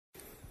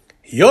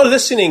You're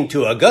listening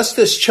to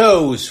Augustus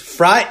Cho's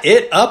Fry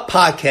It Up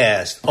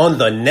podcast on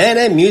the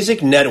Nana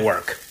Music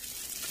Network.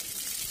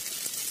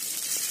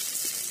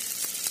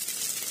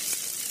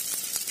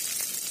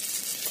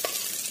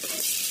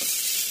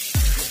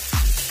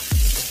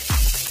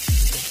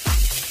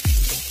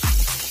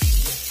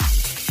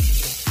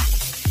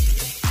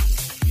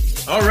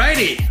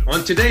 Alrighty,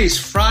 on today's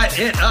Fry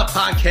It Up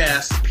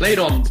podcast, played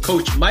on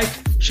Coach Mike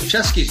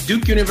Krzyzewski's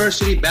Duke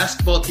University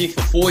basketball team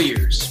for 4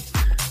 years.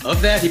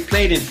 Of that, he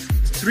played in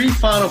 3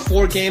 Final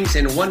Four games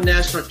and 1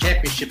 national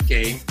championship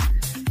game.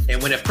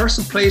 And when a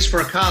person plays for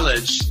a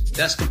college,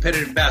 that's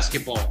competitive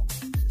basketball.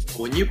 But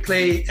when you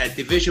play at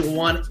Division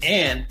I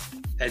and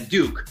at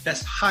Duke,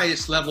 that's the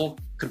highest level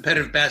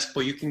competitive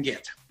basketball you can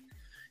get.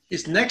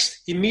 His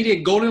next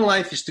immediate goal in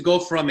life is to go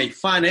from a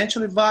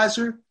financial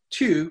advisor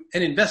to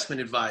an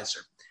investment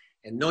advisor.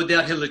 And no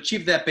doubt he'll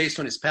achieve that based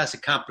on his past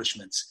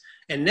accomplishments.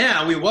 And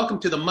now we welcome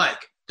to the mic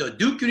the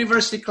Duke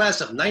University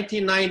class of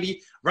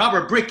 1990,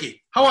 Robert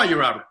Brickey. How are you,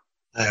 Robert?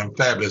 I am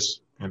fabulous,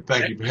 and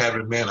thank you for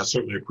having me, man. I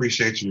certainly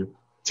appreciate you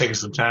taking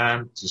some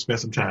time to spend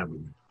some time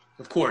with me.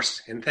 Of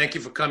course, and thank you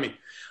for coming.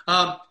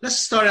 Let's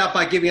start out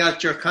by giving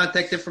out your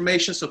contact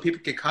information so people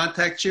can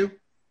contact you.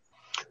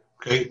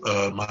 Okay,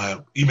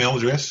 my email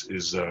address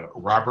is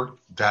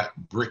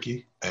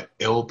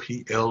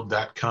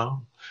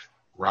robert.brickey@lpl.com,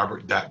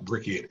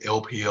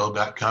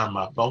 robert.brickey@lpl.com.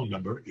 My phone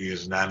number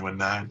is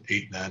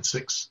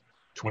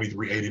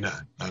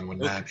 919-896-2389,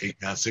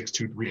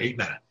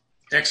 919-896-2389.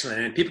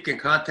 Excellent. And people can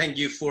contact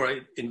you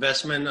for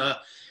investment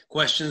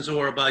questions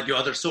or about your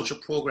other social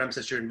programs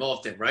that you're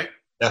involved in, right?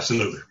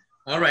 Absolutely.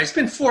 All right. It's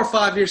been 4 or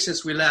 5 years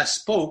since we last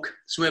spoke,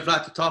 so we have a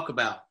lot to talk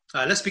about.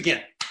 Let's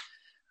begin.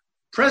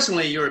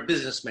 Presently, you're a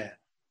businessman.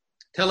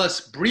 Tell us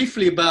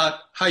briefly about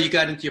how you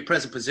got into your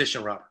present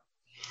position, Robert.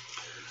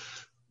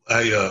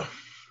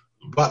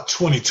 About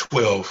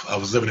 2012, I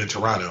was living in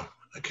Toronto.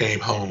 I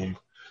came home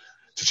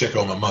to check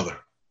on my mother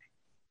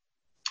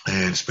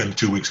and spend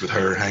 2 weeks with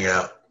her, hang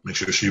out, make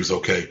sure she was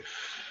okay.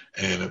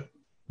 And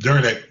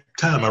during that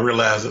time, I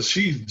realized that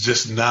she's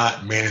just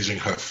not managing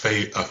her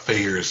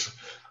affairs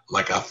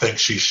like I think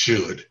she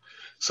should.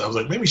 So I was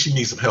like, maybe she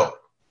needs some help.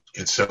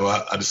 And so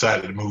I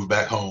decided to move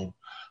back home,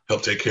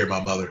 help take care of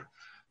my mother,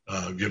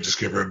 just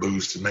give her a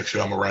boost and make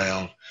sure I'm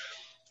around.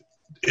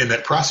 In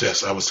that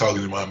process, I was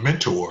talking to my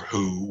mentor,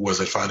 who was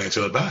a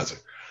financial advisor.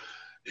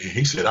 And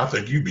he said, I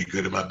think you'd be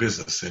good at my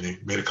business. And he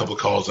made a couple of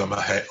calls on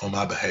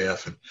my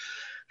behalf.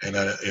 And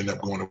I ended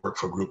up going to work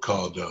for a group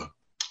called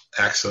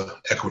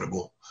AXA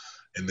Equitable,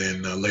 and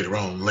then later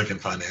on Lincoln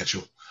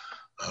Financial.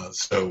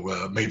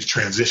 So made the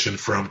transition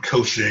from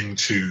coaching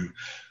to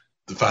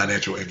the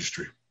financial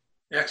industry.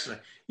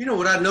 Excellent. You know,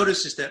 what I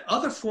noticed is that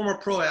other former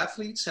pro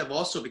athletes have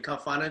also become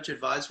financial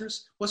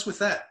advisors. What's with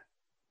that?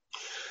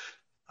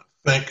 I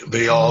think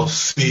they all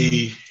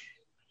see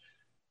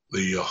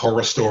the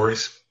horror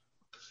stories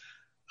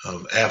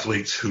of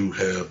athletes who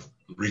have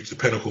reached the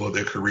pinnacle of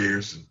their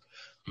careers and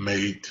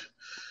made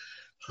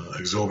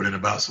exorbitant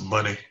amounts of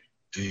money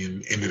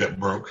and ended up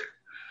broke.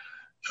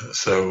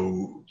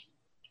 So,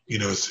 you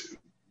know, it's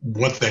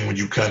one thing when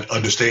you kind of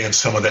understand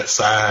some of that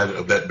side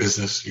of that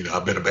business. You know,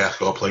 I've been a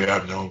basketball player.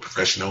 I've known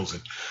professionals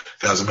and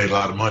guys that made a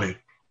lot of money.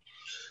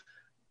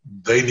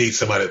 They need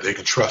somebody that they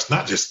can trust,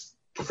 not just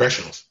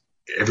professionals,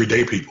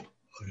 everyday people.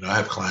 You know, I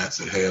have clients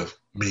that have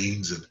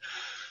means, and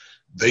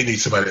they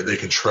need somebody that they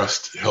can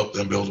trust to help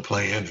them build a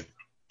plan and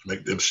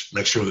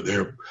make sure that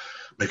they're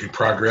making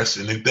progress.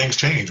 And then things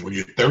change. When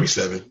you're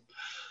 37,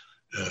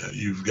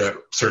 you've got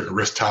certain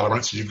risk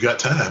tolerance. You've got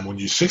time. When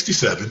you're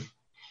 67,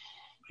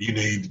 you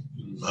need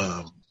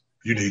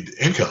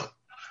income.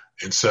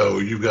 And so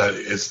you've got,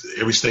 it's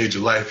every stage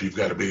of life, you've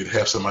got to be able to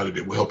have somebody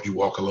that will help you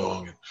walk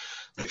along and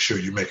make sure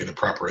you're making the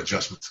proper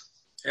adjustments.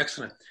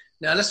 Excellent.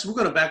 Now we're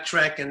going to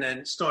backtrack and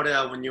then start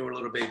out when you were a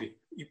little baby.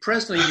 You're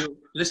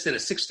listed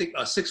as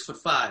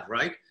 6'5",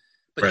 right?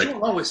 But right. You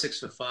weren't always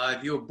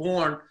 6'5". You were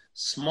born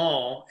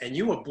small, and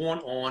you were born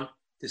on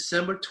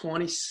December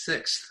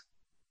 26th.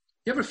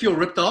 You ever feel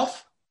ripped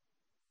off?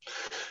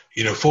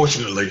 You know,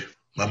 fortunately,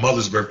 my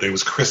mother's birthday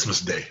was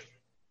Christmas Day.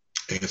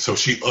 And so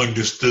she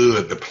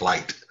understood the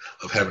plight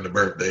of having a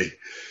birthday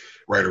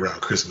right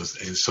around Christmas.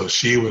 And so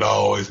she would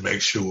always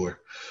make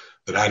sure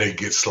that I didn't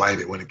get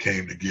slighted when it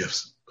came to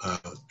gifts.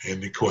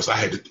 And of course, I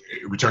had to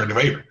return the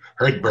favor.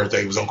 Her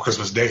birthday was on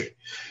Christmas Day.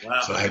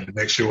 Wow. So I had to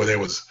make sure there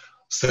was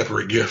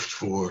separate gift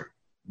for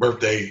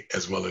birthday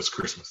as well as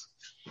Christmas.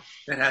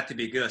 That had to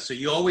be good. So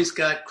you always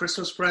got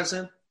Christmas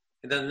present,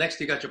 and then the next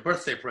day you got your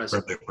birthday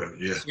present. Birthday present,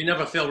 yeah. So you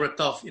never felt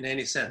ripped off in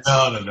any sense.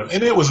 No.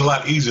 And it was a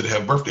lot easier to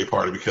have a birthday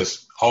party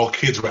because all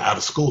kids were out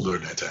of school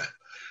during that time.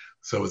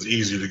 So it was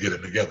easier to get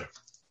them together.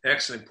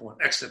 Excellent point.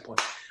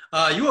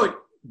 You were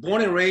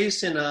born and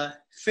raised in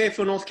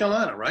Fayetteville, North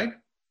Carolina, right?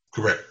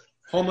 Correct.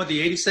 Home of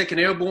the 82nd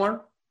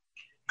Airborne.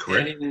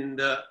 Correct. And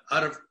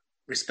out of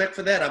respect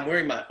for that, I'm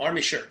wearing my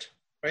Army shirt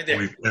right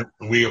there.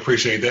 We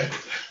appreciate that.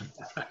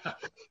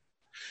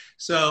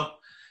 So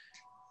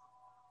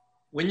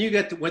when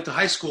you went to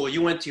high school,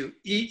 you went to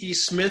E.E.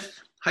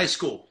 Smith High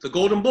School, the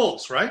Golden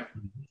Bulls, right?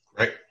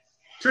 Right.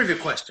 Trivia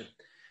question.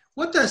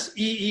 What does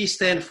EE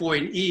stand for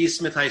in E.E.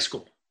 Smith High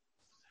School?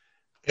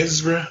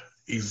 Ezra,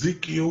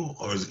 Ezekiel,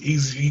 or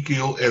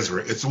Ezekiel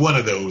Ezra. It's one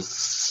of those.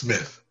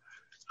 Smith,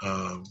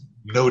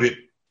 noted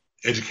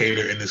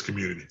educator in this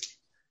community.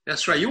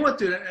 That's right. You went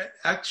to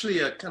actually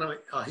a kind of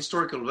a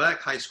historical black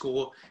high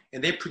school,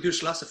 and they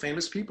produced lots of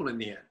famous people in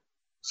the end.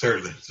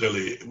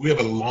 Certainly. We have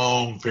a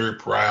long, very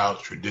proud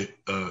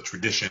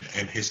tradition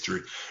and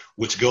history,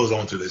 which goes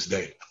on to this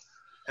day.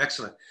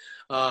 Excellent.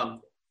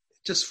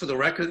 Just for the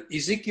record,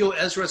 Ezekiel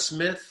Ezra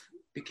Smith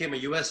became a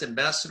U.S.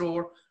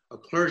 ambassador, a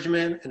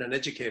clergyman, and an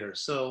educator.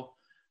 So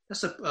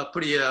that's a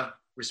pretty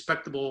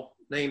respectable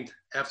name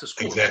after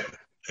school.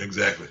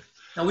 Exactly.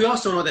 And we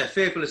also know that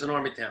Fayetteville is an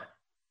Army town.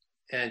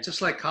 And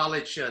just like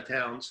college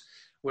towns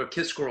where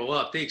kids grow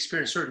up, they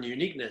experience certain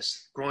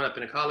uniqueness growing up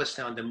in a college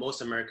town that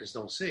most Americans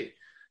don't see.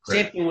 Right.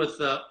 Same thing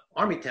with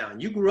Army town.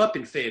 You grew up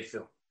in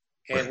Fayetteville.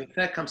 And with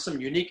that comes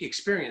some unique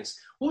experience.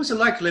 What was it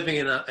like living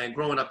in and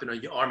growing up in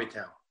an Army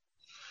town?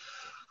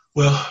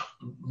 Well,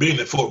 being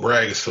that Fort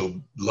Bragg is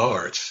so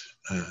large,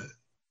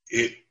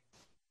 the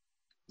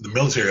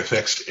military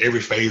affects every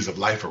phase of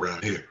life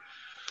around here.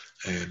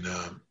 And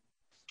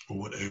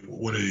one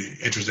of the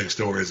interesting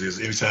stories is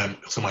anytime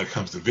somebody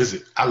comes to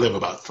visit, I live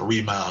about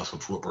 3 miles from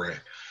Fort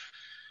Bragg.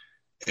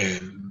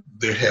 And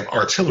they have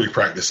artillery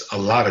practice a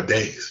lot of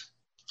days.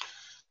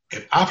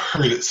 And I've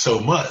heard it so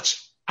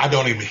much, I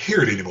don't even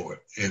hear it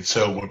anymore. And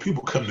so when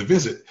people come to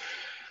visit,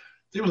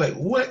 they were like,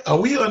 "What? Are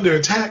we under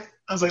attack?"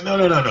 I was like, no.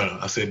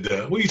 I said,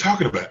 "What are you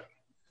talking about?"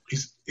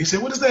 He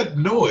said, "What is that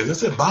noise? That's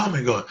that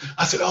bombing going."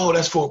 I said, "Oh,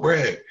 that's Fort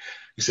Bragg."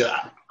 He said,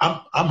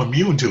 I'm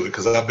immune to it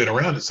because I've been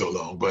around it so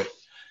long. But,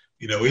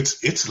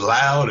 it's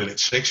loud and it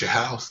shakes your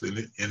house.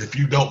 And if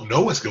you don't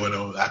know what's going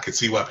on, I could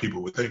see why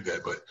people would think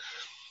that. But,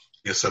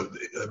 yeah, so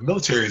the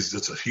military is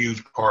just a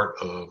huge part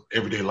of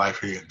everyday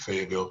life here in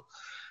Fayetteville.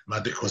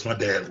 Of course, my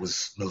dad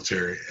was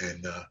military,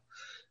 and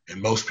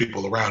most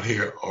people around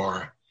here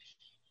are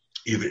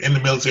either in the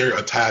military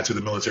or tied to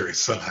the military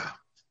somehow.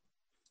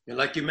 And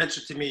like you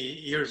mentioned to me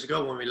years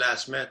ago when we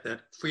last met,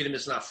 that freedom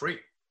is not free.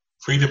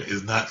 Freedom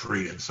is not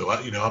free. And so,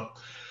 every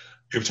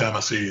time I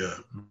see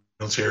a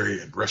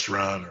military and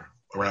restaurant or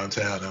around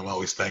town, I'm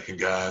always thanking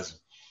guys.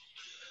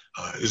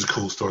 It's a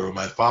cool story. When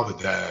my father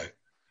died,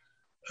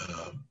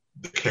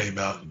 they came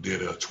out and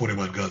did a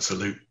 21-gun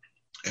salute.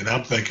 And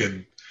I'm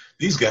thinking,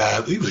 these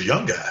guys, he was a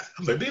young guy.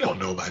 I'm like, they don't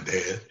know my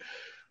dad.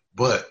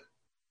 But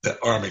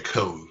the Army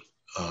code,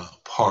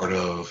 part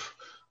of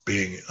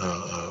being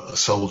a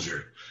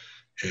soldier.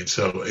 And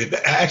so it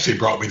actually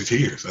brought me to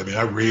tears. I mean,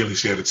 I really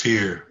shed a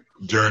tear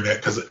during that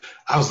because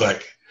I was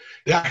like,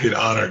 they're out here to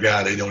honor a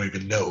guy they don't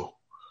even know.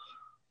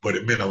 But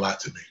it meant a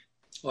lot to me.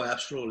 Oh,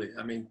 absolutely.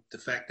 I mean, the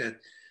fact that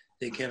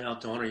they came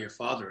out to honor your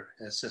father,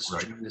 that's a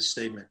tremendous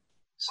statement.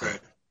 So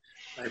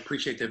I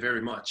appreciate that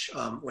very much.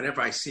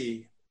 Whenever I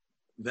see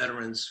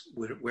veterans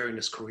wearing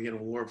this Korean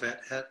War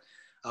vet hat,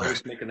 I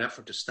always make an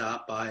effort to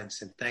stop by and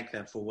thank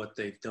them for what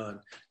they've done,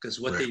 because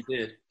what they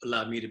did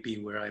allowed me to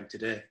be where I am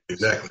today.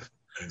 Exactly.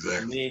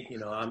 For me,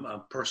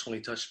 I'm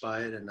personally touched by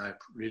it, and I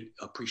really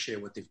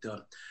appreciate what they've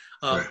done.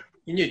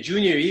 In your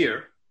junior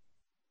year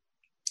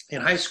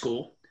in high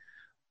school,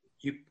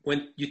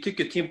 you took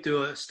your team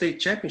to a state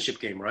championship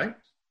game, right?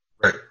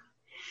 Right.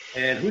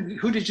 And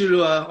who did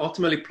you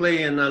ultimately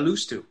play and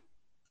lose to?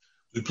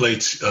 We played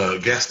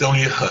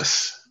Gastonia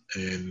Huss,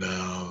 and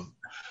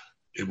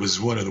it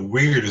was one of the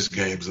weirdest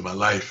games of my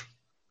life.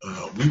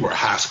 We were a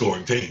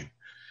high-scoring team,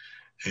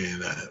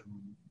 and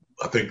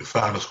I think the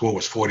final score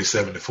was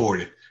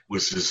 47-40,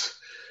 which is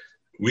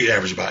we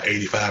averaged about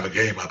 85 a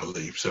game, I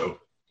believe. So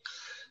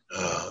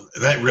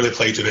that really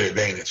played to their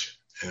advantage.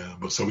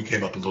 But so we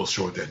came up a little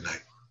short that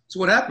night. So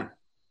what happened?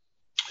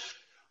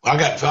 Well, I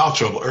got in foul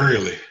trouble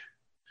early,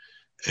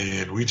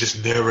 and we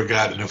just never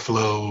got in the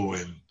flow.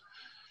 And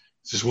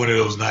it's just one of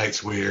those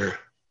nights where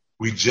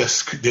we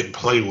just didn't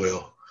play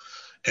well,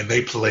 and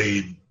they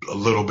played a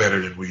little better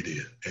than we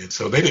did. And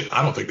so they didn't.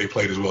 I don't think they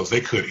played as well as they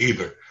could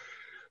either,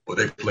 but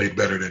they played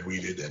better than we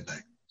did that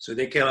night. So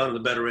they came out on the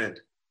better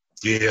end.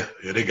 Yeah,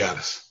 they got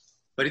us.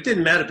 But it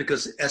didn't matter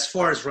because as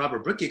far as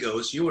Robert Brickey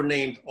goes, you were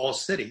named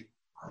All-City.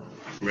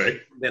 Right.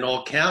 Then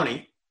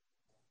All-County,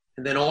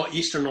 and then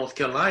All-Eastern North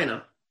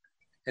Carolina,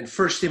 and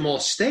First Team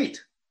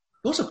All-State.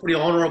 Those are pretty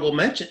honorable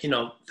mention,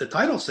 the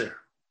titles there.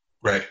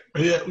 Right.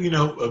 Yeah,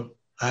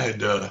 I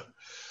had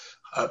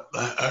I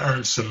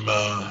earned some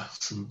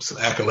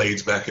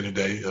accolades back in the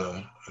day.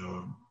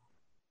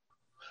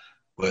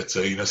 But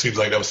it seems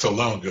like that was so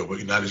long ago.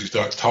 But now that you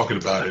start talking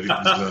about it,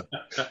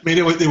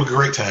 it was, they were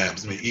great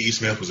times. I mean, E.E.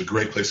 Smith was a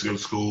great place to go to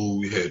school.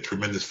 We had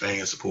tremendous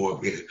fan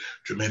support. We had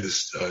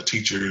tremendous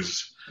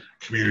teachers,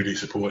 community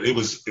support. It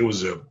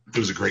was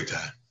a great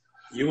time.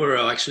 You were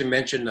actually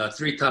mentioned a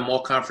 3-time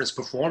all-conference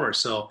performer,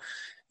 so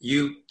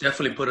you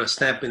definitely put a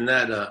stamp in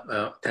that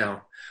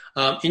town.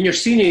 In your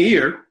senior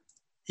year,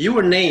 you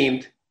were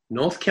named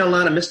North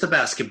Carolina Mr.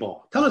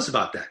 Basketball. Tell us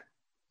about that.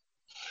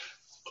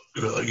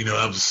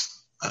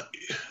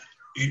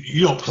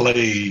 You don't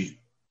play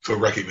for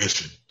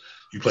recognition.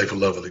 You play for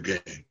love of the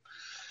game.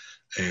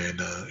 And,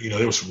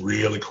 there were some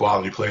really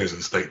quality players in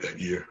the state that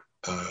year.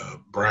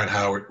 Brian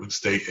Howard with the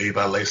state,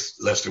 Avi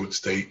Lester with the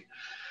state.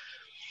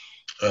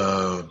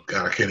 God,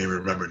 I can't even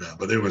remember now,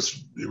 but there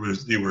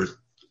were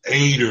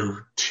 8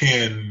 or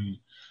 10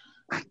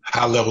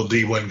 high-level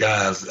D1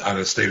 guys out of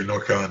the state of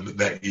North Carolina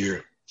that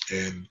year.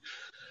 And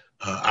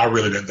I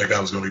really didn't think I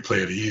was going to be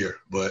player of the year,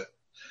 but,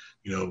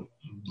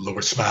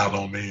 Lord smiled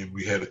on me, and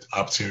we had an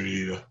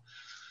opportunity to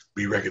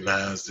be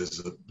recognized as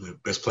the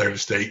best player in the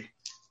state.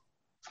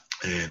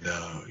 And,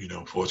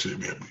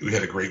 fortunately, we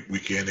had a great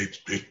weekend.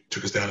 They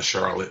took us down to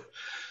Charlotte,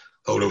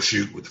 photo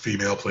shoot with the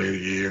female player of the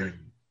year,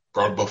 and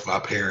brought both of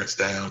our parents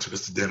down, took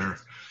us to dinner.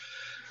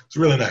 It's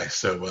really nice.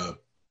 So,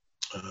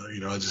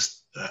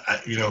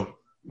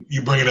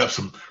 you bringing up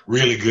some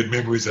really good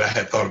memories that I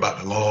hadn't thought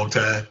about in a long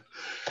time.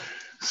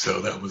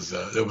 So that was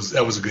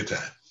a good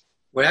time.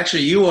 Well,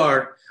 actually, you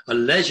are a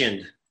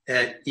legend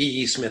at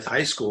E.E. Smith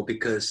High School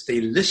because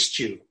they list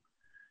you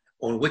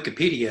on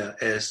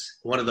Wikipedia as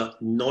one of the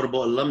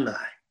notable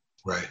alumni.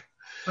 Right.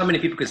 How many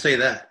people can say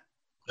that?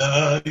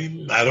 I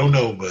don't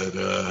know, but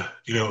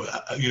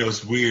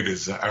it's weird.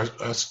 Is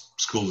our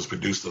school has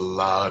produced a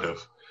lot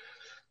of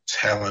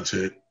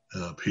talented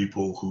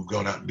people who've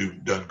gone out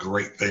and done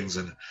great things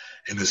in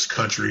this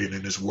country and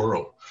in this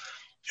world.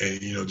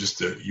 And you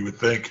would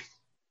think,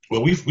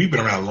 well, we've been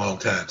around a long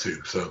time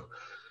too. So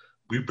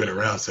we've been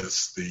around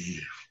since the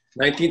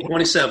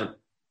 1927.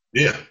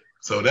 Yeah.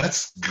 So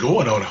that's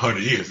going on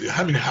 100 years.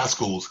 How many high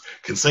schools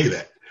can say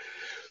that?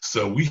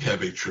 So we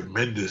have a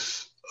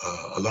tremendous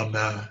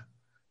alumni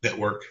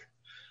network,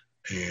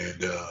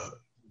 and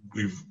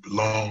we've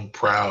long,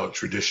 proud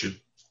tradition.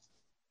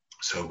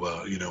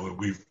 So,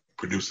 we've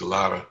produced a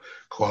lot of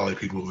quality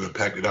people who've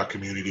impacted our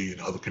community and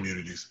other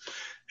communities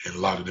in a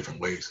lot of different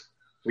ways.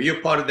 Well,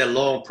 you're part of that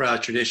long,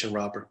 proud tradition,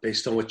 Robert,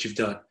 based on what you've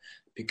done,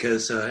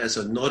 because as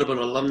a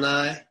notable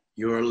alumni,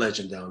 you're a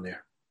legend down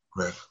there.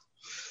 Right.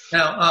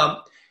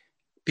 Now,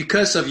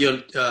 because of your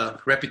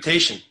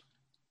reputation,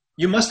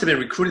 you must have been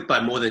recruited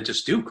by more than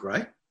just Duke,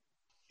 right?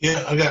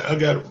 Yeah, I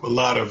got a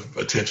lot of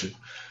attention.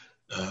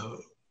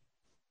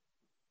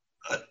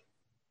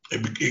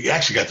 It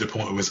actually got to the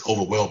point where it was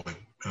overwhelming.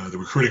 The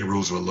recruiting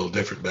rules were a little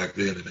different back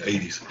then in the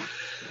 80s.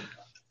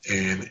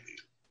 And,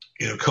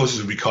 coaches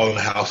would be calling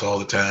the house all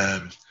the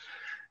time.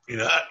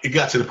 It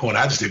got to the point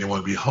I just didn't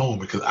want to be home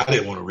because I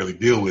didn't want to really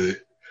deal with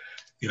it.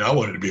 I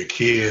wanted to be a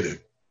kid and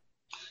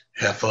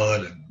have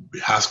fun and be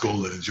high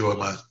school and enjoy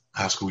my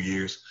high school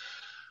years.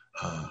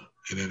 And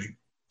then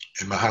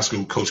my high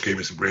school coach gave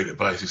me some great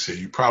advice. He said,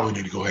 you probably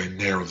need to go ahead and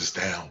narrow this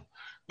down.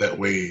 That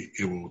way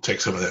it will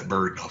take some of that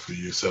burden off of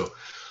you. So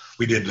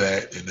we did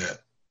that.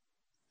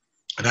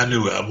 And I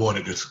knew I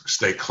wanted to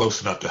stay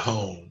close enough to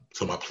home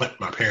so my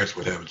parents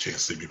would have a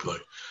chance to see me play.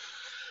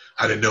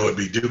 I didn't know it'd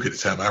be Duke at the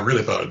time. I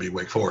really thought it'd be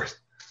Wake Forest.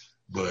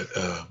 But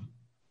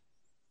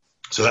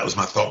so that was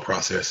my thought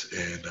process.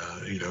 And,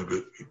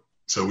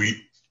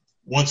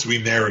 once we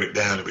narrowed it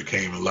down, it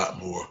became a lot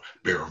more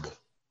bearable.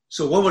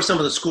 So what were some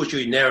of the schools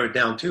you narrowed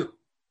down to?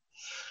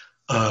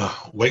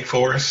 Wake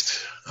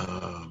Forest,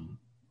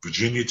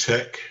 Virginia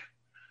Tech.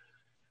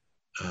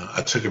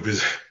 I took a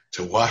visit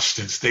to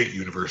Washington State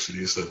University.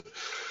 It's a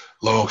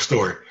long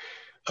story.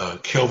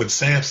 Kelvin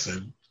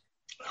Sampson,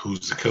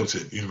 who's the coach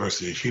at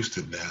University of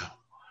Houston now,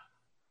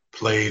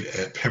 played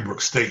at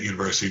Pembroke State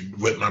University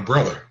with my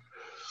brother.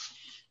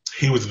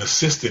 He was an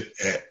assistant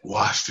at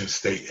Washington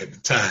State at the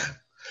time.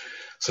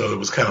 So it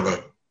was kind of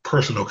a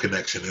personal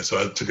connection. And so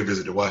I took a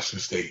visit to Washington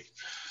State.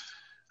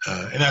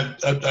 And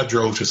I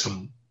drove to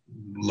some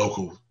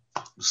local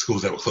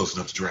schools that were close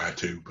enough to drive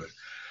to.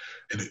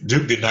 And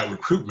Duke did not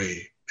recruit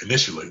me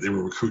initially. They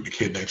were recruiting a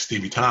kid named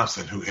Stevie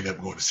Thompson who ended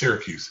up going to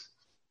Syracuse.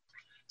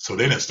 So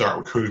they didn't start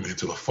recruiting me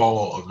until the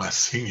fall of my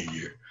senior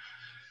year.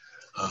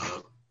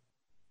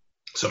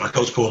 So my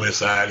coach pulled me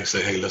aside. He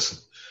said, hey, listen,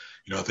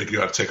 I think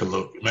you ought to take a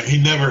look. He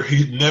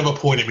never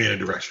pointed me in a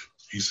direction.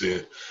 He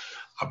said,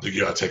 I think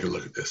you ought to take a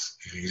look at this.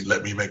 And he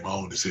let me make my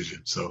own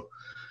decision. So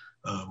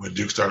when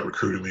Duke started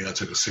recruiting me, I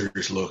took a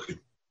serious look. And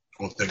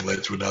one thing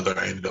led to another.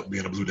 I ended up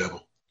being a Blue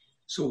Devil.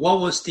 So what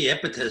was the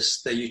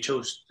impetus that you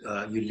chose,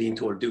 you leaned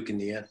toward Duke in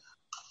the end?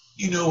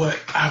 You know what?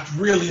 I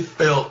really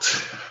felt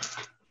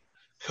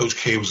Coach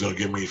K was going to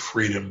give me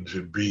freedom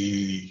to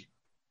be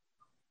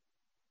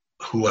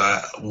who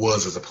I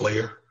was as a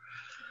player.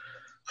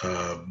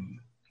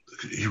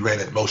 He ran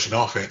that motion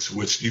offense,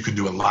 which you can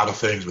do a lot of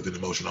things within the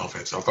motion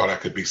offense. I thought I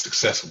could be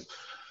successful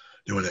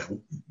doing that.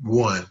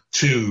 1,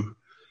 2,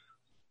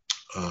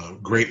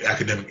 great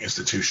academic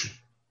institution.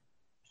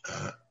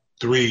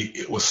 3,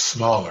 it was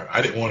smaller.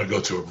 I didn't want to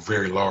go to a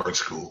very large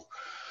school.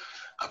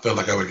 I felt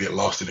like I would get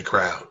lost in the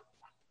crowd.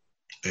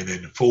 And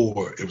then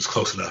 4, it was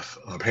close enough,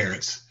 my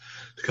parents,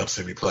 to come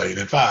see me play. And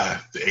then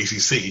 5, the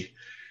ACC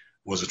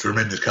was a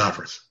tremendous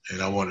conference,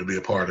 and I wanted to be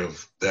a part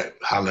of that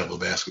high level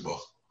of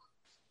basketball.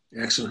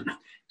 Excellent.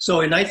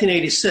 So in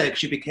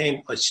 1986, you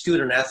became a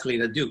student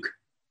athlete at Duke,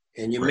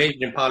 and you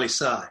majored in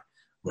poli-sci.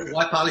 Right.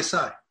 Why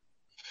poli-sci?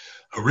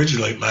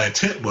 Originally, my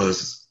intent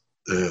was,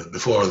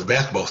 before the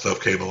basketball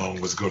stuff came along,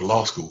 was to go to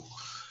law school.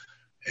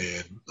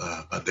 And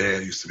my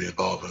dad used to be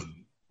involved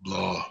in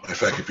law. In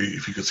fact,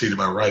 if you could see to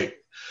my right,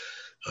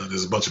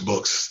 there's a bunch of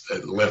books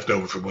that left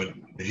over from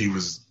when he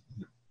was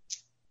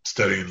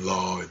studying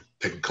law and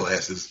taking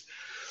classes.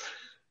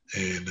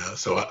 And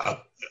so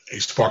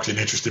it sparked an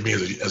interest in me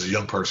as a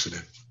young person.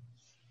 And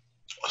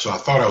so I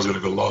thought I was going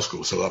to go to law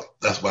school. So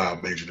that's why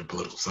I majored in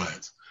political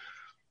science.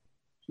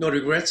 No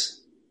regrets?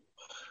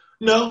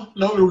 No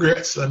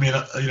regrets. I mean,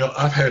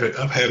 I've had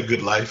a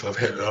good life. I've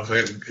had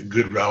a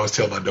good. I always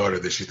tell my daughter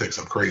that she thinks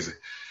I'm crazy.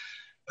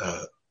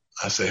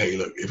 I say, hey,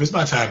 look, if it's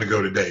my time to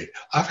go today,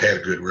 I've had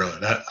a good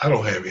run. I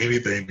don't have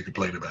anything to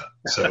complain about.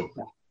 So,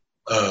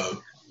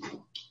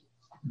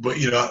 but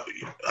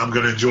I'm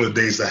going to enjoy the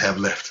days I have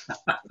left.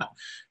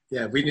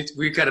 Yeah,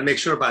 we got to make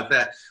sure about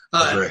that.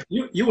 Right.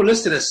 You were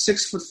listed as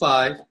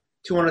 6'5",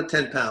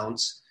 210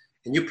 pounds,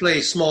 and you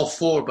play small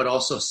forward, but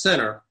also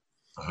center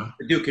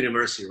at Duke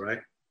University, right?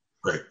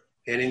 Right.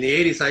 And in the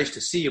 80s, I used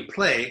to see you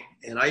play,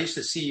 and I used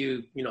to see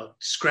you,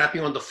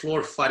 scrapping on the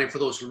floor, fighting for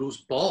those loose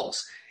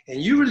balls. And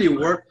you really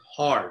worked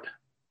hard.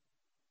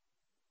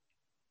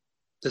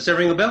 Does that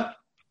ring a bell?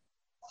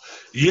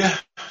 Yeah.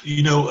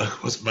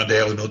 My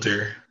dad was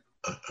military.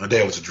 My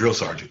dad was a drill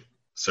sergeant.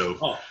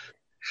 So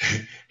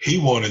he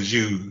wanted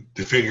you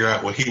to figure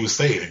out what he was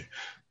saying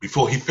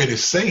before he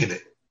finished saying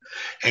it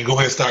and go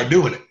ahead and start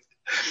doing it.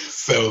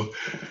 So,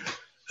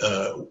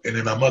 and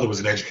then my mother was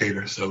an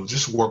educator. So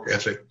just work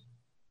ethic.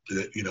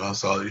 I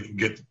saw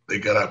they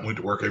got out and went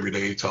to work every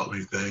day, taught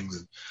me things.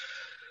 And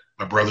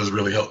my brothers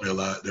really helped me a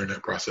lot during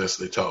that process.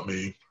 They taught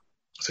me,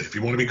 say, if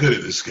you want to be good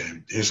at this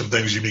game, here's some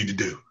things you need to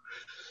do.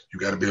 You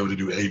got to be able to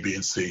do A, B,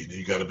 and C. And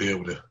you got to be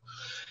able to.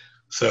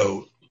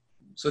 So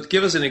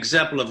give us an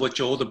example of what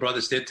your older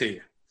brothers did to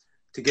you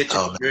to get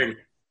you ready.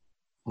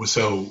 Well,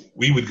 so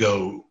we would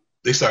go.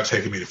 They started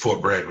taking me to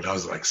Fort Bragg when I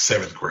was like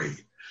 7th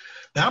grade.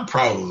 Now I'm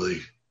probably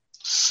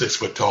 6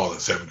 foot tall in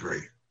 7th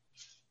grade.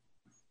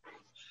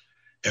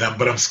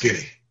 But I'm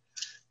skinny.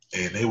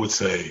 And they would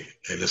say,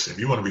 hey, listen, if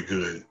you want to be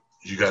good,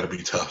 you got to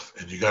be tough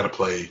and you got to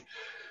play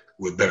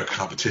with better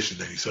competition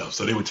than yourself.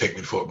 So they would take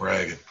me to Fort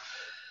Bragg and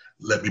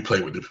let me play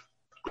with the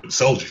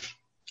soldiers.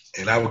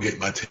 And I would get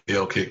my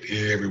tail kicked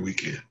every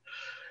weekend.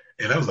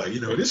 And I was like,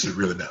 this is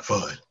really not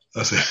fun.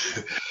 I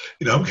said,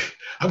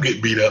 I'm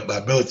getting beat up by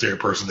military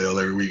personnel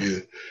every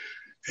weekend.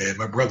 And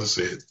my brother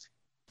said,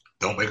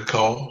 don't make a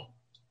call.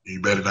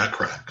 You better not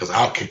cry because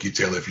I'll kick your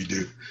tail if you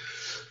do.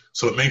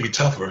 So it made me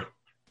tougher.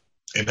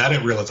 And I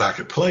didn't realize I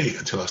could play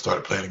until I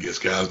started playing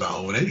against guys my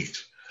own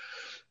age.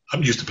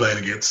 I'm used to playing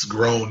against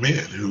grown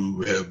men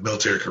who have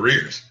military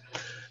careers.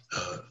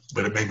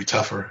 But it made me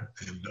tougher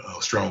and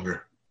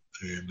stronger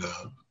and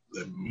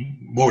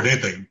more than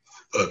anything,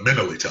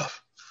 mentally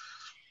tough.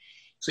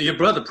 So your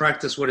brother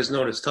practiced what is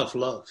known as tough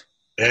love.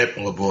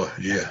 Oh, boy,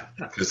 yeah.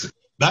 Because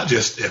not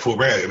just at Fort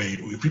Bragg. I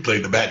mean, if we played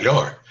in the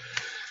backyard,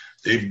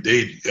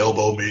 they'd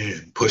elbow me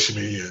and push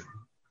me and,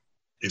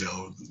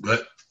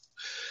 but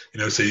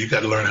so you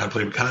got to learn how to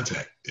play with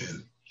contact,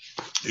 and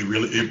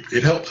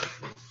it helped.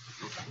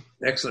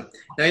 Excellent.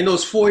 Now, in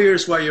those 4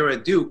 years while you're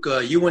at Duke,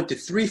 you went to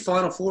 3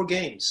 Final Four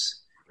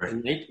games. Right.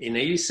 In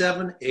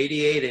 87,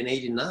 88, and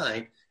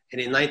 89.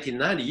 And in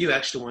 1990, you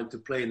actually went to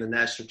play in the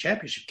national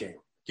championship game.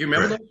 Do you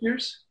remember those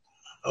years?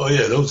 Oh,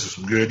 yeah. Those are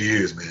some good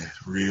years, man.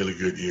 Really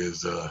good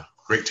years.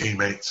 Great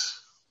teammates,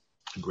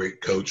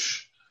 great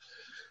coach,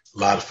 a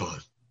lot of fun.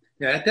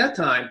 Yeah, at that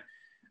time,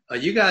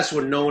 you guys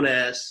were known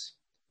as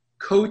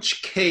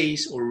Coach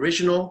K's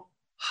original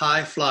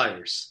high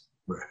flyers.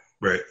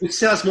 Right. It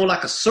sounds more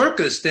like a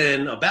circus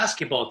than a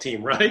basketball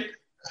team, right?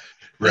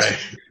 Right.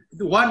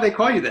 Why do they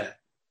call you that?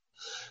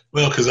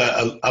 Well, because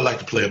I like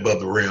to play above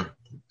the rim,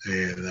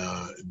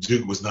 and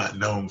Duke was not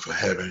known for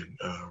having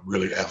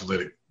really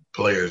athletic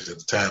players at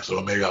the time.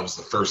 So maybe I was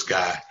the first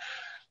guy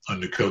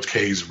under Coach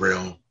K's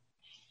realm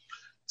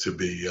to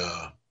be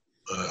a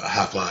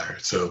high flyer.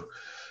 So,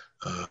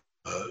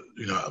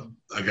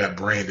 I got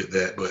branded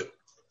that, but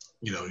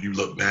you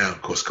look now,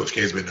 of course, Coach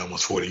K's been there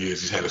almost 40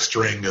 years. He's had a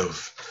string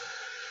of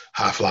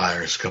high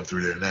flyers come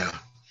through there now.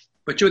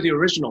 But you're the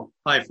original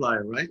high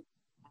flyer, right?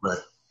 Right.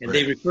 And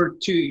they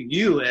referred to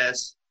you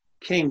as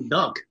King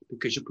Dunk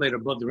because you played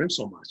above the rim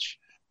so much.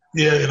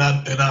 Yeah, and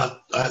I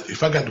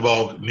if I got the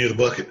ball near the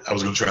bucket, I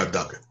was going to try to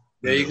dunk it.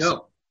 There you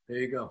go.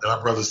 And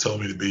my brothers told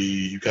me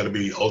you got to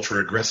be ultra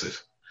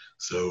aggressive.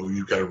 So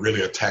you got to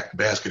really attack the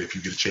basket if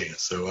you get a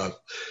chance. So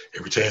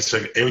every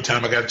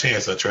time I got a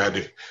chance, I tried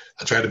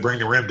to bring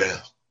the rim down.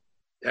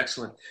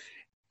 Excellent.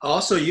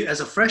 Also, you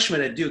as a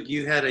freshman at Duke,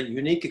 you had a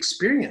unique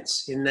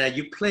experience in that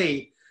you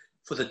played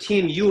for the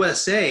Team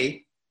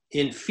USA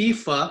in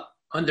FIFA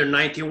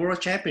Under-19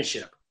 World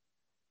Championship,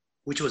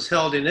 which was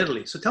held in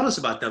Italy. So tell us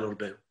about that a little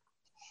bit.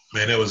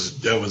 Man, that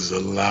was a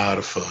lot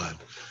of fun.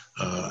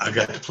 I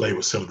got to play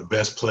with some of the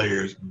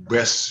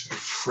best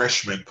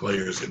freshman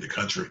players in the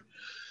country.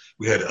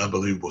 We had an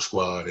unbelievable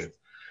squad, and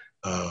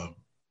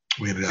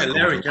we ended up. And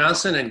Larry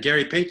Johnson and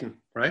Gary Payton,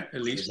 right?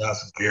 At least.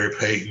 Johnson, Gary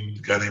Payton,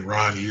 a guy named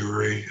Ron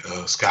Urey,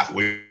 Scott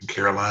Wade,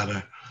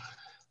 Carolina,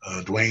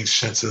 Dwayne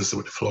Shensis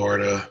with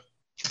Florida,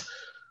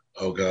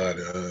 oh God,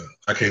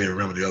 I can't even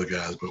remember the other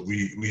guys, but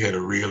we had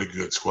a really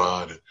good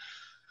squad. And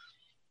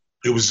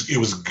it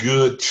was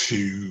good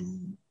to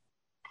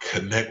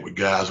connect with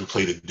guys who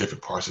played in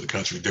different parts of the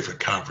country, different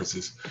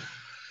conferences.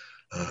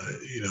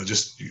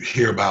 Just you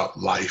hear about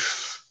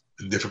life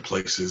in different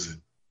places,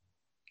 and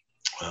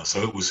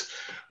so it was.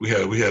 We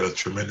had a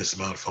tremendous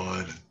amount of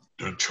fun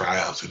during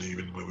tryouts, and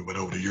even when we went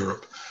over to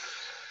Europe.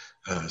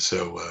 I'm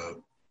still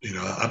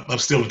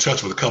in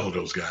touch with a couple of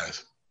those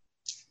guys.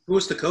 Who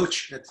was the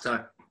coach at the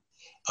time?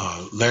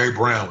 Larry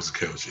Brown was the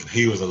coach, and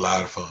he was a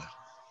lot of fun.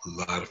 A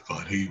lot of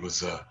fun. He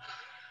was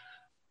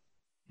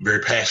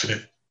very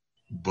passionate,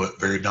 but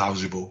very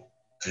knowledgeable,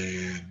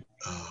 and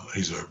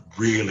he's a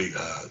really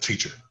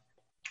teacher.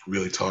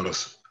 Really taught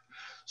us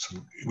some.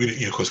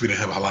 Of course, we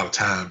didn't have a lot of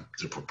time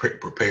to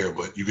prepare,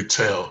 but you could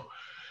tell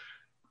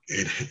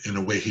in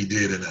the way he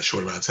did in that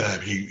short amount of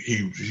time,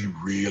 he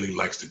really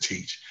likes to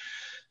teach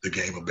the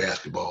game of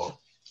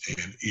basketball.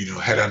 And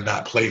had I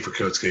not played for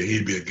Coach K,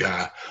 he'd be a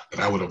guy that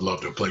I would have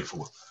loved to have played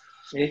for.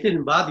 And it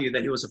didn't bother you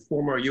that he was a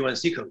former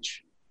UNC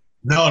coach?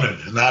 No,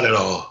 not at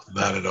all.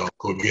 Not at all.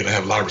 We're going to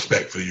have a lot of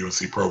respect for the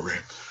UNC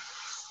program.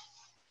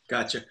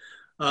 Gotcha.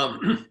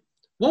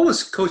 What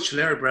was Coach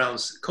Larry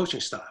Brown's coaching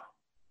style?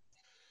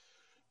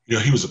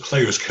 He was a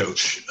player's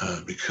coach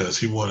because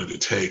he wanted to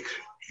take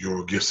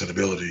your gifts and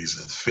abilities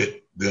and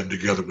fit them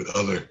together with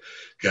other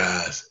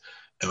guys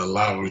and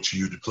allow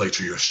you to play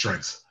to your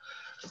strengths.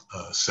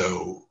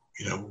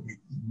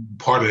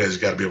 Part of that is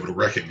you got to be able to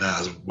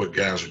recognize what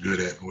guys are good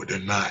at and what they're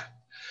not.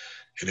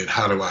 And then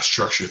how do I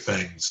structure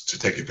things to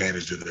take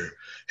advantage of their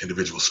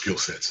individual skill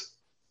sets?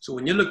 So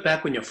when you look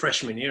back on your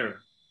freshman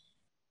year,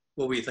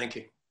 what were you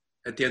thinking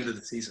at the end of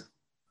the season?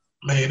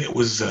 Man, it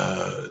was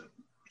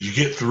you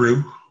get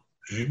through.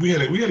 We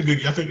had a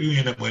good. I think we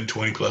ended up winning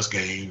 20+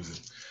 games and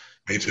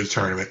made it to the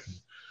tournament.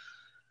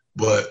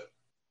 But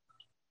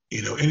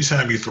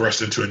anytime you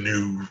thrust into a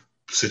new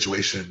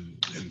situation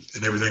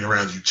and everything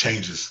around you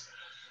changes,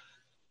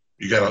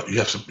 you got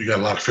a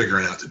lot of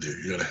figuring out to do.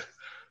 You got to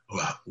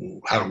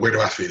where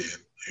do I fit in?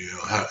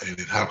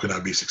 How can I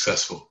be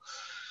successful?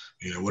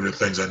 What are the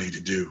things I need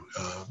to do?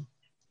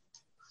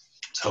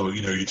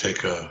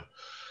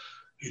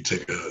 You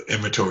take a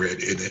inventory at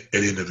the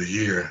end of the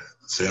year,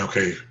 say,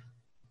 okay,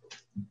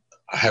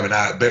 I have a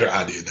better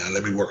idea now.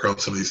 Let me work on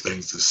some of these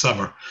things this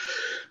summer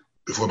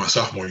before my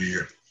sophomore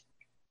year.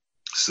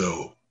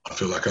 So I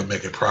feel like I'm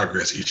making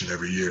progress each and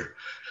every year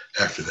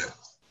after that.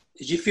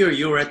 Did you feel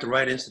you were at the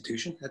right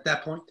institution at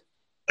that point?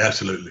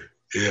 Absolutely.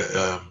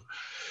 Yeah.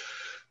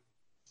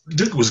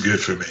 Duke was good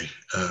for me.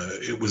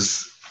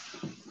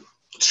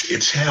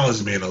 It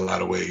challenged me in a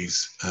lot of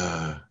ways,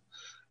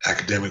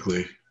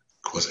 academically,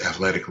 of course,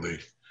 athletically,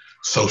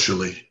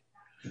 socially.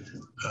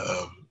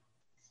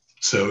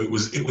 So it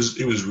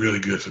was really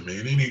good for me.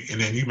 And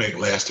then you make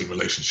lasting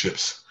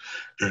relationships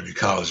during your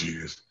college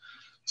years.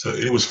 So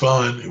it was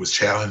fun. It was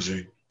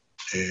challenging.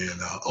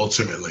 And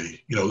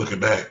ultimately, looking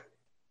back,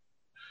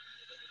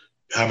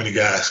 how many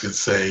guys can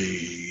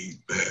say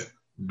that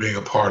being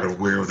a part of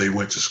where they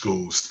went to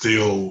school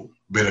still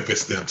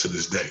benefits them to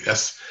this day?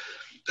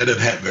 That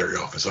doesn't happen very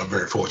often. So I'm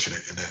very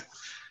fortunate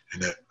in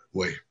that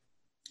way.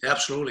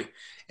 Absolutely.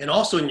 And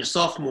also in your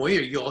sophomore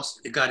year, you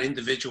got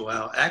individual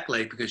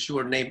accolade because you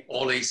were named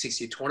All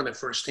ACC Tournament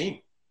First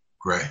Team.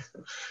 Right.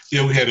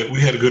 Yeah, we had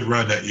a good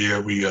run that year.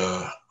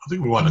 I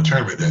think we won the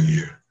tournament that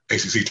year,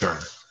 ACC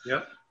tournament.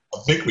 Yep. I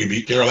think we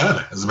beat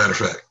Carolina, as a matter of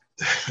fact.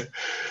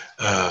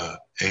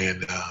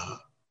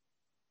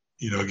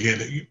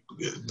 Again,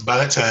 by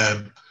the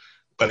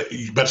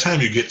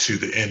time you get to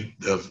the end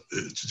of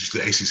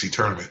the ACC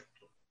tournament,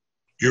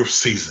 you're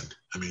seasoned.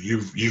 I mean,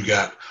 you've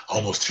got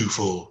almost 2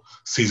 full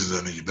seasons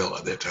under your belt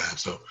at that time,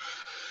 so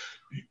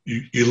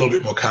you're a little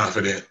bit more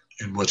confident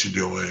in what you're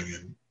doing,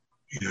 and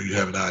you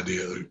have an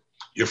idea.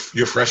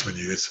 Your freshman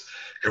year,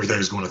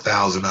 everything's going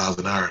 1,000 miles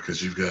an hour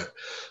because you've got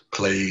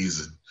plays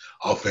and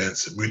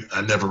offense.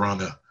 I never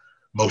run a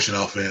motion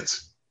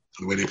offense.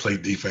 The way they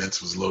played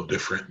defense was a little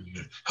different, and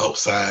the help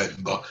side,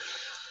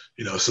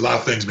 it's a lot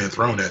of things being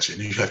thrown at you,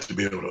 and you have to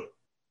be able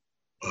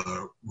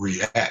to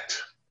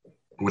react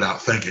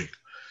without thinking,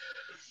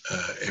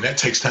 and that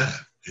takes time.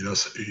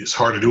 It's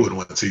hard to do it in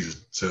one season.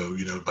 So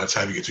by the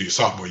time you get to your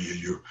sophomore year,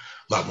 you're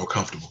a lot more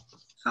comfortable.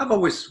 I've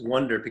always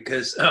wondered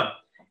because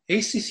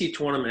ACC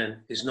tournament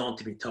is known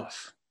to be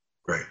tough,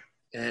 right?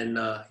 And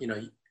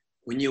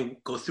when you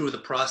go through the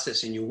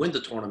process and you win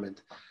the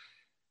tournament,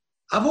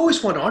 I've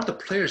always wondered, aren't the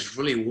players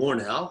really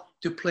worn out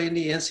to play in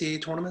the NCAA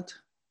tournament?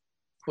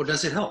 Or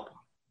does it help?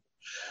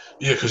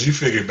 Yeah, because you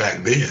figure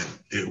back then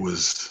it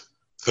was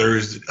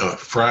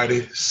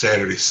Friday,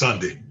 Saturday,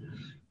 Sunday,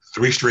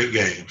 3 straight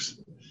games.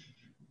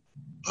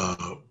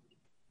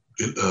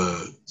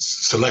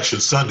 Selection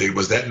Sunday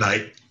was that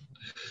night.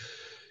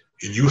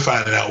 And you were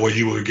finding out where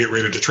you would get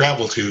ready to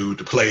travel to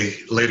play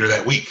later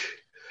that week.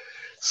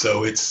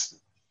 So it's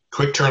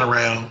quick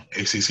turnaround,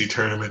 ACC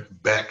tournament,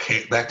 back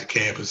to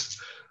campus,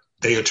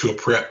 day or two of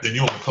prep, then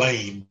you're on a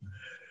plane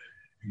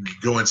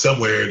going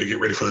somewhere to get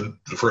ready for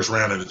the first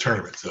round of the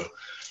tournament. So,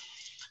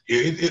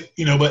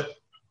 but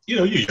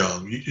you're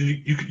young.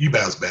 You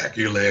bounce back.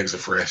 Your legs are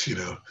fresh.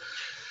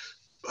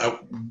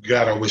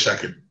 God, I wish I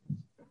could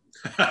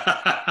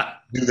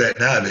do that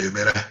nowadays,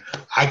 man.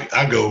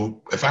 I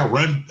go if I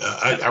run,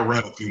 I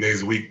run a few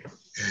days a week,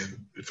 and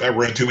if I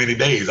run too many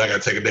days, I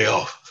got to take a day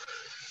off.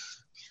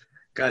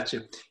 Gotcha.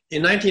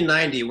 In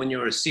 1990, when you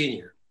were a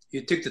senior,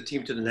 you took the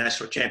team to the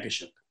national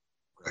championship.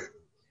 Right.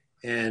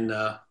 And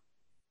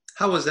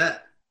how was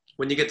that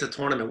when you get to the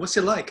tournament? What's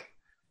it like?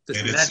 The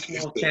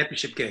national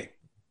championship game.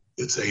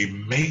 It's a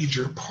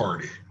major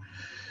party.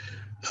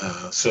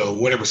 So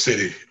whatever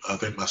city, I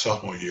think my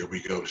sophomore year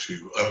we go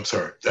to. I'm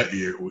sorry, that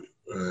year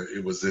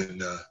it was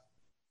in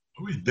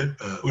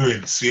we were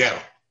in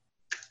Seattle.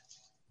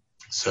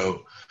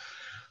 So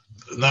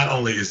not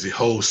only is the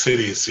whole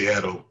city of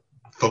Seattle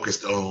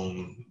focused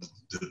on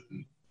the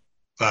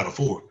Final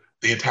Four,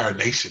 the entire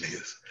nation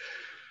is,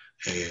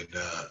 and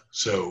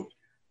so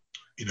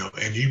and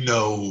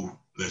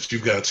that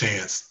you've got a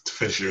chance to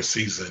finish your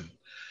season.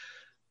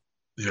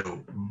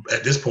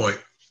 At this point,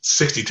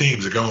 60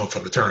 teams are gone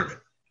from the tournament,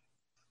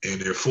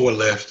 and there are 4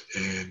 left,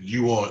 and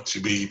you want to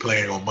be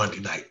playing on Monday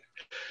night.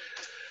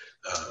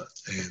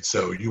 And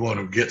so you want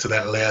to get to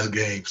that last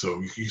game.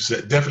 So you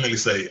definitely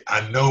say,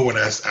 I know when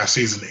our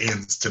season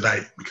ends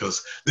tonight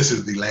because this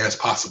is the last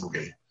possible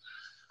game.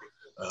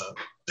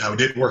 Now, it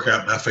didn't work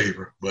out in our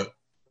favor, but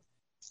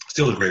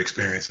still a great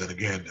experience. And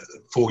again,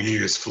 4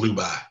 years flew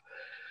by.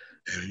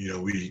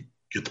 And, we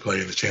get to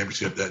play in the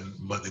championship that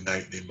Monday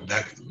night. And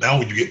now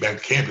when you get back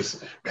to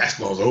campus,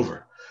 basketball's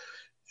over.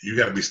 You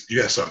got to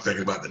start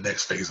thinking about the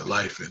next phase of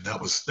life. And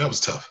that was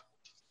tough.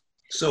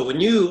 So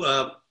when you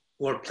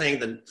were playing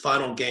the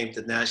final game,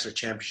 the national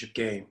championship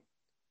game,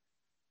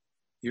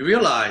 you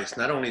realized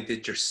not only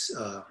did your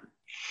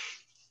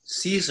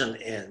season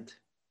end,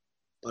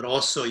 but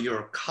also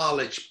your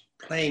college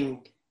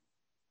playing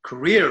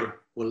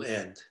career will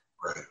end.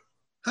 Right.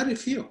 How did it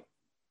feel?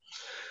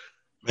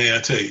 Man,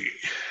 I tell you,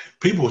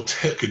 people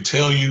can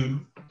tell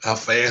you how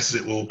fast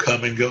it will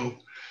come and go,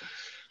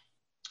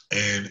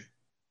 and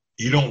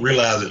you don't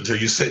realize it until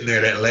you're sitting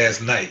there that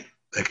last night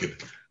thinking,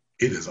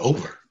 it is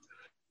over.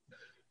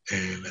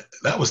 And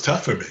that was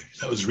tough for me.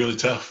 That was really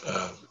tough.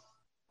 I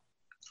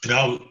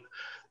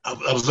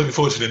was looking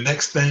forward to the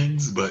next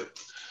things, but,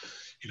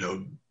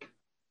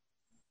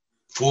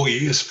 4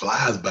 years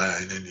flies by,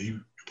 and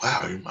then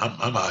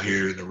I'm out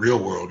here in the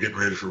real world getting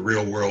ready for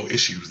real world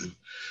issues and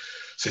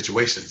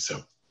situations.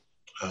 So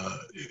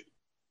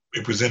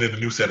it presented a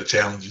new set of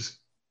challenges.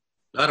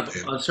 A lot of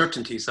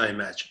uncertainties, I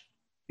imagine.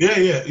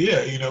 Yeah.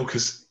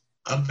 Because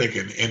I'm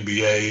thinking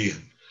NBA,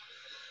 and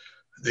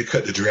they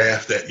cut the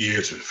draft that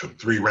year from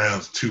 3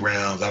 rounds to 2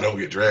 rounds. I don't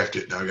get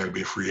drafted. Now I got to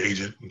be a free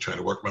agent and try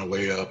to work my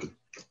way up.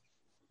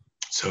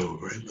 So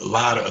a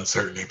lot of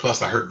uncertainty.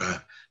 Plus, I hurt my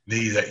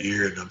knee that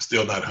year, and I'm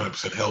still not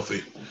 100%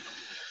 healthy.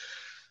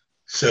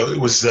 So it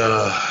was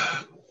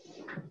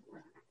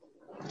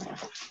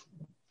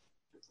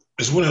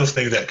it's one of those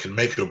things that can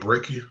make or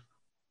break you.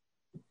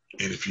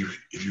 And if you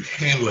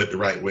handle it the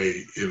right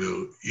way,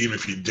 it'll, even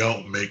if you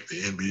don't make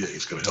the NBA,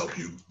 it's going to help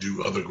you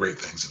do other great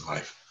things in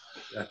life.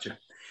 Gotcha.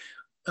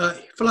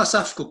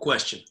 Philosophical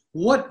question.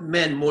 What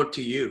meant more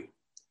to you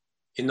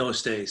in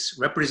those days?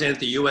 Representing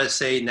the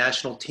USA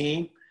national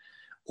team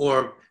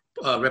or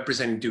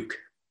representing Duke?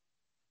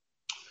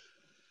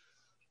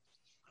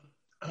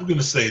 I'm going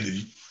to say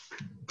that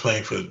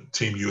playing for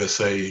Team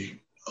USA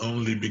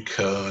only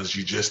because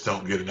you just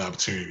don't get an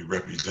opportunity to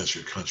represent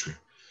your country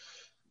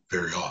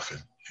very often.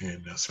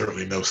 And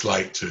certainly no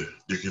slight to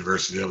Duke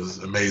University. That was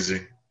an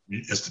amazing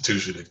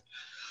institution and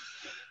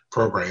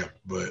program.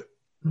 But,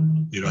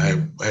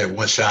 I had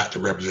one shot to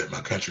represent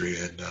my country,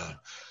 and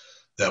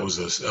that was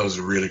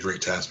a really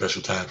great time,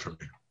 special time for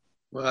me.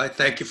 Well, I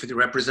thank you for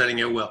representing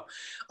it well.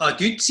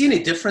 Do you see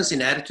any difference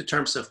in attitude in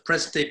terms of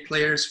present-day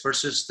players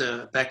versus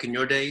back in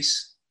your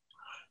days?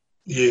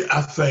 Yeah,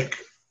 I think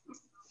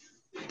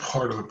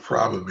part of the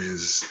problem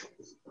is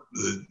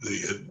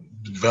the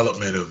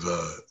development of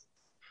the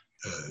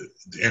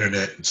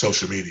internet and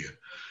social media.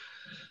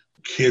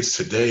 Kids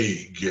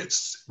today get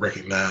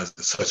recognized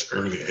at such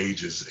early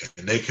ages,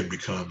 and they can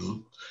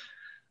become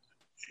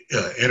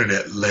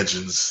internet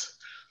legends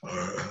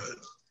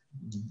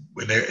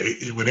when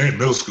they're in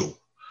middle school.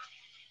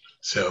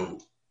 So,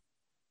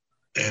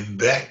 and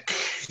that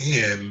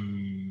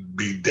can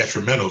be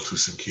detrimental to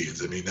some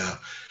kids. I mean, now,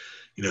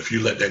 if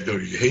you let that go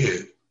to your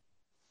head,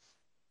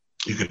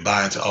 you can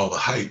buy into all the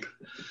hype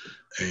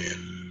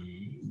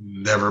and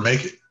never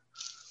make it.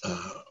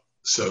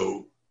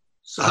 So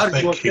how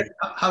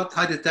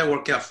did that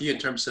work out for you in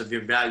terms of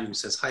your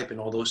values as hype and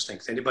all those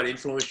things? Anybody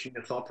influence you in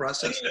your thought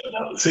process?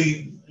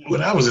 See,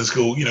 when I was in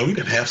school, we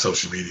didn't have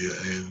social media,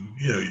 and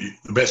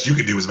the best you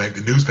could do was make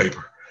the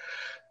newspaper.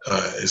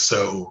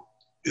 So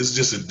it's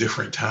just a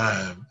different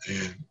time,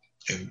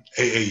 and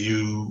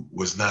AAU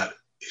was not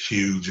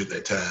huge at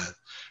that time.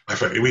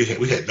 Matter of fact,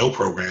 we had no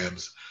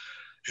programs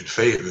in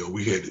Fayetteville.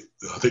 We had,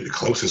 I think the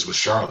closest was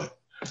Charlotte.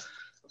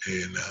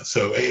 And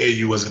so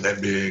AAU wasn't that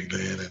big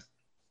then, and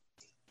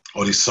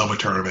all these summer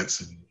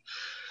tournaments.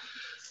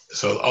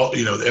 So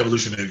the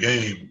evolution of the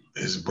game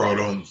has brought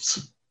on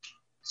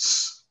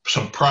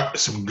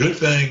some good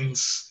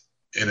things,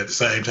 and at the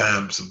same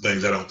time, some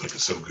things I don't think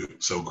are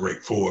so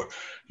great for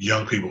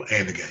young people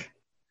and the game.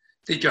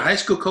 Did your high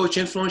school coach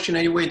influence you in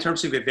any way in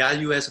terms of your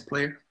value as a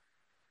player?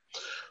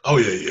 Oh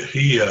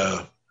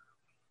yeah.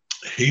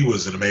 He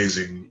was an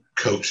amazing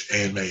coach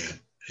and man,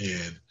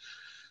 and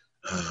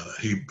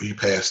he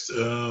passed 2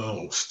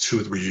 or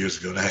 3 years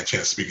ago, and I had a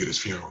chance to speak at his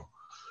funeral,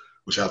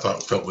 which I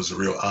felt was a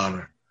real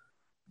honor.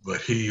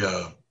 But he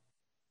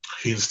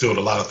instilled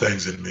a lot of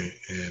things in me,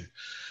 and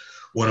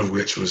one of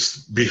which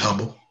was be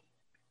humble,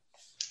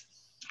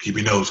 keep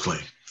your nose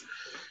clean.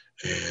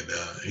 And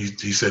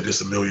he said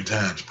this a million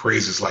times: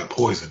 praise is like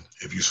poison.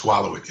 If you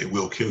swallow it, it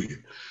will kill you.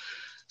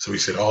 So he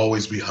said,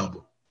 always be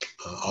humble,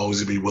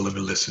 always be willing to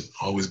listen,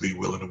 always be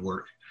willing to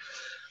work.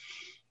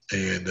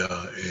 And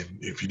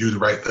if you do the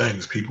right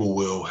things, people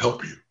will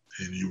help you,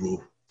 and you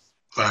will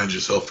find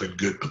yourself in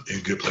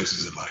good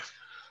places in life.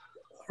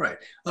 All right.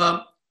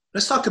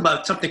 Let's talk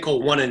about something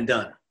called one and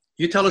done.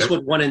 You tell us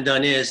what one and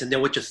done is, and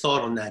then what your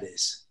thought on that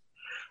is.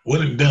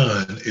 One and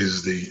done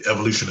is the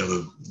evolution of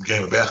the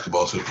game of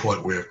basketball to the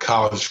point where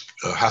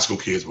high school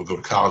kids will go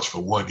to college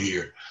for 1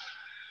 year,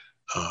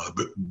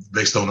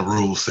 based on the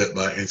rules set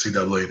by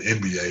NCAA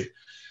and NBA.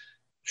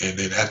 And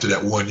then after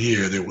that 1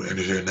 year, they will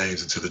enter their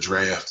names into the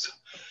draft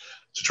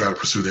to try to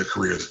pursue their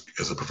career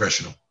as a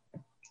professional.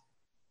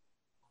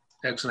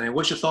 Excellent. And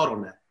what's your thought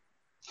on that?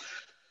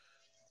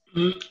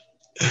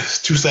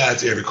 It's two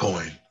sides to every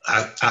coin.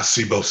 I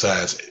see both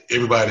sides.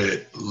 Everybody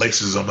that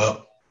laces them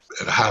up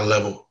at a high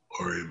level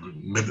or a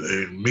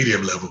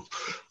medium level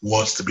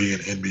wants to be in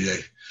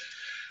NBA.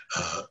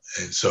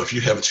 And so if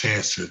you have a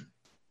chance to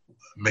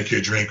make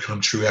your dream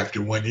come true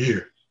after 1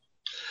 year,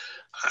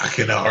 I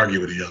cannot argue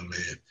with a young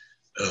man,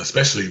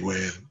 especially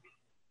when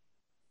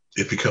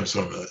it becomes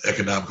from an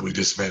economically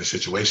disadvantaged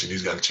situation.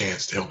 He's got a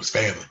chance to help his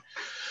family.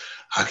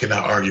 I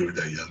cannot argue with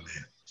that young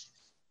man.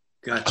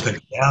 Gotcha. I think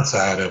the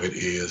downside of it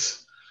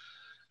is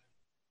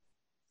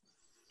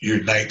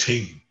you're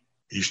 19.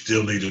 You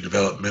still need to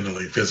develop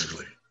mentally and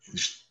physically.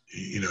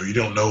 You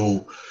don't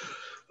know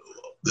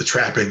the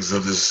trappings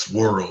of this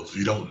world.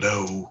 You don't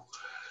know.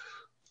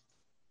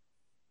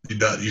 You're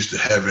not used to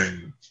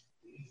having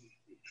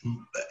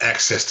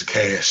access to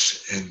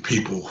cash and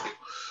people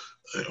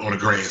on a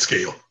grand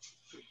scale.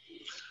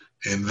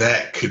 And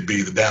that could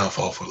be the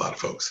downfall for a lot of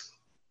folks.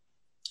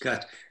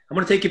 Gotcha. I'm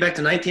going to take you back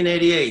to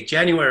 1988,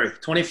 January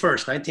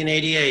 21st,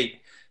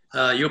 1988.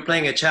 You're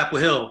playing at Chapel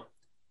Hill.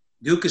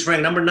 Duke is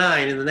ranked number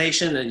 9 in the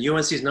nation, and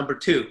UNC is number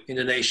 2 in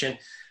the nation.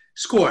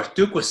 Score: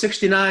 Duke was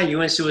 69,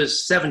 UNC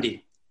was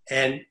 70.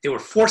 And there were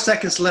 4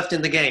 seconds left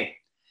in the game.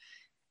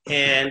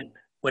 And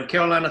when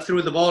Carolina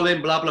threw the ball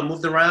in, blah, blah,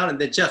 moved around, and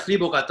then Jeff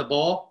Lebo got the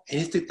ball, and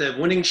he took the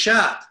winning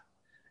shot.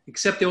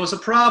 Except there was a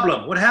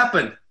problem. What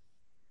happened?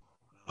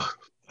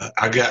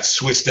 I got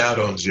switched out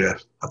on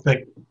Jeff.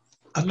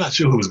 I'm not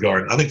sure who was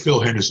guarding. I think Phil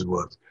Henderson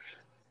was.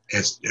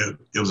 And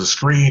it was a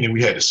screen, and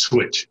we had to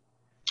switch.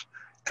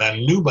 And I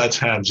knew by the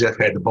time Jeff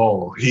had the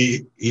ball,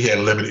 he had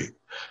limited.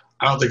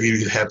 I don't think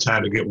he had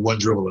time to get one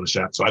dribble in a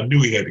shot. So I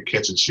knew he had to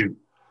catch and shoot.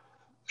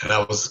 And I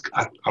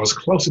was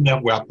close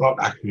enough where I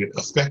thought I could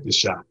affect the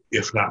shot,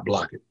 if not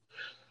block it.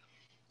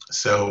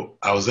 So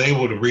I was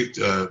able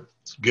to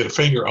get a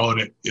finger on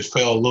it. It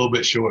fell a little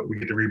bit short. We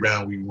get the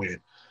rebound, we win.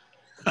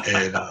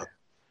 And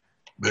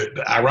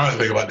the ironic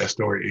thing about that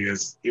story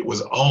is it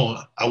was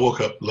on. I woke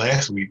up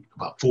last week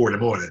about 4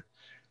 a.m.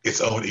 It's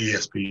on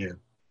ESPN.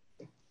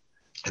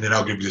 And then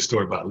I'll give you the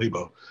story about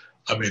Lebo.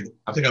 I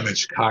think I'm in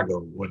Chicago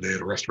one day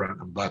at a restaurant.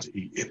 I'm about to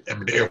eat. I'm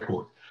in the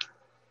airport.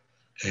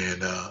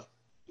 And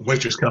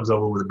waitress comes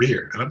over with a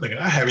beer. And I'm thinking,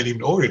 I haven't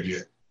even ordered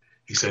yet.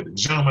 He said, the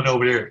gentleman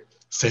over there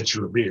sent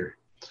you a beer.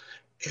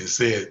 And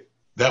said,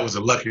 that was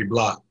a lucky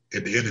block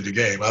at the end of the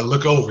game. I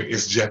look over,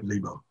 it's Jeff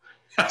Lebo.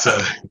 So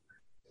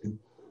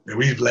and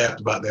we've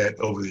laughed about that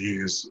over the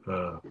years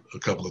a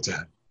couple of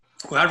times.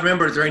 Well, I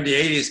remember during the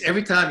 80s,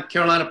 every time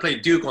Carolina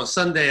played Duke on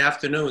Sunday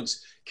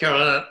afternoons,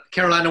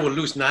 Carolina would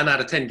lose 9 out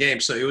of 10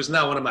 games. So it was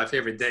not one of my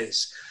favorite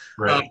days.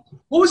 Right.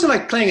 What was it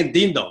like playing in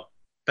Dino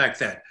back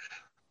then?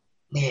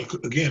 Man,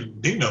 again,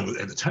 Dino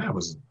at the time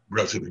was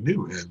relatively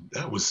new. And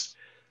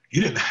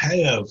you didn't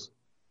have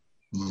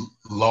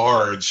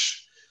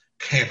large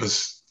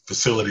campus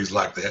facilities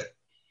like that.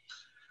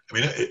 I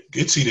mean,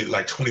 it seated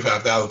like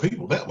 25,000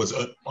 people. That was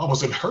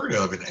almost unheard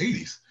of in the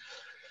 80s.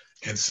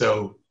 And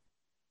so,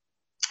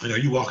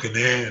 you walk in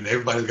there and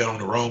everybody's got on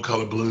the wrong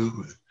color blue,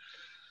 and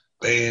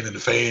band and the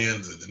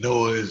fans and the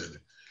noise.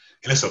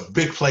 And it's a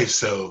big place.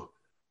 So,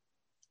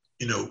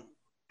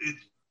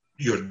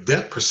 your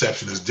depth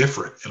perception is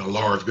different in a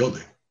large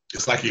building.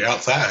 It's like you're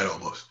outside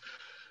almost.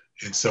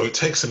 And so it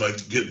takes some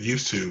getting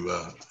used to,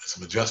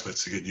 some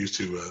adjustments to get used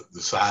to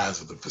the size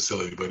of the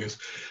facility. But it's a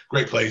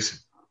great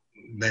place,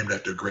 named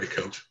after a great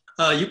coach.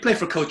 You play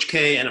for Coach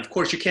K, and of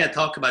course you can't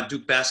talk about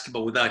Duke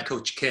basketball without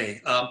Coach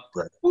K.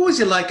 Right. What was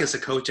he like as a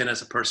coach and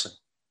as a person?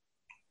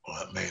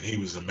 Well, man, he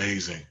was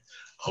amazing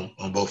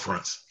on both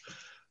fronts.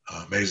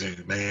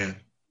 Amazing man,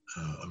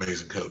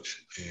 amazing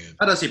coach. And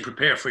how does he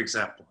prepare, for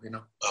example?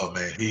 Oh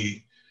man,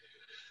 he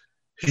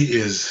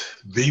is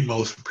the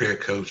most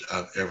prepared coach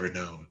I've ever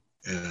known.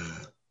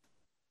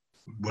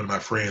 One of my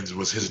friends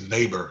was his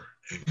neighbor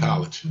in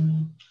college,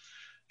 and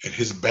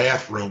his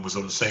bathroom was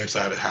on the same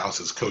side of the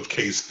house as Coach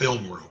K's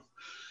film room.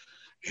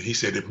 And he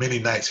said that many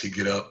nights he'd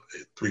get up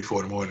at 3,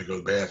 4 in the morning to go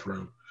to the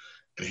bathroom,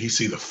 and he'd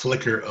see the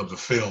flicker of the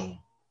film.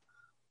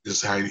 This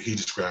is how he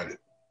described it,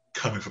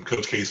 coming from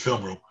Coach K's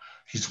film room.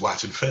 He's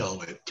watching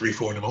film at 3,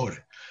 4 in the morning.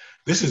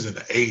 This is in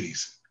the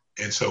 80s.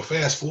 And so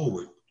fast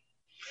forward,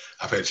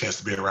 I've had a chance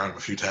to be around him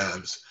a few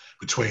times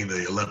between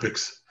the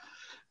Olympics.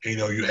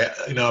 And,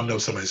 I know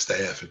some of his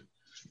staff, and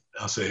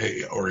I'll say,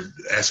 hey, or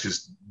ask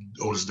his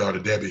oldest daughter,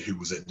 Debbie, who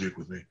was at Duke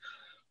with me.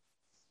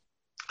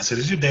 I said,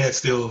 is your dad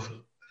still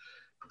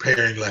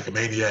preparing like a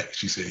maniac?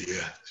 She said,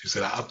 yeah. She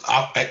said,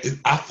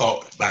 I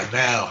thought by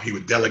now he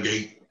would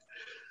delegate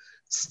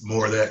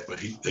more of that, but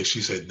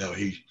she said, no,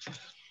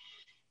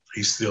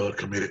 he's still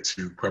committed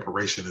to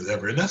preparation as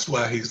ever. And that's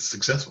why he's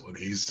successful. And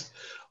he's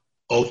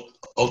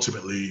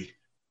ultimately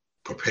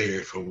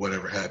prepared for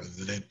whatever happens.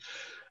 And then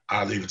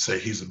I'll even say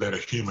he's a better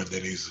human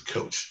than he's a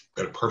coach,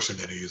 better person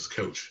than he is a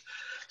coach.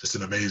 Just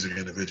an amazing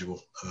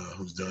individual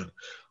who's done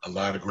a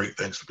lot of great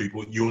things for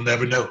people. You'll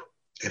never know.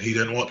 And he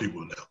doesn't want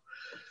people to know.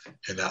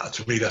 And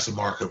to me, that's a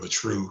mark of a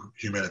true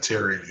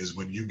humanitarian, is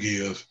when you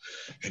give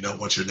and don't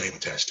want your name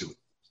attached to it.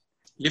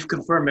 You've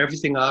confirmed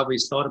everything I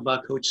always thought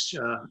about Coach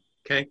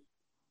K.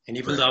 And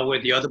even though I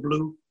wear the other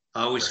blue,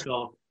 I always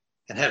felt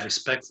and have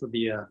respect for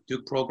the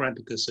Duke program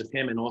because of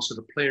him and also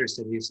the players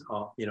that he's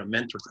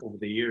mentored over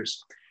the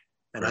years.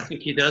 And I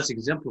think he does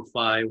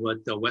exemplify what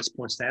West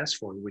Point stands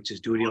for, which is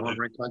duty,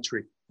 honor, and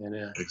country. And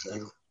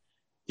exactly.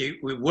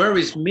 It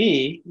worries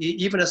me,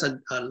 even as a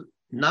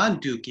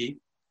non-Dookie,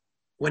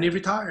 when he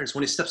retires,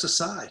 when he steps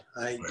aside.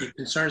 It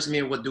concerns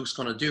me what Duke's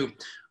going to do,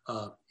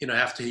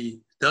 after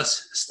he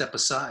does step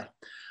aside.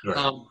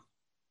 Right.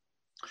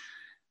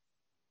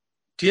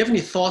 Do you have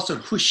any thoughts on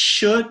who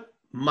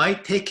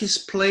might take his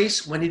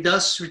place when he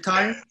does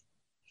retire?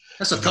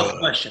 That's a tough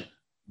question.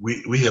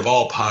 We have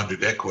all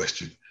pondered that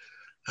question.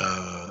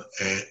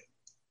 And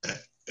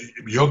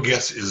your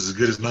guess is as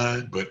good as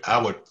mine, but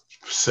I would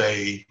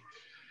say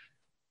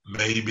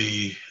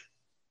maybe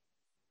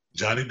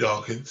Johnny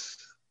Dawkins,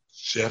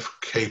 Jeff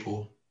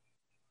Capel.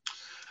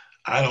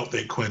 I don't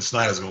think Quinn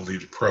Snyder's going to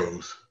leave the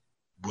pros,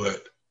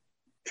 but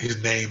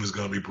his name is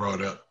going to be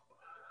brought up.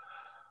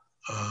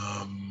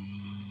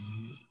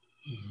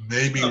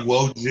 Maybe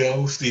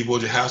Steve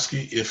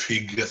Wojciechowski, if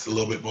he gets a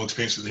little bit more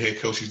experience as the head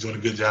coach. He's doing a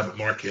good job at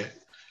Marquette.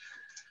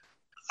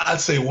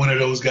 I'd say one of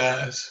those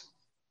guys.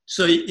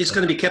 So it's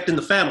going to be kept in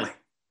the family?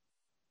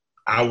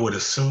 I would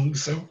assume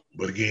so.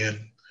 But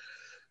again,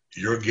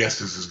 your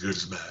guess is as good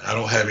as mine. I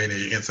don't have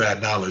any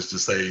inside knowledge to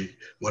say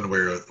one way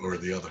or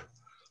the other.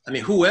 I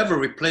mean, whoever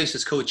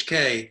replaces Coach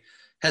K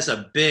has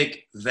a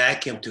big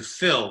vacuum to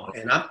fill.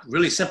 And I'm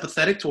really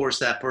sympathetic towards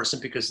that person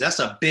because that's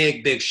a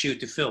big, big shoe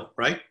to fill,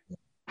 right?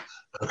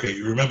 Okay,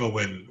 you remember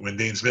when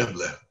Dean Smith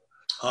left?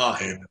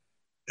 And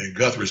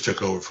Guthridge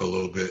took over for a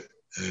little bit.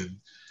 And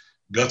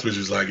Guthridge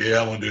was like, yeah,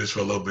 I want to do this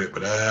for a little bit,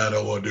 but I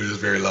don't want to do this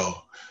very long.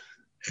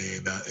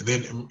 And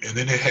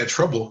then they had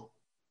trouble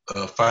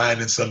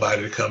finding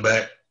somebody to come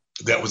back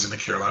that was in the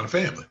Carolina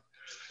family.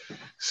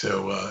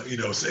 So,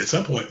 at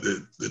some point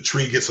the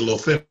tree gets a little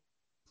thin.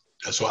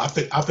 So I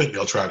think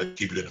they'll try to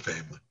keep it in the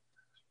family.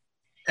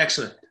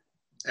 Excellent.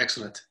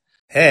 Excellent.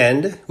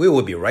 And we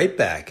will be right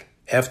back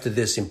after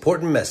this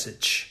important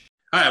message.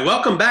 All right,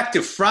 welcome back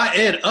to Fry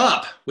It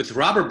Up with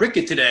Robert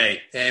Brickey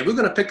today. And we're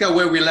going to pick up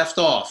where we left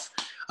off.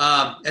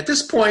 At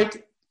this point,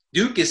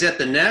 Duke is at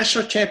the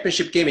national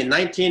championship game in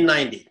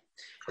 1990.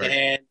 Right.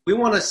 And we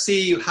want to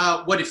see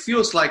what it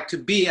feels like to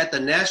be at the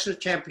national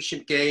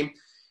championship game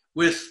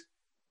with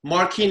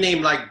marquee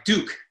name like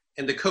Duke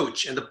and the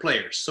coach and the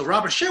players. So,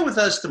 Robert, share with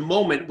us the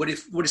moment, what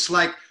it's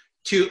like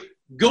to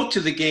go to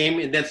the game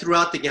and then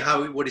throughout the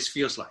game, what it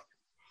feels like.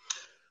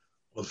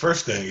 Well, the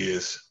first thing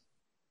is,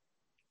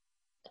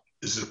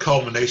 this is a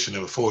culmination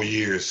of 4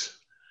 years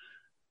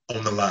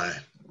on the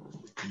line.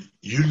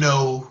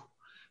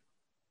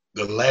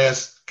 The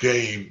last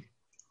game,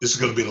 this is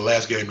going to be the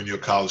last game in your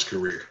college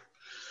career.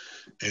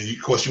 And,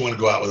 of course, you want to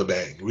go out with a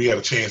bang. We have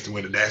a chance to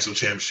win the national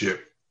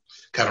championship,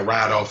 kind of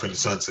ride off in the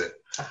sunset.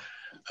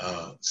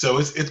 But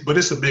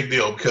it's a big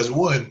deal because,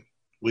 one,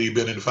 we've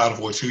been in the Final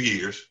Four 2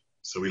 years.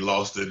 So we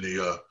lost in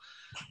the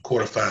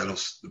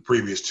quarterfinals the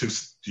previous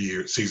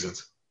 2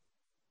 seasons.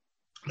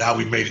 Now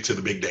we made it to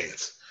the big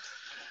dance.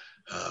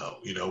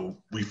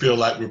 We feel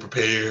like we're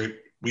prepared.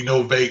 We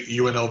know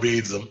UNLV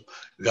needs them.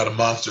 We got a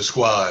monster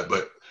squad,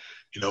 but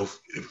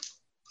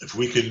if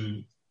we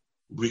can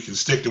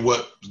stick to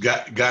what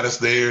got us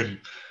there, and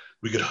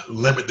we could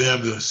limit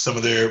them to some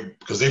of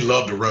because they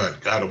love to run.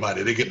 God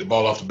Almighty, they get the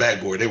ball off the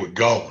backboard, they were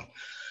gone.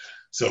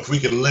 So if we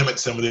could limit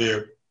some of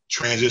their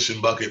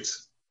transition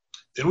buckets,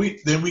 then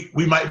we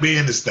might be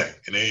in this thing.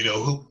 And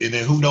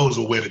then who knows,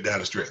 we'll win it down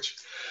the stretch.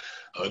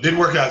 It didn't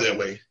work out that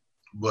way,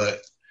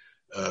 but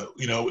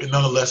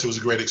nonetheless, it was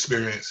a great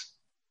experience.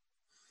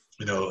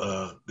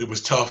 It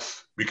was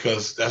tough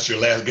because that's your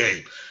last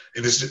game.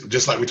 And it's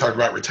just like we talked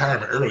about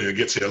retirement earlier, it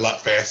gets here a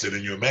lot faster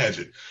than you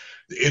imagine.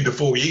 The end of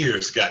 4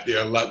 years got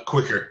there a lot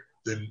quicker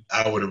than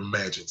I would have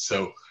imagined.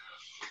 So,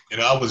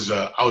 I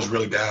was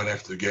really down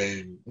after the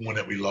game, one,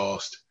 that we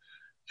lost,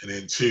 and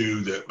then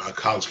two, that my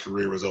college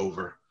career was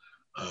over.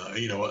 I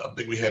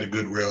think we had a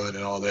good run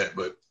and all that,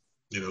 but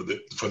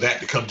for that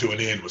to come to an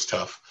end was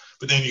tough.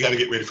 But then you got to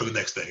get ready for the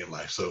next thing in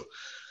life. So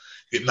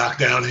get knocked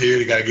down here,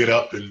 you got to get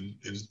up and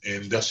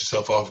dust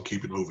yourself off and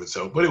keep it moving.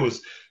 So, but it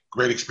was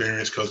great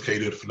experience. Coach K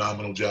did a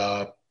phenomenal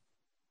job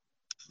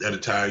that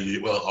entire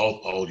year. Well,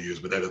 all years,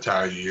 but that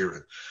entire year,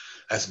 and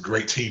had some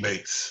great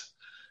teammates.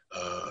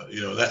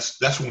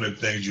 That's one of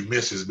the things you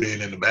miss, is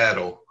being in the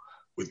battle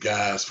with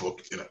guys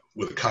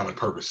with a common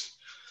purpose.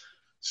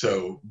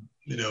 So,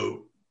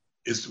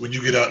 it's when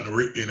you get out in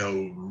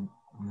the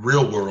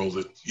real world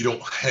that you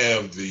don't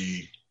have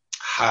the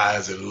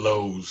highs and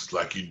lows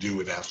like you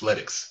do in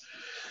athletics,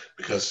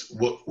 because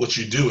what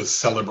you do is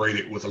celebrate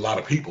it with a lot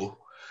of people,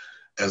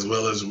 as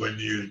well as when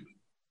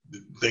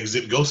things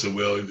didn't go so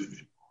well,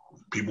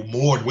 people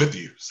mourn with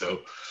you. So,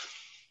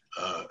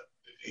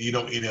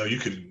 you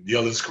can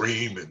yell and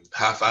scream and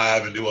high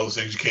five and do all those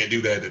things. You can't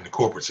do that in the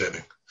corporate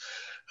setting.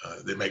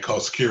 They may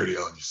call security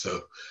on you.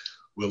 So,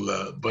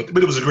 but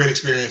it was a great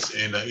experience.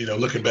 And,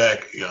 looking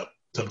back,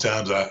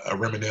 sometimes I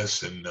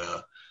reminisce, and,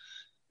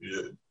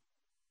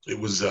 it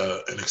was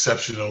an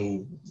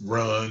exceptional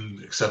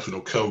run,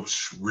 exceptional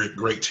coach,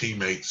 great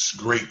teammates,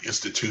 great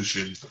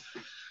institution.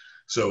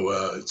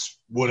 So it's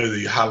one of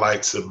the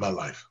highlights of my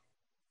life.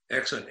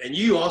 Excellent. And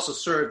you also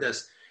served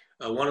as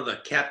one of the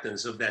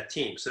captains of that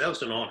team. So that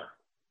was an honor.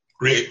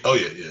 Great. Oh,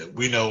 yeah.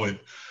 We know. And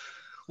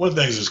one of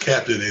the things as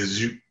captain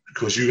is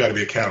because you got to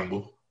be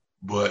accountable,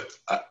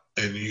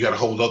 and you got to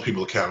hold other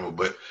people accountable,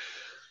 but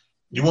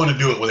you want to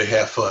do it where they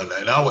have fun.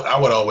 And I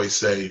would always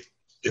say,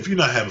 if you're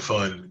not having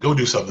fun, go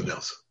do something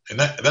else. And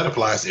that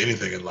applies to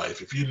anything in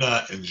life. If you're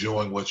not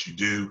enjoying what you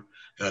do,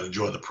 not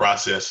enjoying the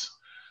process,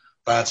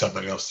 find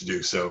something else to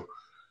do. So,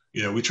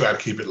 we try to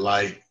keep it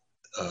light.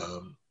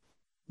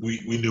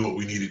 We knew what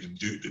we needed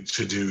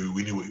to do.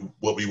 We knew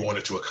what we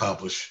wanted to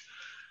accomplish.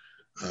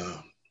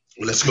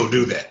 Let's go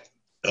do that.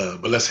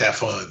 But let's have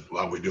fun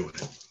while we're doing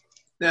it.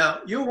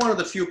 Now, you're one of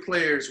the few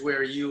players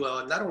where you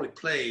not only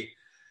play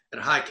at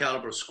a high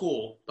caliber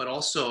school, but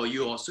also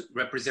you also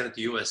represented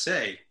the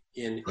USA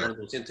in one of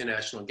those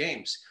international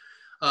games.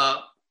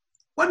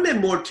 What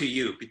meant more to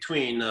you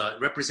between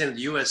representing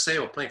the USA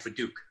or playing for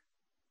Duke?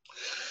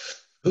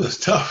 That's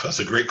tough. That's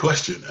a great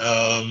question.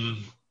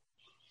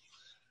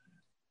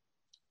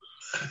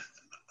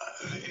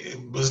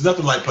 There's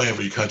nothing like playing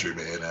for your country,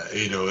 man.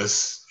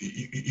 It's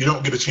you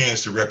don't get a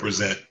chance to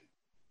represent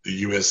the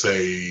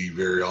USA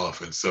very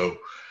often. So,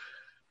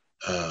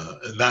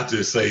 not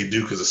to say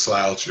Duke is a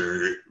slouch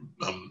or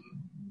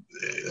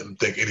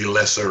think any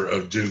lesser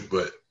of Duke,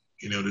 but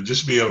to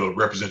just be able to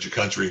represent your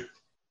country,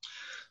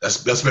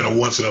 that's been a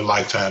once in a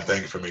lifetime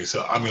thing for me.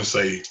 So I'm going to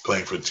say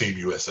playing for Team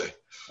USA.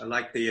 I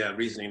like the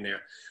reasoning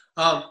there.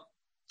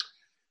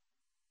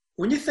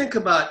 When you think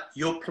about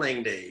your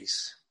playing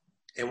days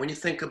and when you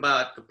think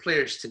about the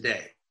players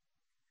today,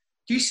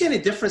 do you see any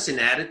difference in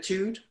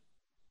attitude?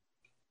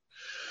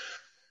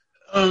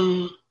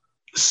 In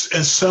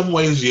some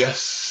ways,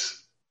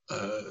 yes.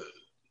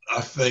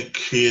 I think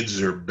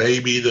kids are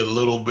babied a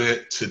little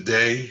bit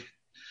today.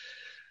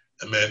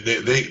 I mean,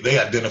 they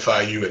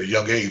identify you at a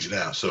young age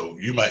now. So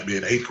you might be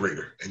an 8th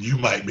grader and you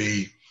might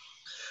be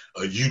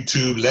a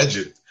YouTube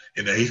legend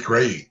in the 8th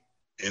grade.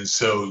 And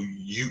so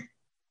you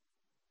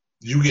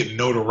get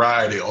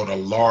notoriety on a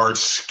large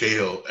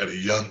scale at a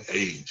young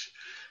age,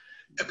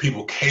 and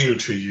people cater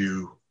to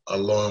you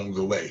along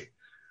the way.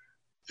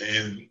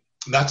 And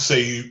not to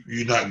say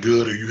you're not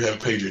good or you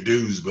haven't paid your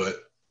dues, but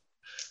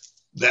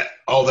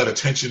all that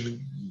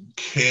attention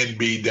can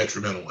be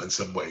detrimental in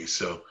some ways.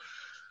 So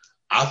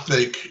I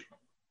think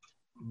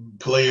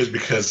players,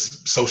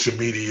 because social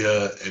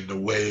media and the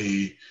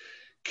way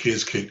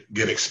kids can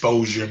get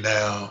exposure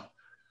now,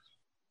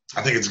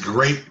 I think it's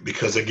great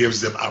because it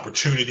gives them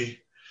opportunity,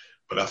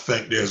 but I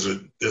think there's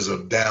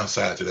a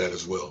downside to that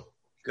as well.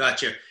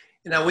 Gotcha.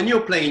 Now, when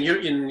you're playing,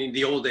 you're in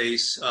the old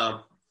days,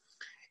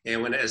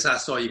 and as I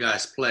saw you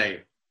guys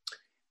play,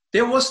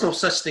 there was no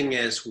such thing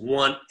as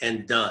one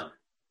and done.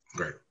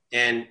 Right.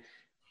 And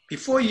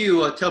before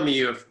you tell me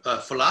your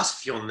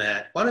philosophy on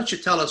that, why don't you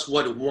tell us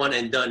what one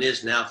and done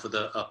is now for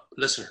the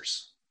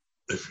listeners?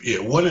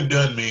 One and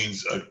done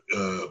means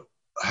a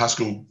high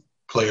school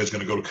player is going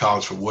to go to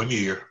college for 1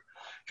 year,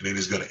 and then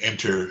he's going to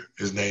enter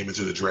his name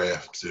into the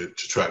draft to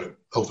try to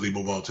hopefully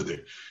move on to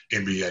the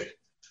NBA.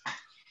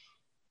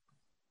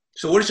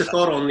 So what is your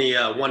thought on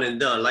the one and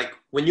done? Like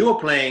when you were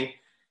playing,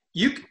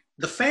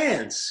 the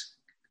fans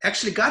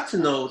actually got to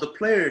know the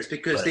players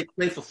because they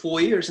played for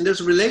 4 years, and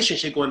there's a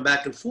relationship going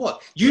back and forth.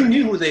 You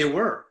knew who they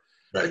were.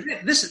 Right.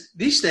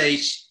 These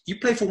days, you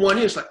play for 1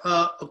 year, it's like,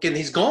 okay, and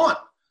he's gone.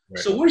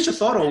 Right. So what is your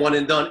thought on one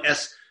and done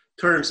as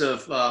terms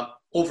of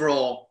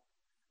overall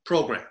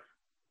program?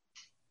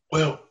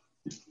 Well,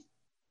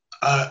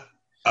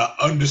 I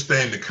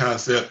understand the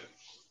concept.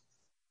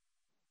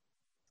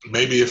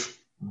 Maybe if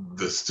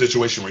the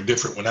situation were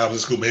different when I was in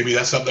school, maybe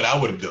that's something I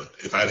would have done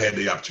if I'd had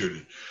the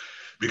opportunity.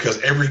 Because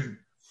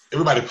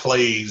everybody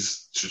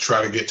plays to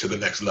try to get to the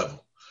next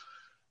level,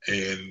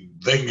 and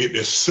they can get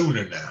there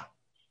sooner now.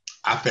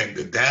 I think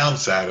the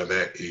downside of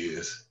that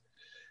is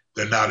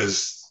they're not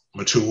as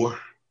mature.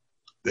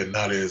 They're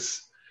not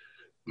as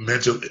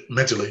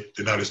mentally.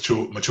 They're not as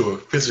mature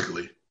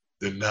physically.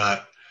 They're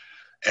not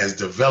as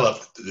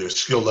developed. Their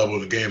skill level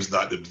in the game is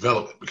not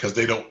developed because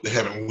they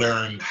haven't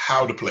learned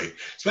how to play.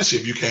 Especially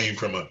if you came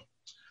from a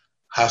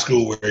high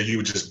school where you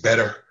were just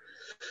better.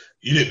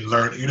 You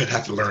didn't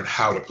have to learn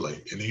how to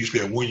play. And then you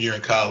spend 1 year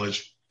in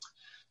college.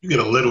 You get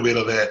a little bit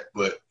of that,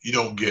 but you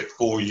don't get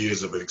 4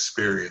 years of an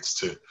experience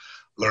to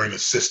learn a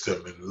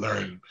system and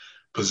learn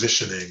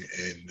positioning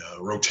and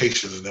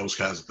rotations and those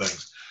kinds of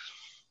things.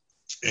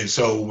 And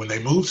so when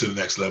they move to the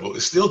next level,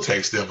 it still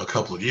takes them a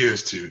couple of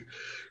years to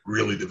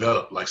really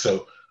develop. Like,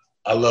 so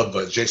I love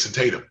Jason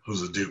Tatum,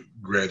 who's a Duke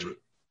graduate.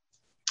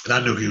 And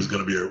I knew he was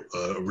going to be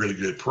a really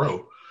good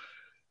pro.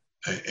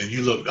 And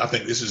you look, I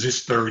think this is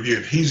his third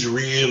year. He's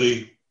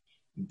really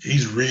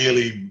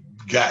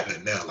gotten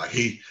it now. Like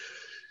he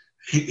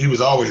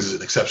was always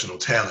an exceptional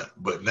talent,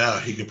 but now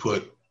he can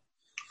put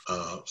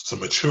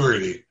some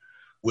maturity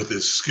with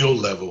his skill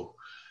level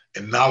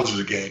and knowledge of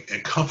the game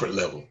and comfort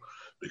level.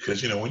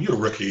 Because, when you're a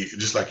rookie,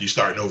 just like you're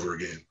starting over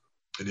again.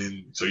 And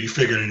then, so you're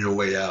figuring your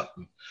way out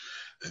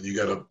and you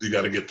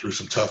gotta get through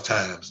some tough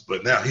times.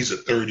 But now he's a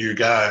third year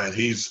guy and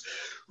he's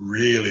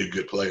really a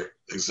good player,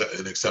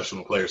 an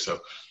exceptional player. So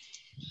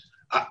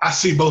I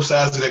see both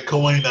sides of that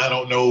coin. I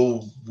don't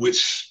know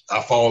which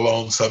I fall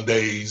on some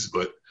days,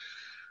 but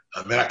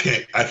I mean, I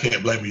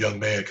can't blame a young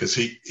man because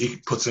he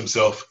puts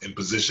himself in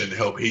position to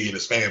help he and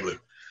his family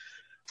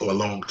for a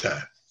long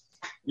time.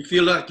 You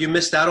feel like you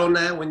missed out on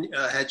that when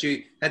had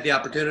you had the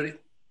opportunity?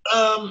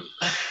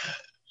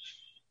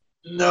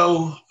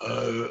 No.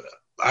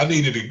 I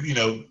needed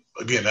to,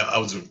 again, I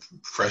was a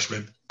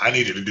freshman. I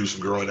needed to do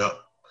some growing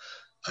up.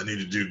 I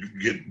needed to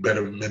get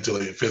better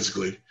mentally and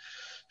physically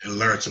and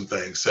learn some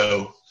things.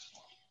 So,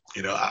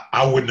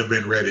 I wouldn't have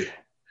been ready,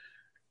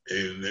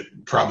 and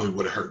it probably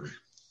would have hurt me.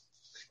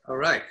 All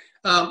right.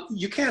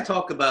 You can't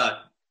talk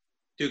about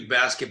Duke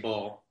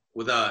basketball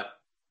without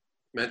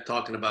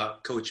talking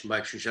about Coach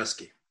Mike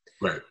Krzyzewski.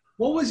 Right.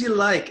 What was he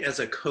like as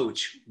a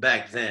coach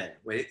back then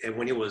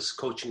when he was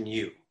coaching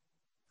you?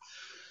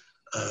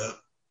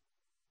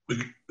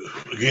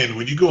 Again,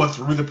 when you go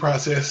through the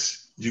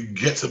process, you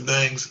get some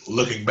things.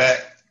 Looking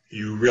back,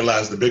 you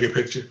realize the bigger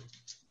picture.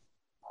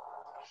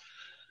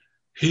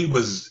 He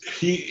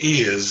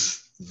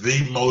is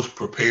the most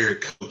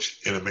prepared coach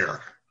in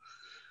America.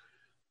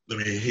 I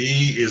mean,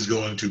 he is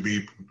going to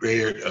be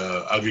prepared.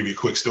 I'll give you a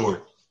quick story.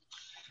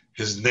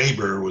 His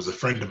neighbor was a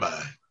friend of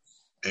mine,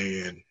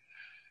 and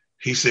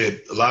he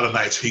said a lot of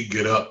nights he'd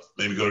get up,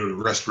 maybe go to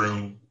the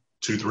restroom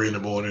 2, 3 in the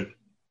morning,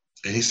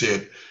 and he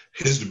said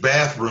his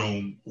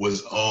bathroom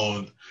was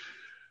on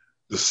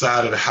the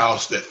side of the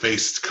house that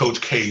faced Coach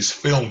K's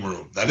film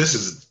room. Now, this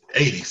is the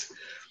 80s,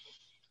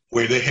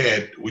 where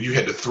you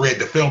had to thread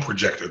the film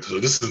projector. So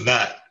this is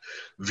not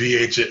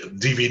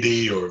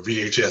DVD or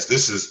VHS.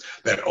 This is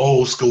that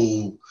old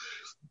school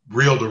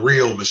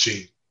reel-to-reel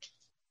machine.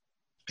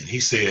 And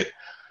he said,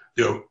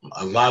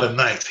 a lot of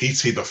nights he'd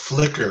see the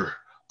flicker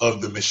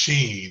of the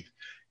machine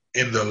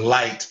in the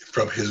light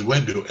from his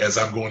window as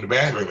I'm going to the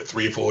bathroom at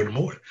 3 or 4 in the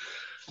morning.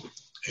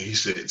 And he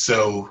said,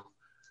 so,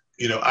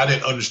 I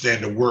didn't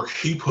understand the work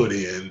he put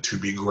in to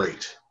be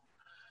great.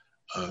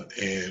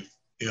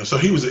 So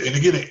he was, and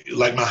again,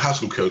 like my high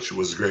school coach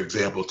was a great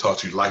example,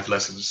 taught you life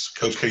lessons.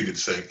 Coach K did the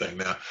same thing.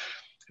 Now,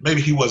 maybe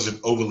he wasn't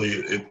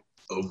overly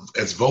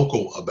as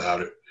vocal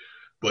about it,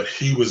 but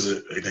he was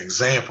an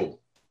example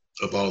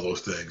of all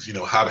those things,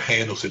 how to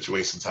handle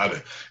situations, how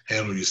to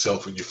handle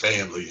yourself and your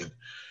family. And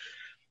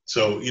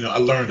so, I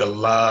learned a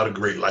lot of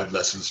great life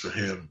lessons from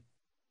him.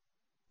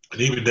 And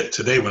even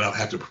today, when I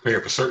have to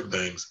prepare for certain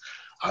things,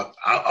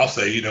 I'll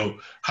say,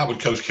 how would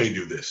Coach K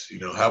do this?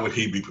 How would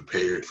he be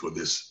prepared for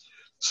this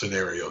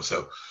scenario?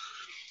 So,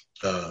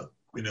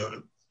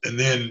 and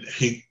then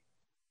he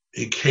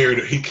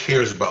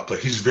cares about play.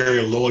 He's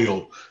very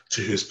loyal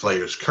to his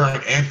players,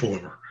 current and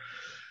former.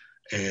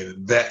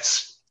 And that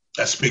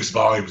speaks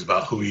volumes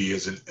about who he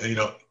is. And,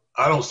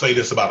 I don't say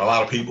this about a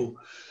lot of people.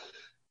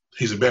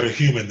 He's a better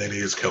human than he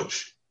is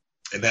coach.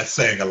 And that's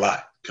saying a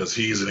lot because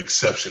he is an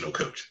exceptional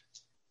coach.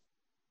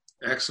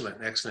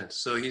 Excellent.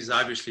 So he's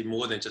obviously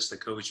more than just a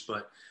coach,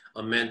 but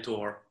a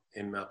mentor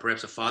and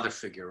perhaps a father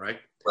figure, right?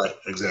 Right,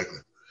 exactly.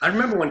 I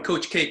remember when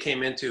Coach K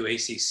came into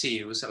ACC,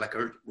 it was like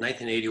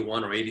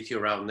 1981 or 82,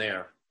 around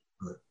there.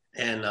 Right.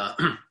 And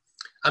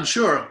I'm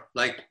sure,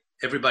 like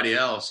everybody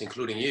else,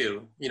 including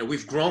you,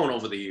 we've grown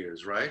over the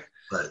years, right?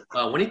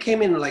 Right. When he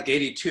came in like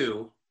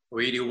 82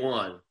 or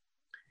 81,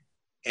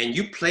 and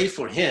you played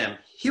for him,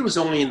 he was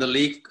only in the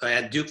league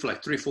at Duke for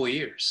like 3 or 4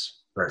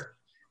 years. Right.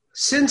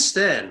 Since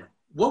then,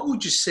 what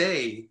would you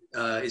say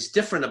is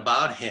different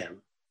about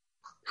him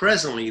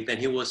presently than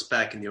he was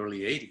back in the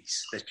early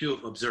 80s that you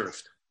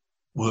observed?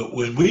 Well,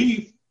 when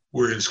we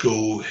were in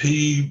school,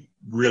 he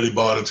really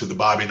bought into the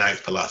Bobby Knight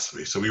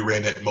philosophy. So we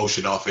ran that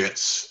motion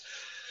offense,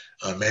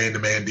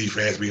 man-to-man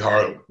defense. I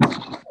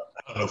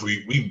don't know if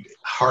we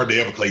hardly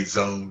ever played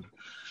zone.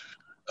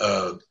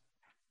 And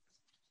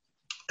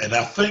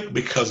I think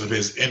because of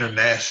his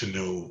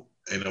international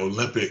and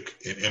Olympic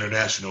and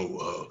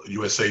international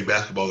USA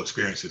basketball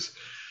experiences,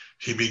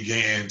 he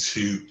began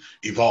to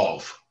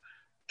evolve.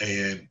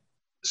 And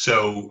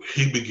so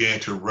he began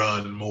to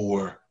run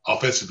more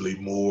offensively,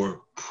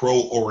 more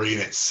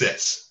pro-oriented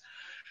sets,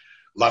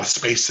 a lot of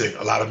spacing,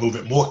 a lot of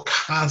movement, more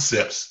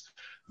concepts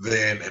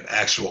than an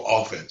actual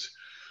offense.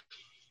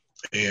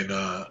 And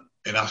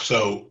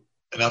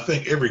I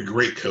think every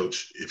great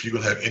coach, if you're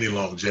going to have any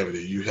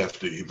longevity, you have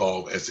to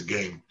evolve as the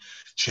game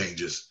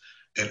changes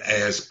and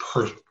as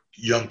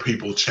young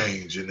people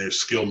change and their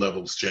skill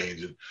levels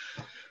change.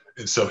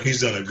 And so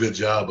he's done a good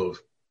job of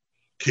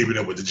keeping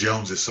up with the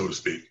Joneses, so to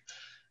speak.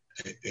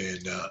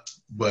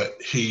 But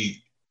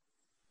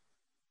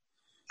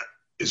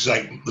it's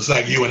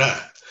like you and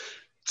I.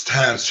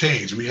 Times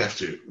change. We have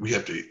to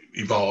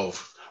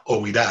evolve or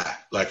we die.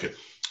 I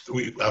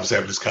was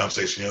having this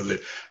conversation the other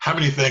day. How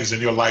many things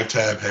in your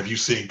lifetime have you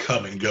seen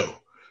come and go?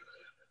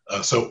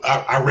 So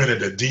I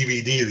rented a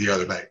DVD the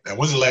other night. Now,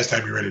 when's the last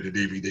time you rented a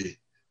DVD?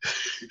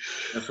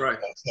 That's right.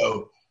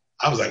 So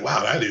I was like,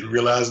 wow, I didn't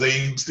realize they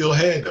even still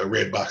had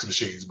red box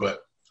machines.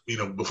 But,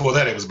 before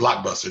that, it was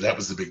Blockbuster. That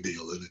was the big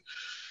deal.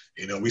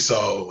 And, we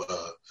saw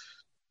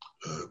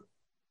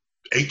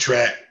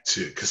 8-track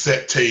to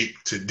cassette tape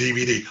to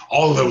DVD.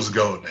 All of those are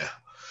gone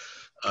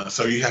now.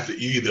 So you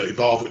either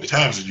evolve with the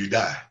times or you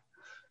die.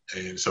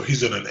 And so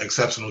he's done an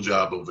exceptional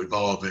job of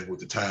evolving with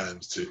the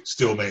times to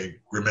still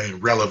remain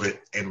relevant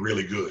and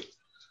really good.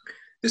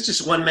 This is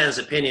just one man's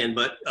opinion,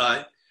 but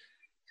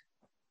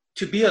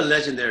to be a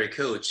legendary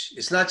coach,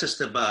 it's not just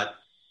about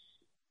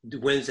the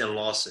wins and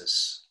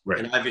losses. Right.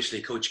 And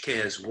obviously Coach K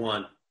has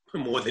won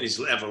more than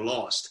he's ever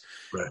lost.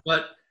 Right.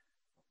 But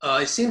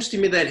it seems to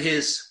me that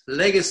his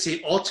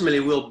legacy ultimately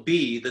will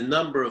be the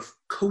number of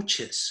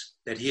coaches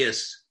that he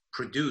has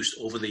produced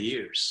over the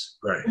years.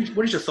 Right.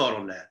 What is your thought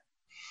on that?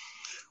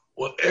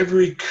 Well, I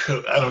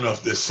don't know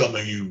if there's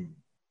something you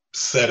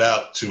set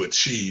out to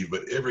achieve,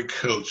 but every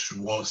coach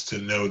wants to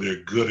know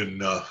they're good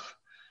enough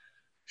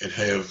and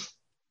have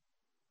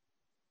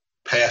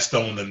passed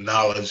on the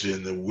knowledge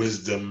and the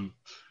wisdom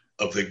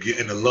and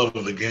the love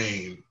of the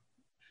game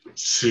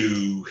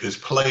to his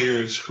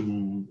players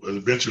who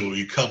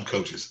eventually become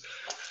coaches.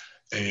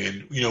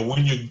 And,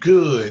 when you're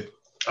good,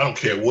 I don't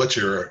care what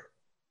your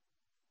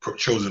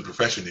chosen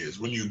profession is.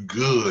 When you're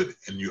good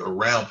and you're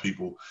around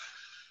people,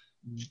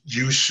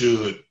 you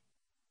should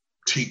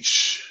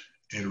teach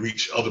and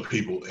reach other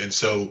people. And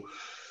so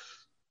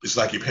it's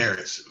like your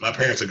parents. My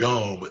parents are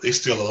gone, but they're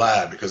still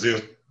alive because there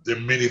are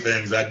many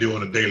things I do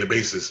on a daily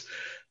basis,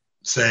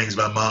 sayings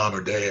my mom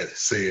or dad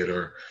said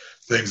or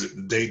things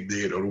that they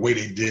did or the way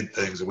they did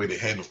things, the way they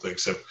handled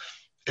things. So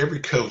every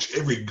coach,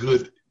 every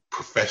good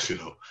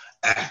professional,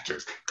 actor,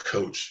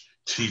 coach,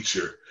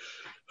 teacher,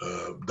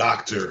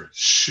 doctor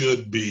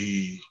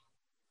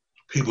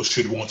people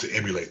should want to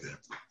emulate them.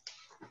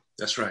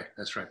 That's right.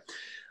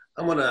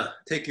 I'm going to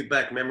take you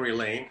back memory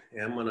lane,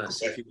 and I'm going to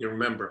see if you can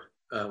remember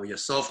your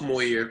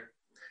sophomore year,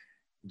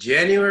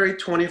 January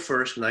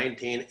 21st,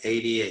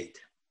 1988,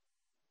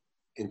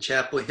 in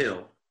Chapel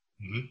Hill,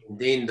 in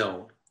Dean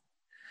Dome.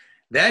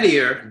 That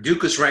year,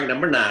 Duke was ranked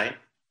number 9,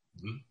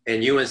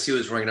 and UNC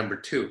was ranked number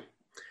 2.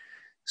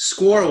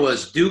 Score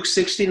was Duke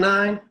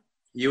 69,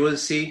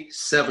 UNC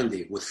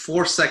 70, with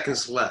 4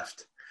 seconds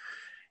left.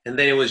 And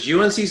then it was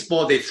UNC's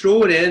ball. They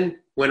threw it in,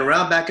 went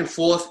around back and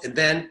forth, and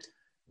then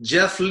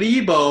Jeff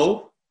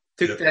Lebo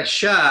took that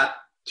shot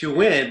to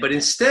win. But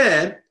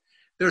instead,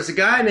 there was a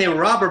guy named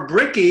Robert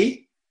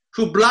Brickey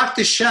who blocked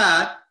the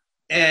shot,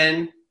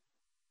 and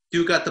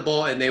Duke got the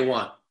ball, and they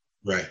won.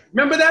 Right.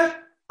 Remember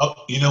that? Oh,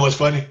 you know what's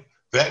funny?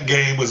 That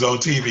game was on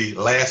TV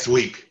last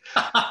week.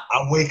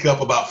 I wake up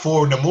about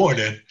 4 in the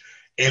morning,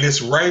 and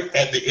it's right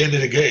at the end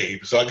of the game.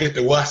 So I get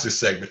to watch this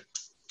segment.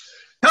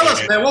 Tell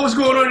us, man, what was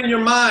going on in your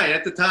mind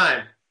at the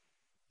time?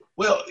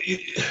 Well,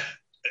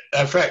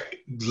 in fact,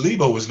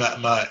 Lebo was not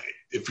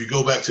if you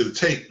go back to the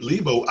tape,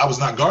 Lebo, I was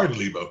not guarding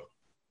Lebo.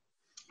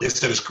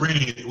 Instead of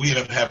screening, we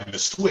ended up having to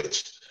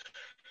switch.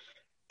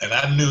 And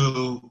I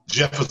knew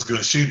Jeff was going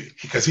to shoot it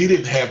because he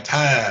didn't have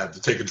time to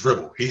take a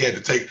dribble. He had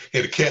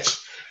to catch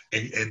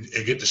and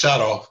get the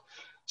shot off.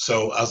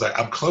 So I was like,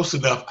 I'm close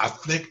enough. I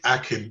think I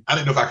can. I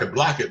didn't know if I could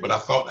block it, but I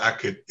thought I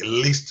could at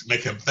least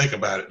make him think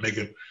about it,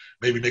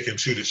 maybe make him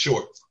shoot it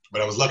short.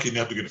 But I was lucky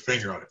enough to get a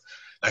finger on it.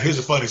 Now, here's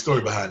a funny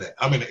story behind that.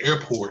 I'm in the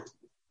airport.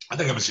 I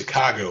think I'm in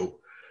Chicago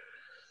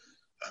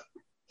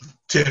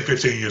 10,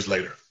 15 years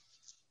later.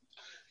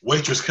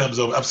 Waitress comes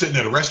over. I'm sitting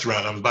at a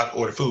restaurant. I was about to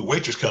order food.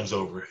 Waitress comes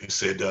over and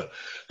said,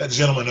 that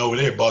gentleman over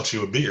there bought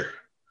you a beer.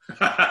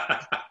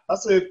 I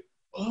said,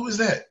 well, who is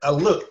that? I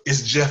look,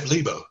 it's Jeff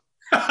Lebo.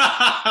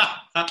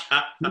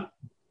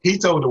 He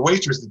told the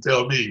waitress to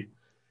tell me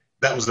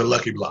that was a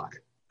lucky block.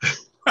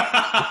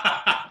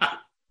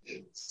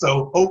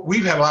 So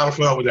we've had a lot of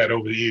fun with that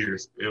over the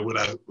years when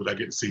I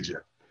get to see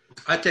Jeff.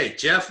 I tell you,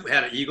 Jeff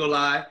had an eagle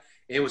eye.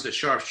 And it was a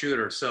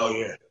sharpshooter. So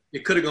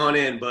it could have gone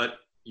in, but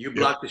you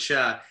blocked the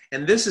shot.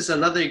 And this is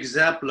another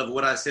example of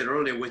what I said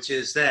earlier, which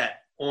is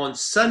that on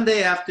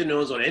Sunday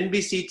afternoons on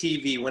NBC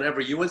TV,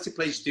 whenever UNC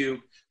plays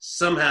Duke,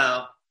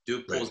 somehow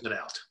Duke pulls it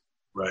out.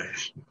 Right.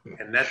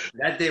 And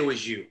that day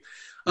was you.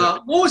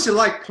 What was it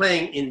like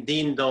playing in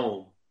Dean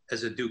Dome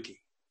as a Dookie?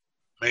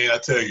 Man, I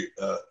tell you,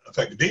 in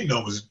fact, the Dean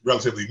Dome was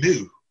relatively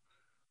new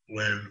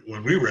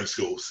when we were in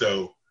school.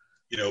 So,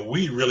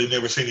 we really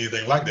never seen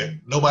anything like that.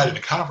 Nobody in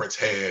the conference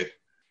had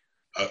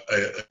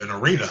an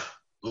arena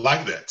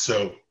like that.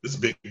 So it's a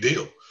big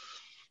deal.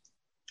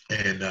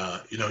 And,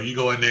 you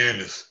go in there and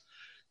there's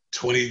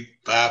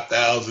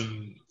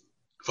 25,000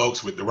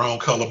 folks with the wrong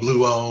color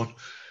blue on,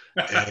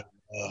 and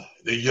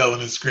they're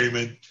yelling and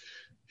screaming.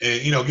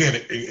 And, again,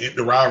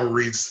 the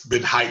rivalry's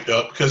been hyped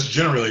up because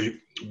generally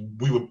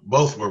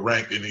both were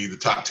ranked in either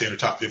top 10 or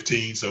top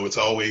 15. So it's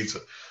always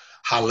a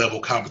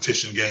high-level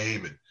competition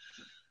game and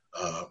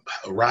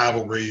a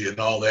rivalry and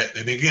all that.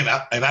 And again,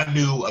 I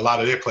knew a lot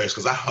of their players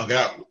because I hung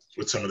out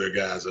with some of their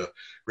guys,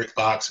 Rick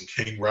Fox and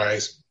King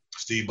Rice,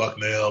 Steve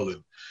Bucknell,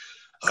 and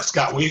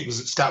Scott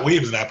Williams. Scott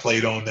Williams and I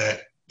played on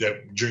that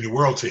junior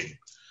world team.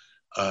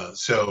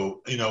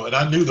 So, and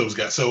I knew those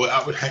guys. So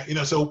I would,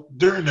 so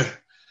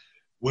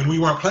when we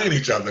weren't playing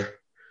each other,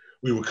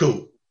 we were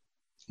cool.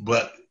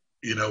 But,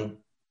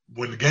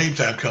 when the game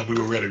time comes, we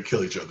were ready to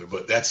kill each other.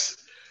 But that's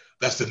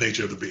the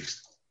nature of the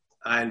beast.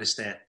 I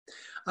understand.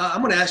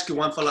 I'm going to ask you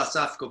one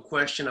philosophical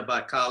question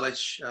about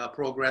college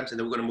programs, and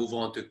then we're going to move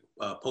on to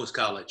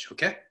post-college,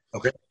 okay?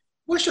 Okay.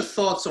 What's your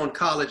thoughts on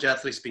college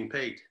athletes being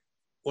paid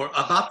or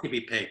about to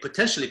be paid,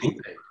 potentially being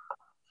paid?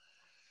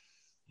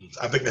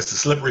 I think that's a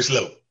slippery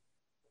slope.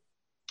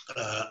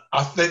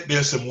 I think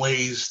there's some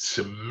ways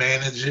to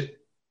manage it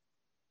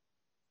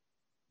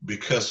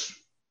because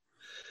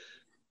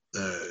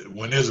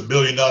when there's $1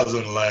 billion on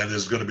the line,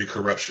 there's going to be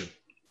corruption.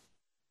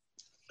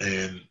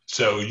 And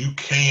so you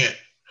can't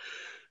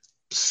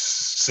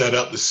set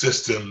up the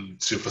system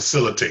to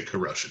facilitate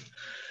corruption.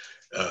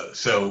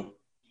 So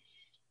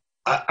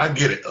I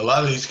get it. A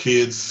lot of these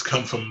kids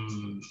come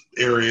from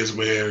areas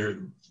where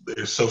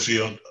they're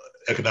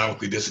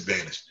socioeconomically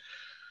disadvantaged.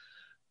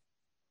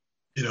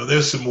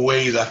 There's some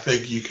ways I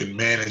think you can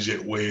manage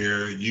it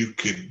where you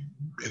can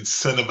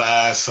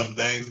incentivize some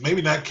things,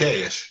 maybe not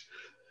cash,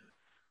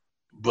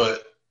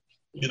 but,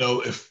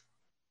 if,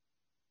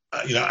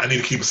 I need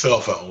to keep a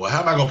cell phone. Well,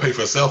 how am I going to pay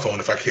for a cell phone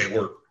if I can't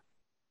work?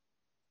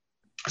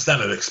 It's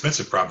not an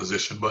expensive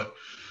proposition, but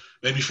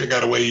maybe figure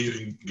out a way you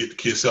can get the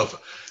kid's cell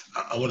phone.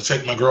 I want to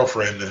take my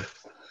girlfriend to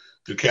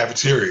the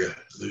cafeteria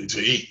to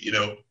eat,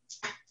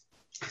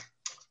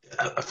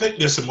 I think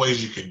there's some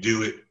ways you can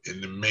do it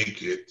and to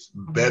make it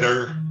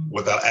better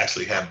without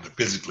actually having to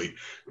physically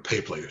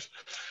pay players.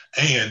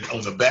 And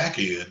on the back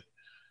end,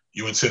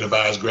 you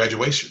incentivize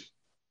graduation.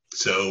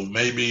 So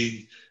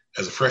maybe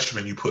as a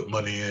freshman, you put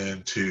money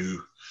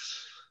into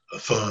a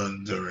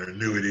fund or an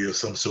annuity of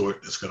some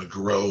sort that's going to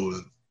grow.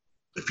 And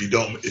if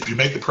you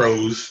make the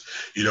pros,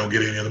 you don't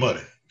get any of the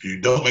money. If you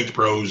don't make the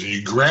pros and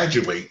you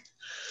graduate,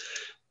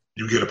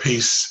 you get a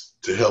piece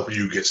to help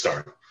you get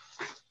started.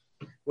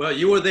 Well,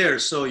 you were there,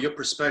 so your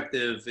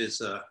perspective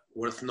is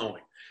worth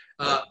knowing.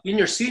 In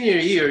your senior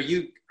year,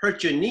 you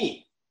hurt your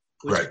knee,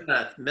 which kind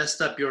of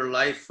messed up your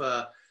life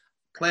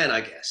plan,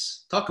 I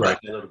guess. Talk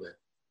about that a little bit.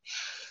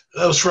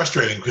 That was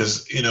frustrating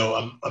because,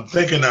 I'm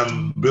thinking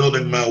I'm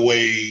building my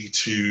way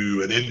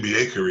to an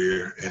NBA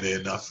career, and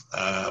then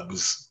I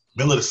was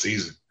middle of the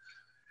season.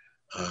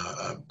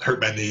 I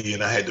hurt my knee,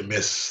 and I had to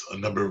miss a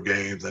number of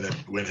games, and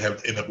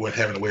ended up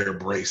having to wear a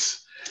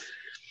brace.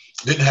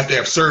 Didn't have to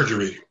have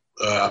surgery.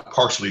 I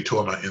partially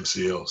tore my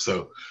MCL,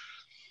 so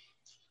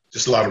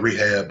just a lot of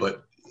rehab.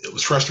 But it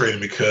was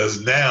frustrating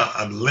because now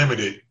I'm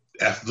limited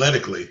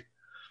athletically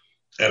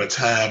at a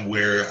time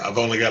where I've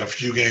only got a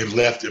few games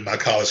left in my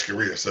college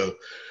career. So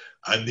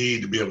I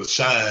need to be able to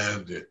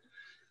shine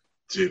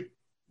to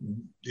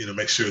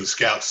make sure the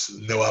scouts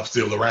know I'm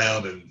still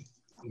around and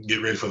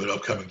get ready for the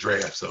upcoming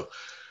draft. So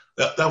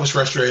that was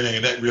frustrating,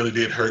 and that really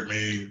did hurt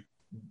me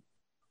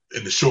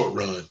in the short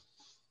run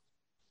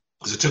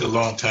because it took a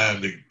long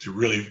time to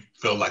really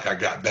feel like I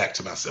got back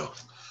to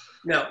myself.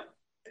 Now,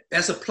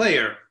 as a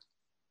player,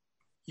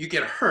 you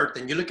get hurt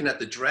and you're looking at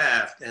the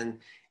draft and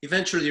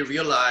eventually you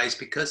realize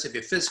because of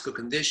your physical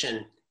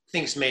condition,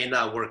 things may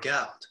not work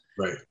out.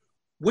 Right.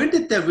 When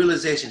did that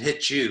realization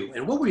hit you,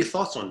 and what were your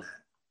thoughts on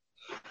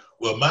that?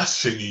 Well, my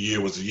senior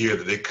year was a year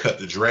that they cut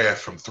the draft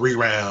from 3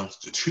 rounds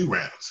to 2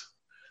 rounds.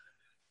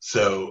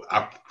 So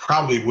I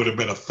probably would have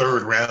been a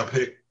 3rd round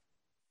pick,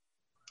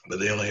 but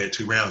they only had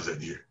 2 rounds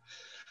that year.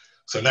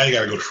 So now you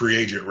got to go the free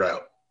agent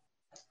route,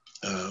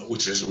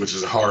 which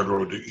is a hard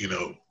road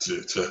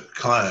to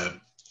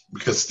climb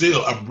because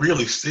I'm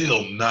really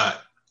still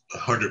not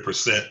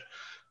 100%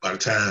 by the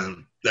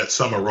time that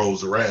summer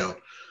rolls around,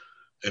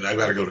 and I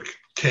got to go to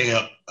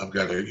camp. I've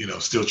got to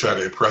still try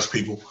to impress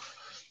people.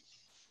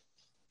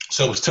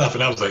 So it was tough.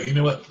 And I was like, you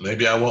know what?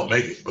 Maybe I won't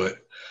make it. But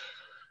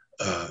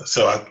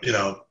so I,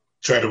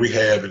 tried to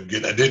rehab and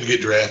I didn't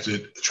get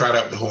drafted. Tried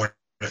out with the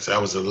Hornets. I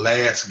was the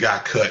last guy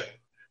cut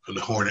from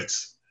the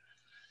Hornets.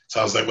 So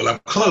I was like, well, I'm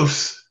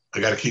close. I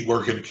got to keep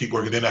working.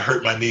 Then I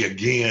hurt my knee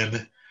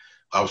again.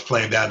 I was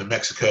playing down in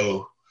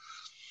Mexico.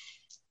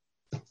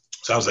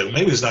 So I was like, well,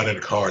 maybe it's not in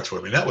the cards for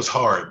me. And that was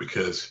hard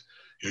because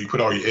you put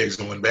all your eggs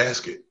in one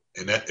basket.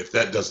 And that if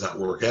that does not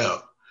work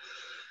out,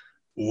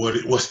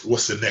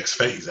 what's the next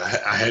phase?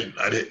 I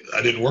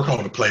didn't work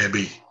on the plan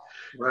B.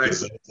 Right.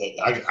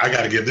 I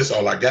got to give this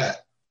all I got.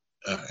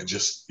 And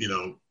just,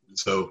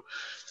 so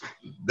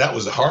that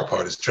was the hard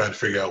part, is trying to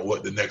figure out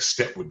what the next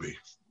step would be.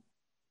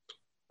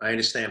 I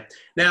understand.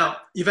 Now,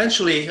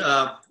 eventually,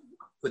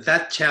 with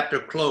that chapter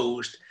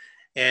closed,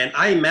 and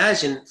I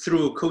imagine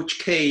through Coach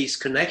K's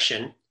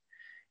connection,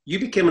 you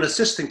became an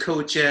assistant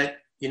coach at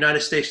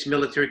United States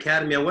Military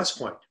Academy at West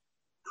Point.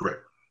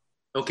 Correct.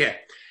 Okay.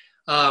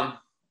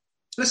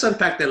 Let's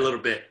unpack that a little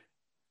bit.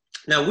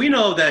 Now, we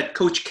know that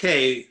Coach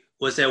K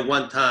was at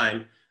one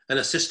time an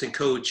assistant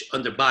coach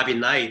under Bobby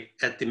Knight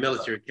at the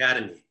Military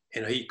Academy,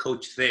 and he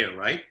coached there,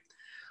 right?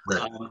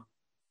 Right.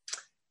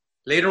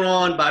 Later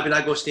on, Bobby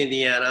Knight goes to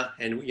Indiana,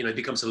 and he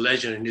becomes a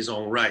legend in his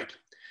own right.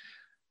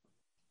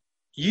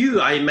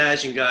 You, I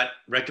imagine, got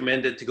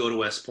recommended to go to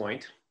West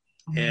Point,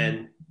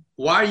 and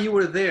while you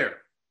were there,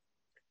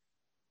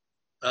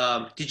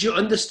 did you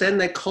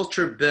understand that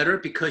culture better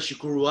because you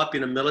grew up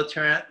in a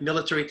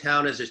military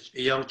town as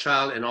a young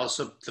child, and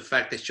also the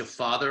fact that your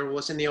father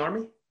was in the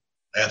Army?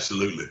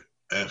 Absolutely.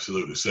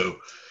 So,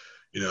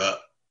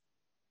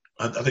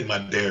 I think my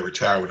dad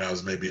retired when I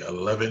was maybe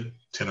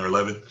 10 or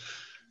 11.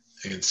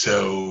 And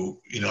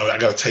so, I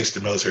got a taste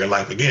of military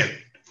life again.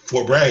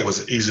 Fort Bragg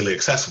was easily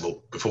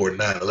accessible before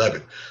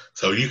 9/11.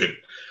 So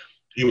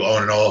you were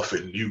on and off,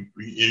 and you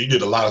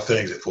did a lot of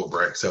things at Fort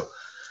Bragg. So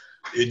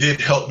it did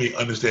help me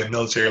understand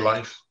military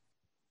life.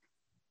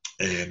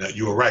 And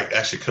you were right.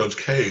 Actually, Coach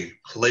K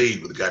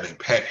played with a guy named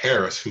Pat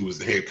Harris, who was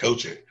the head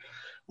coach at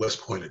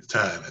West Point at the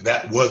time. And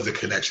that was the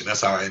connection.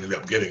 That's how I ended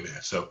up getting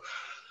there. So,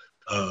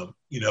 and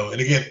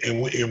again,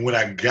 and when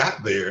I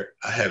got there,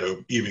 I had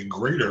an even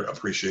greater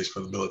appreciation for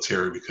the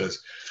military,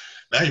 because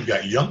now you've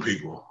got young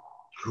people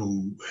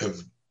who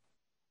have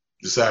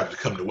decided to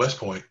come to West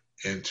Point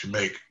and to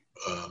make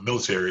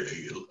military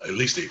at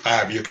least a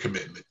 5-year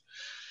commitment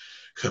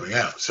coming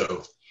out.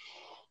 So,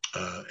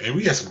 and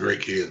we had some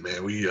great kids,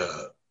 man.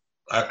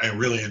 I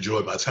really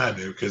enjoyed my time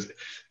there because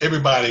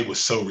everybody was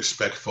so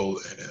respectful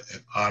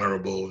and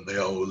honorable, and they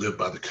all lived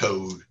by the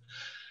code,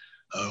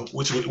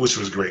 which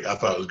was great. I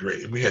thought it was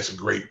great. And we had some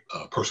great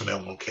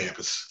personnel on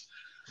campus.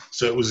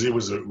 So it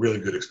was a really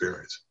good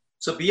experience.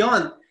 So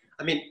beyond,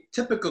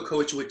 typical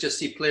coach would just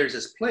see players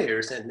as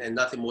players and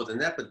nothing more than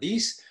that. But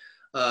these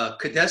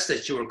cadets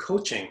that you were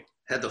coaching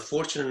had the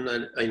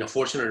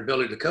fortunate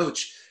ability to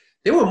coach.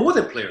 They were more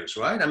than players,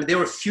 right? They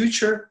were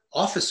future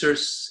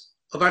officers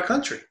of our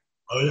country.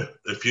 Oh, yeah.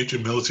 They're future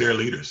military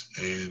leaders.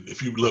 And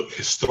if you look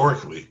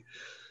historically,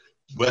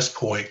 West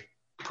Point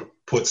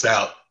puts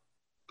out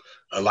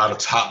a lot of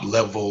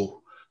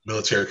top-level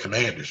military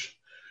commanders.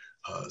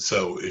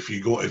 So if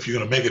you're going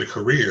to make it a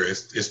career,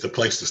 it's the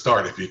place to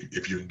start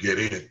if you can get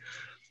in.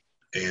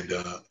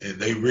 And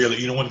they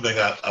really, one thing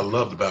I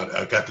loved about it,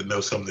 I got to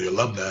know some of the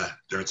alumni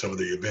during some of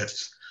the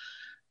events.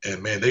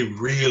 And, man, they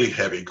really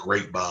have a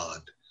great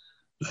bond.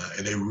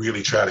 And they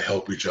really try to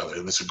help each other.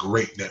 And it's a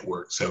great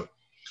network. So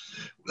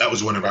that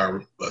was one of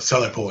our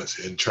selling points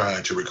in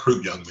trying to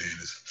recruit young men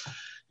is,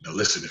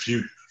 listen,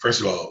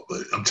 first of all,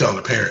 I'm telling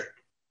the parent,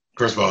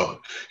 first of all,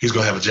 he's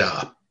going to have a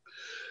job.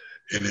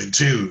 And then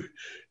 2,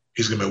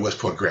 he's going to be a West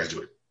Point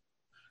graduate.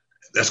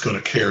 That's going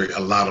to carry a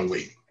lot of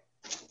weight.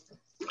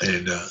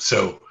 And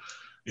so,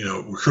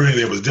 recruiting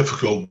there was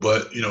difficult,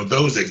 but,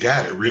 those that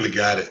got it really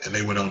got it, and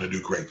they went on to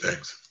do great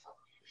things.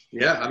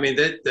 Yeah,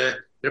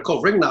 they're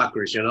called ring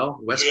knockers,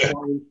 West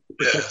Point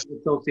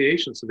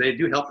Association, so they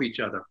do help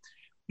each other.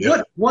 Yeah.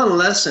 What one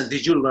lesson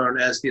did you learn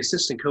as the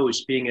assistant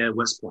coach being at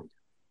West Point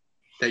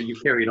that you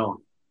carried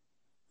on?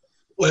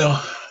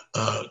 Well,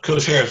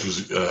 Coach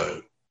Harris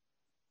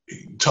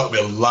taught me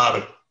a lot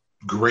of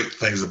great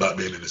things about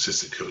being an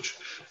assistant coach.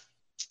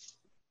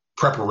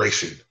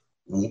 Preparation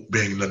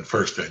being the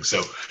first thing. So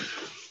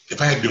if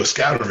I had to do a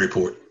scouting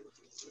report,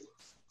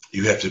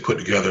 you have to put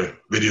together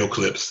video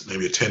clips,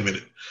 maybe a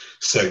 10-minute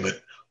segment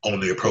on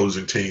the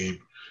opposing team,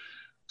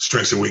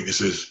 strengths and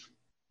weaknesses,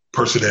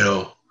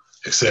 personnel,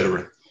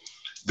 etc.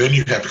 Then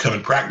you have to come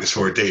and practice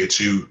for a day or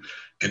 2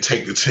 and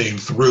take the team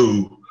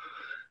through,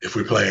 if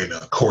we're playing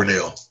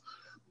Cornell,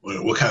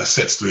 what kind of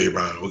sets do they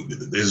run?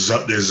 There's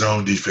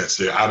zone defense.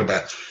 They're out of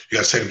bounds. You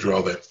got to take them through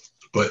all that.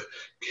 But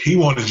he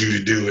wanted you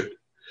to do it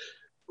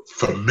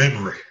from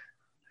memory.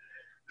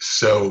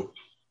 So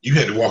you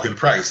had to walk in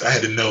practice. I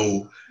had to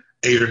know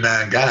 8 or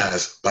 9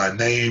 guys by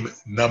name,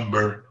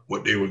 number,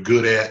 what they were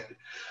good at.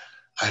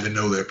 I had to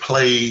know their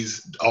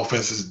plays,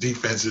 offenses,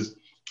 defenses,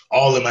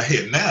 all in my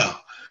head.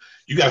 Now,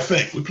 you got to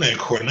think, we're playing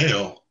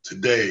Cornell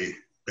today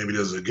Maybe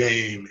there's a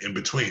game in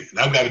between. And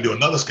I've got to do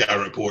another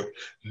scouting report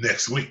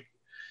next week.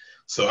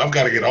 So I've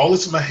got to get all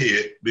this in my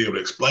head, be able to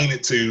explain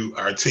it to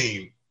our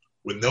team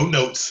with no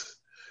notes,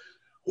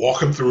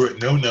 walk them through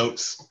it, no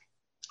notes.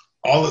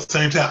 All at the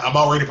same time, I'm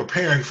already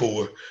preparing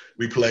for,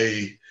 we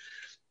play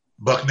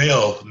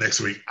Bucknell next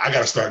week. I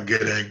got to start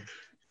getting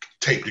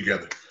tape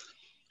together.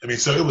 I mean,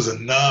 so it was a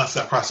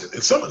nonstop process.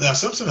 And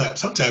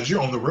sometimes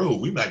you're on the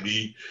road.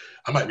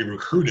 I might be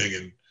recruiting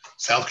in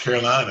South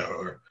Carolina,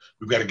 or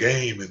we've got a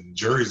game in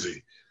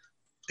Jersey.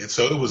 And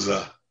so it was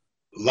a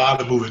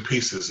lot of moving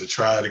pieces to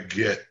try to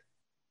get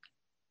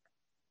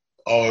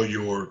all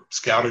your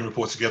scouting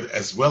reports together,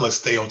 as well as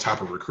stay on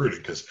top of recruiting,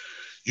 because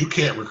you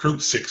can't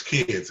recruit 6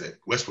 kids at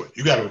West Point.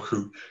 You got to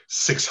recruit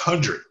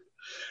 600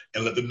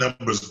 and let the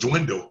numbers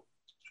dwindle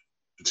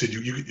until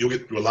you'll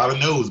get through a lot of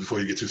no's before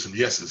you get to some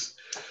yeses.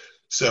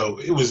 So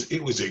it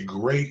was a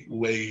great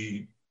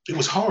way. It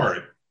was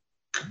hard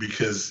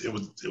because it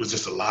was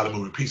just a lot of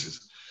moving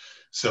pieces.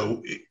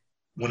 So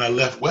when I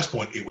left West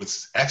Point, it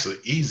was actually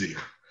easier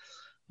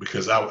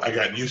because I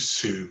got used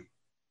to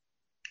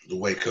the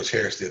way Coach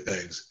Harris did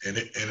things. And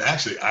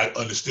actually, I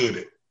understood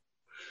it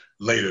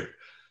later.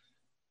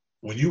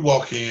 When you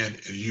walk in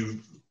and you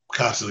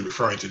constantly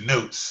referring to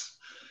notes,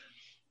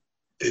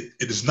 it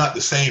is not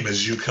the same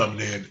as you coming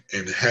in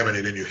and having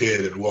it in your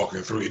head and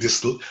walking through.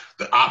 The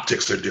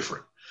optics are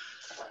different.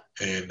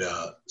 And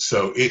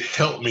so it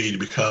helped me to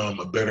become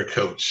a better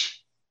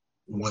coach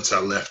once I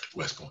left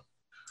West Point.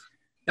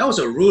 That was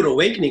a rude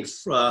awakening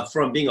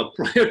from being a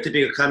player to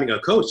becoming a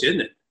coach,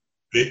 isn't it?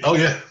 Oh,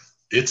 yeah.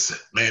 You're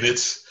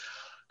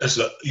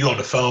on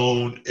the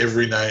phone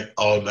every night,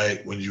 all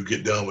night when you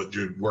get done with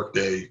your work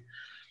day.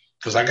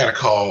 Because I got to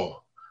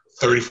call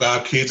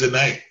 35 kids a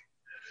night.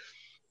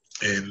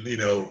 And,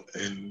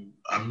 and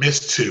I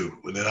missed 2.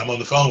 And then I'm on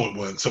the phone with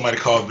one. Somebody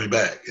calls me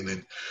back. And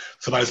then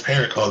somebody's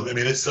parent calls me. I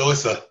mean, it's a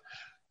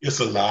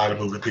lot of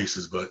moving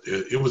pieces, but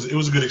it was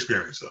a good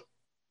experience, though.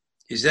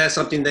 Is that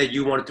something that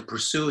you wanted to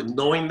pursue,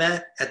 knowing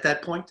that at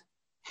that point?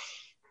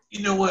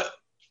 You know what?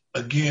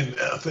 Again,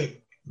 I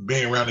think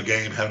being around the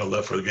game, having a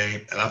love for the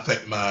game, and I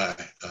think my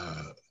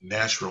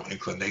natural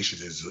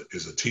inclination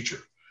is a teacher.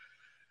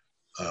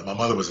 My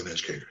mother was an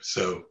educator,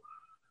 so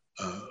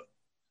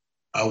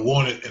I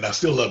wanted, and I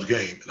still love the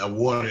game, and I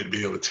wanted to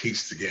be able to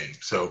teach the game.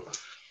 So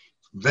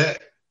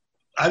that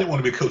I didn't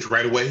want to be a coach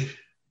right away,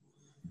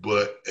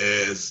 but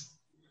as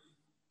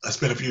I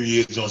spent a few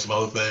years doing some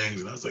other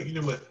things, and I was like, you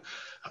know what?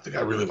 I think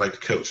I really like to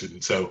coach.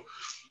 And so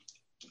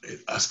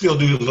I still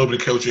do a little bit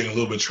of coaching, a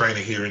little bit of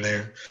training here and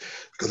there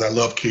because I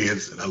love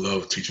kids and I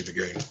love teaching the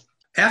game.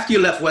 After you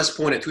left West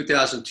Point in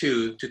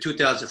 2002 to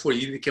 2004,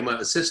 you became an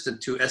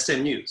assistant to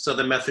SMU,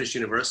 Southern Methodist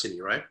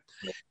University, right?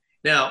 Yeah.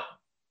 Now,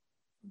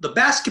 the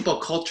basketball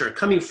culture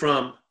coming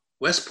from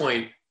West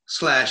Point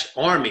 /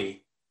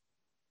 Army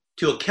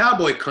to a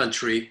cowboy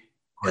country,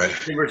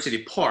 right,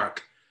 University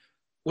Park,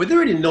 were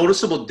there any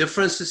noticeable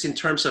differences in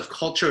terms of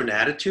culture and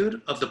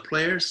attitude of the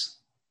players?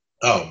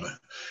 Oh man,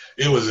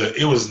 it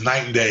was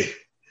night and day.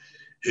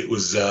 It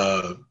was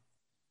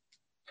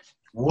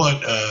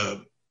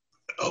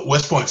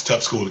West Point's a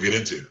tough school to get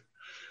into.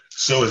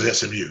 So is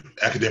SMU.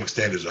 Academic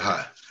standards are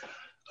high,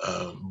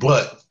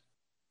 but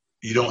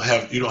you don't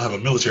have a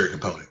military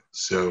component.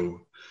 So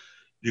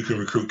you can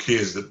recruit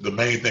kids. The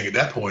main thing at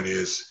that point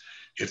is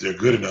if they're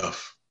good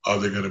enough, are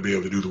they going to be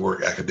able to do the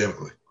work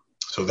academically?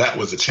 So that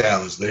was a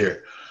challenge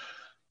there.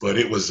 But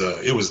it was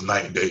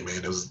night and day,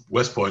 man. It was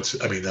West Point.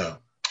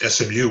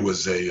 SMU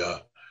was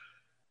a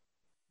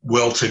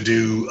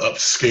well-to-do,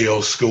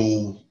 upscale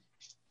school,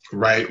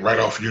 right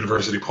off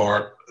University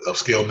Park,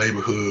 upscale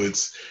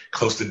neighborhoods,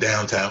 close to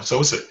downtown.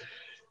 So it's a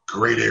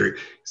great area.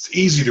 It's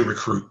easy to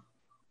recruit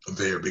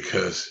there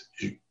because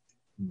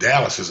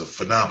Dallas is a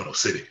phenomenal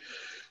city.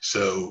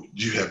 So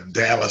you have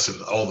Dallas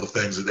and all the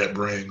things that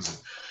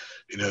brings.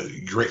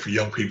 Great for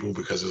young people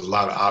because there's a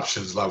lot of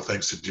options, a lot of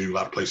things to do, a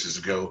lot of places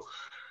to go.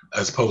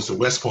 As opposed to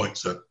West Point,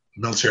 it's a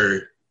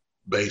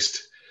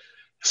military-based,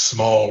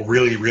 small,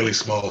 really, really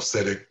small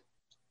setting.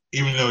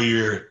 Even though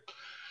you're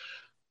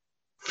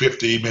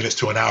 50 minutes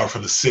to an hour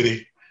from the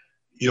city,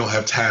 you don't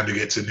have time to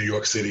get to New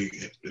York City.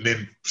 And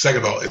then,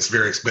 second of all, it's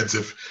very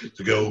expensive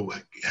to go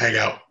hang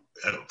out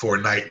for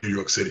a night in New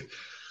York City.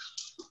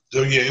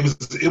 So, yeah,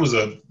 it was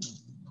a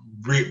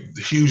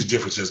huge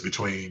differences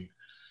between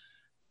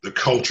the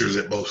cultures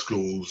at both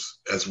schools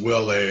as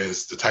well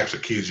as the types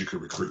of kids you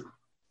could recruit.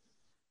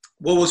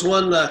 What was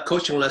one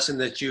coaching lesson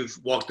that you've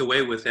walked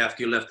away with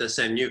after you left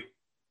SMU?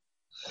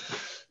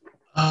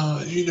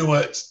 You know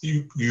what?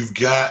 You've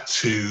got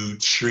to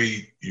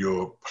treat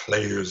your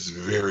players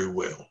very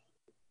well.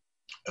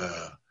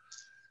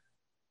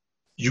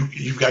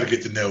 You've got to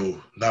get to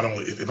know not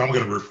only if I'm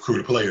going to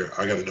recruit a player,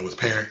 I got to know his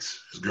parents,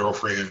 his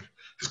girlfriend,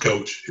 his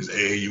coach, his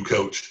AAU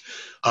coach,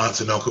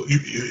 aunts and uncle.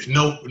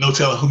 No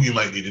telling who you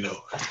might need to know.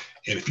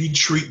 And if you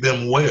treat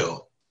them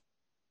well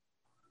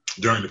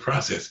during the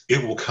process,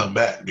 it will come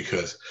back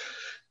because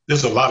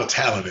there's a lot of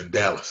talent in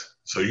Dallas.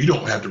 So you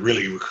don't have to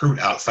really recruit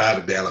outside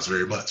of Dallas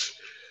very much.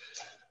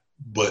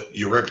 But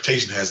your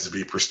reputation has to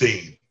be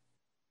pristine.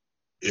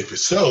 If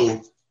it's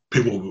so,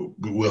 people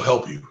will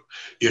help you.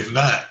 If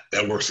not,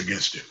 that works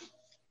against you.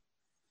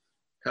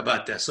 How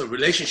about that? So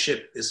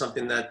relationship is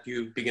something that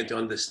you begin to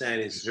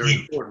understand is very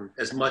important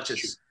as much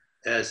as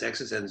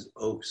X's and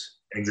O's.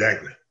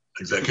 Exactly.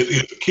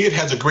 If the kid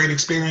has a great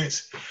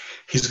experience,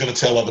 he's going to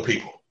tell other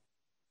people.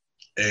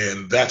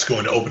 And that's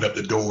going to open up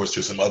the doors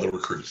to some other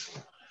recruits.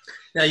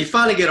 Now you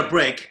finally get a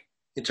break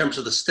in terms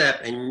of the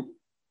step, and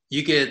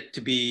you get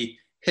to be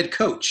head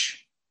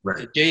coach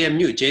at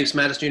JMU, James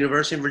Madison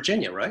University in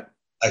Virginia, right?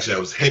 Actually, I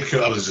was head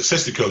coach. I was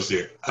assistant coach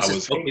there.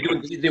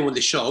 You didn't win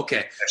the show.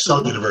 Okay.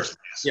 Shaw University.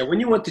 Yes. Yeah. When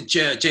you went to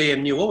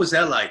JMU, what was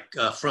that like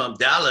from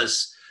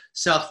Dallas,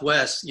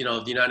 Southwest,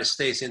 the United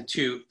States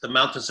into the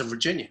mountains of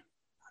Virginia?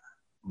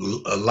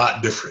 A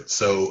lot different.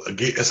 So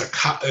again, it's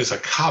a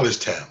college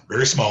town,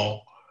 very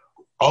small,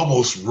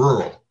 almost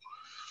rural.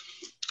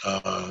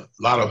 A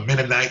lot of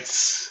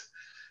Mennonites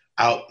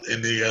out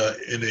in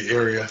the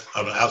area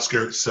on the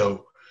outskirts.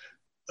 So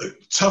a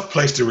tough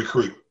place to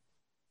recruit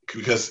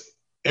because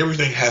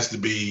everything has to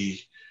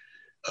be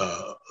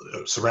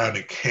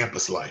surrounding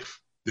campus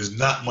life. There's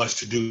not much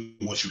to do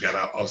once you got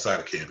outside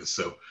of campus.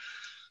 So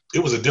it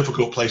was a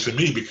difficult place for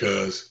me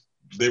because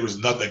there was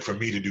nothing for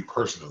me to do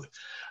personally.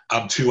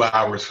 I'm 2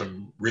 hours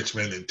from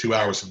Richmond and 2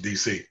 hours from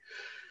DC.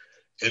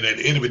 And at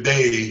the end of the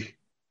day,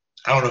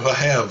 I don't know if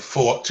I have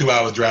 2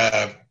 hours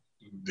drive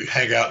to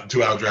hang out in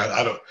 2 hour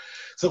drive.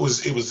 So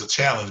it was a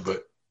challenge,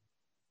 but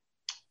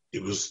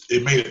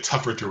it made it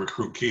tougher to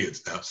recruit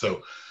kids now.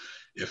 So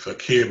if a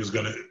kid was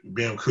going to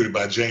be recruited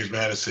by James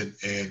Madison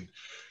and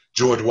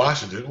George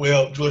Washington,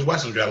 well, George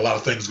Washington got a lot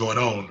of things going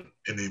on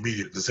in the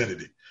immediate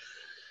vicinity.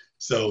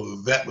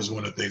 So that was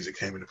one of the things that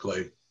came into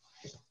play.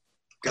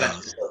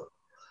 Gotcha.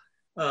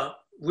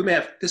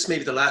 This may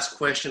be the last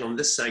question on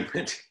this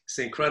segment. It's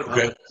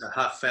incredible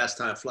how fast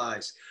time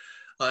flies.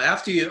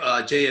 After your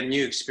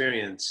JMU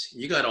experience,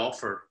 you got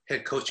offered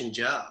head coaching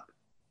job.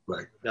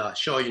 Right.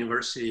 Shaw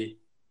University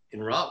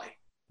in Raleigh.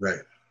 Right.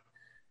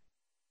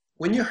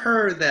 When you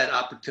heard that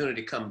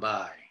opportunity come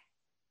by,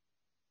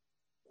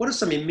 what are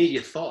some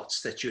immediate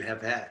thoughts that you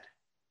have had?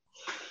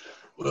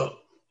 Well,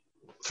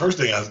 first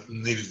thing I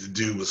needed to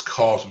do was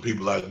call some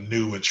people I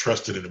knew and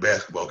trusted in the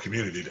basketball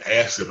community to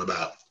ask them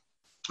about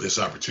this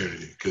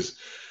opportunity, because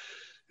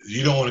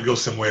you don't want to go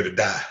somewhere to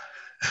die.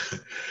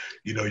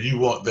 You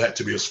want that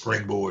to be a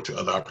springboard to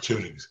other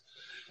opportunities.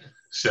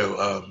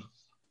 So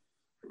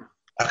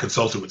I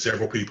consulted with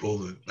several people.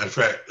 Matter of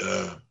fact,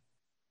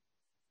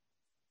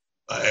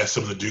 I asked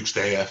some of the Duke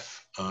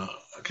staff. I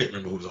can't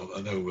remember who was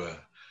on.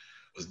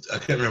 I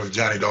can't remember if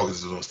Johnny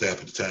Dawkins was on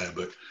staff at the time,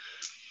 but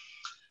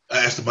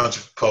I asked a bunch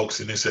of folks,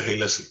 and they said, "Hey,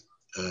 listen,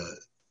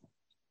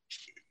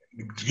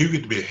 you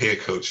get to be a head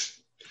coach.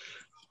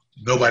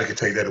 Nobody can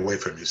take that away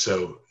from you.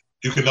 So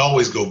you can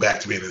always go back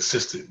to being an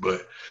assistant,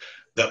 but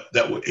that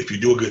if you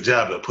do a good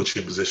job, that'll put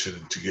you in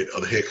position to get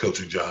other head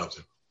coaching jobs."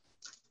 And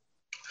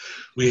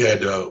we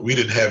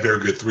didn't have a very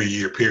good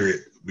 3-year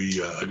period.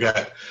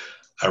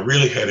 I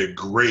really had a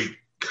great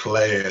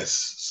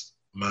class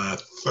my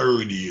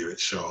 3rd year at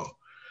Shaw,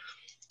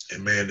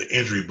 and man, the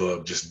injury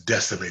bug just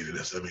decimated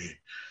us. I mean,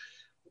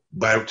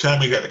 by the time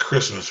we got to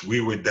Christmas, we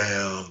were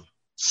down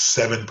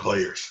 7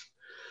 players.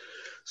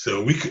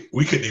 So we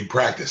couldn't even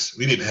practice.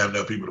 We didn't have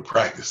enough people to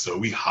practice. So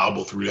we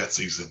hobbled through that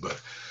season.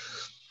 But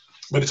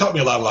it taught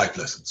me a lot of life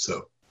lessons.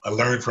 So I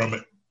learned from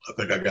it. I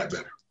think I got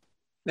better.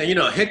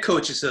 Now, head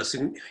coach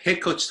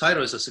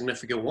title is a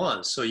significant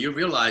one. So you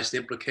realize the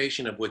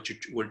implication of what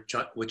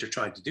you're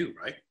trying to do,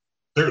 right?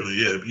 Certainly,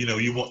 yeah.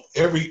 You want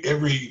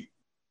every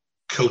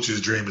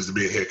coach's dream is to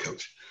be a head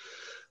coach.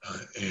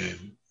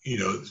 And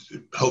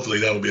hopefully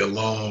that will be a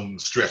long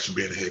stretch of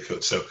being a head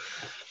coach. So,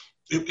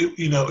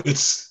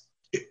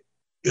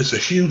 it's a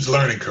huge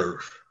learning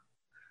curve.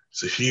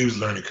 It's a huge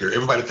learning curve.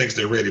 Everybody thinks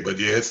they're ready, but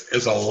yeah,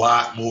 it's a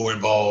lot more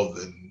involved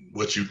than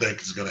what you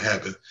think is going to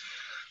happen.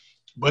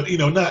 But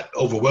not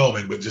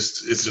overwhelming, but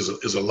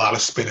it's a lot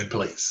of spinning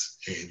plates,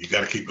 and you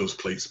got to keep those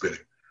plates spinning.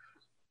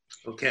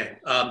 Okay.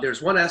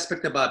 There's one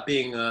aspect about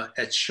being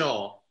at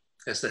Shaw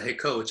as the head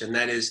coach, and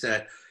that is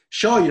that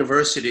Shaw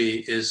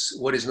University is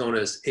what is known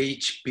as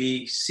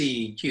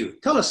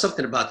HBCU. Tell us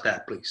something about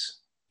that,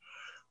 please.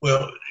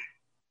 Well,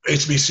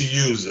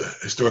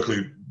 HBCUs,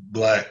 historically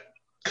Black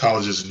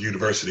colleges and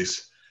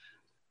universities,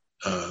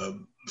 of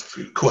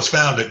course,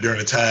 founded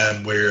during a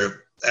time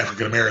where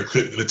African Americans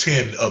couldn't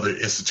attend other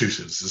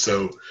institutions. And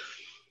so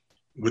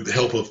with the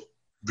help of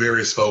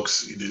various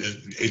folks,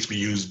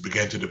 HBCUs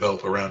began to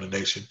develop around the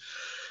nation.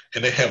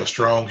 And they have a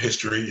strong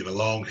history and a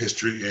long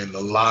history and a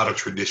lot of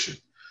tradition.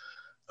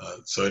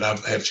 And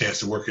I've had a chance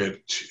to work at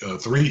 3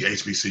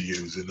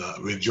 HBCUs, and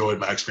I've enjoyed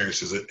my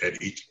experiences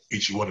at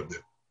each one of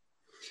them.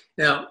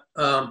 Now,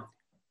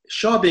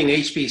 Shaw being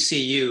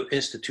HBCU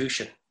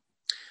institution,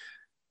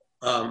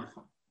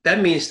 that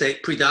means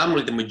that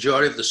predominantly the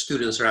majority of the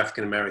students are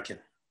African American.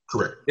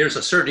 Correct. There's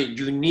a certain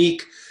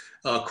unique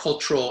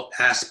cultural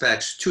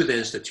aspects to the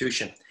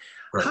institution.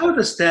 Right. How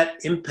does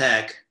that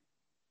impact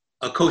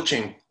a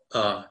coaching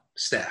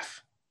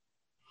staff?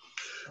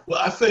 Well,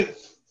 I think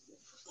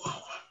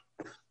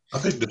I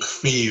think the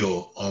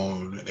feel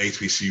on an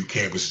HBCU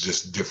campus is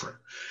just different.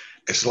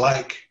 It's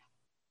like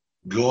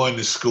going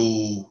to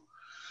school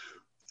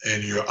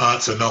and your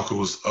aunts and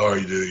uncles are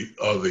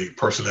the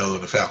personnel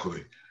and the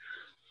faculty.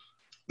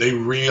 They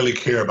really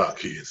care about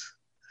kids.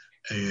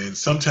 And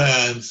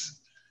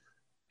sometimes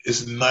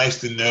it's nice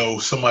to know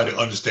somebody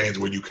understands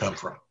where you come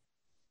from.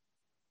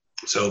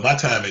 So my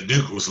time at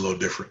Duke was a little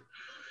different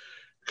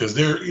because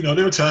there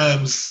were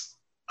times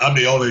I'm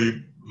the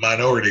only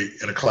minority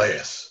in a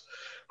class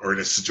or in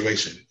a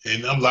situation.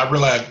 And I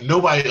realize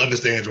nobody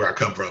understands where I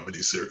come from in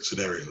these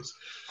scenarios.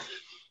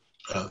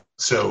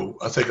 So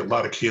I think a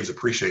lot of kids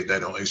appreciate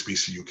that on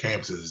HBCU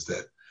campuses,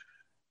 that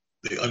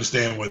they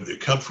understand where they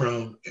come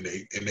from and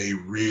they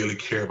really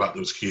care about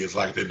those kids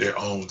like they're their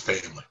own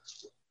family.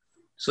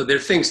 So there are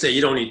things that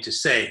you don't need to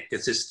say.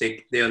 It's just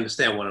they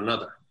understand one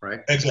another, right?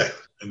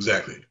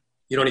 Exactly.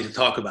 You don't need to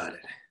talk about it.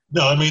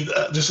 No, I mean,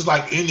 just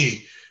like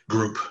any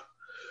group,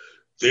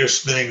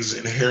 there's things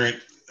inherent,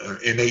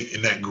 innate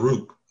in that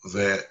group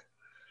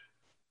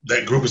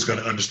that group is going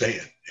to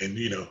understand. And,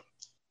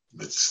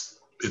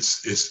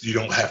 it's you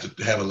don't have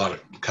to have a lot of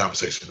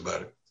conversation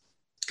about it.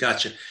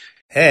 Gotcha.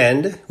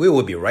 And we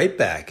will be right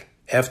back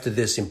after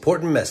this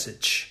important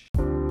message.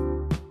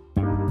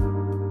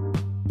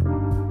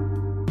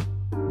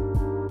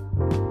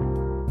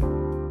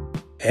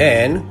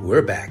 And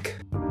we're back.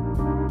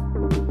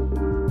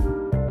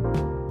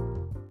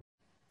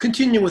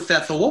 Continue with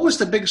that, though. What was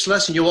the biggest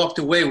lesson you walked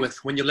away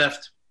with when you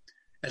left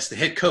as the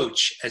head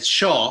coach at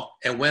Shaw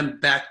and went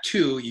back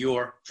to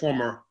your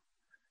former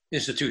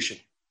institution?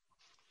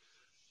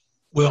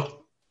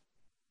 Well,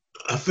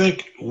 I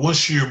think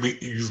once you've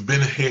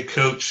been a head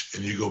coach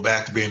and you go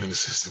back to being an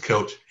assistant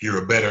coach,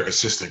 you're a better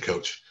assistant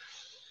coach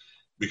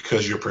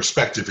because your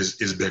perspective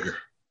is bigger.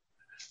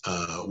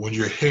 When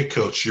you're a head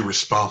coach, you're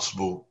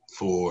responsible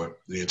for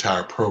the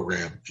entire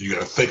program. You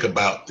got to think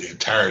about the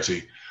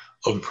entirety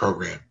of the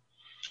program.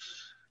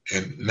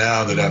 And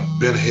now that I've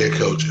been a head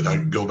coach and I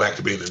can go back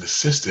to being an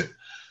assistant,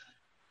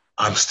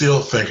 I'm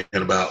still thinking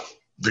about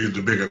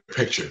the bigger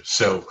picture.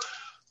 So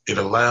it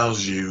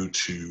allows you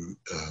to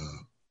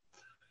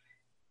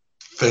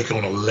think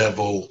on a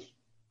level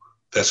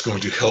that's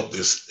going to help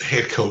this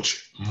head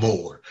coach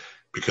more,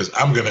 because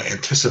I'm going to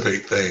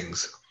anticipate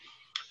things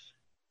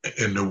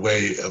in the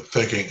way of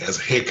thinking as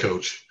a head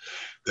coach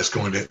that's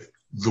going to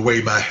the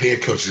way my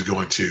head coach is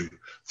going to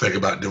think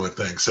about doing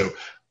things. So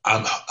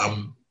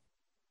I'm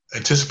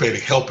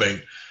anticipating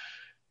helping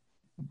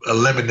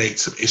eliminate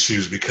some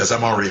issues because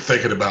I'm already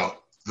thinking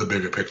about the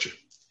bigger picture.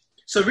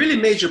 So it really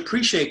made you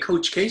appreciate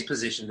Coach K's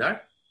position,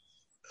 right?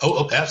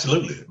 Oh,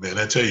 absolutely, man.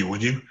 I tell you, when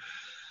doing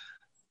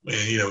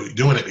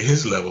it at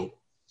his level,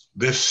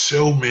 there's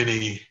so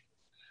many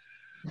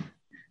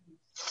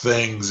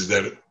things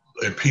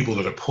and people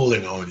that are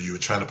pulling on you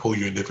and trying to pull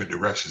you in different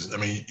directions. I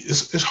mean,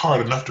 it's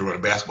hard enough to run a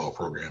basketball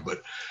program,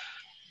 but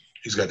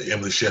he's got the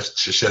Emily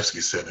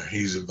Krzyzewski Center.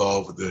 He's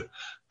involved with the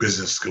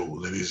business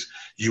school and his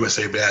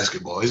USA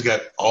basketball. He's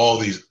got all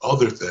these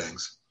other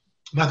things,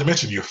 not to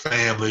mention your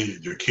family,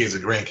 your kids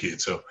and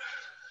grandkids. So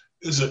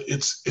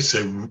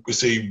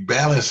it's a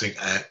balancing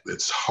act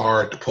that's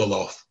hard to pull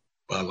off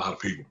by a lot of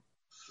people.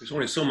 There's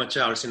only so much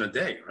hours in a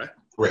day, right?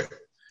 Correct.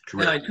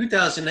 Now, in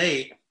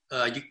 2008,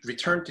 you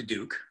returned to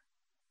Duke,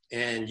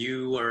 and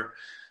you were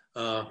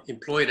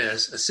employed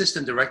as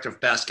assistant director of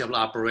basketball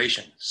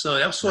operations. So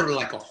that was sort of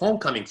like a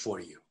homecoming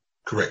for you.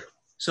 Correct.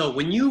 So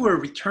when you were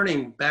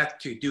returning back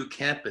to Duke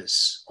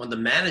campus on the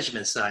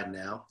management side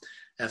now,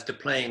 after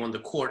playing on the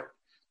court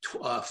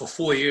for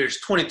 4 years,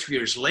 22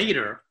 years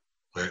later,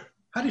 right.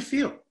 How do you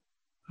feel?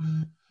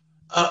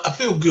 I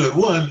feel good.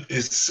 One,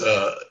 it's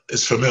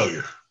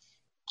familiar.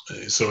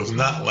 So it's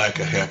not like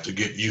I have to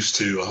get used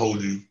to a whole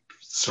new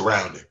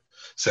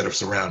set of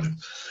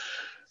surroundings.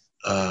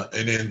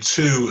 And then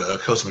two,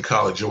 Coach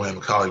McCauley, Joanne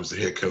McCauley was the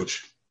head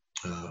coach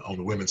on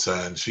the women's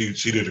side. And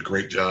she did a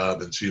great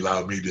job, and she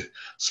allowed me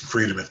some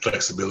freedom and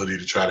flexibility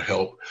to try to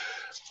help.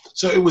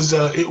 So it was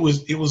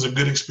a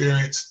good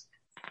experience.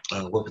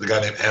 Worked with a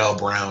guy named Al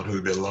Brown, who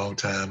had been a long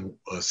time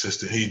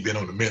assistant. He'd been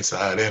on the men's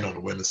side and on the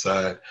women's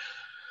side.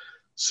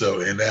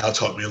 So, and Al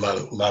taught me a lot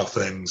of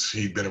things.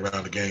 He'd been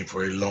around the game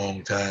for a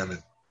long time,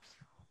 and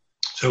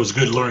so it was a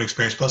good learning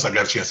experience. Plus, I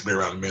got a chance to be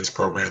around the men's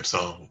program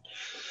some.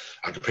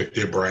 I could pick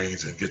their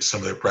brains and get some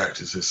of their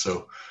practices.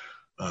 So,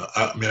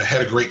 I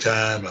had a great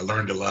time. I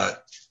learned a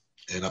lot,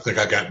 and I think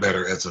I got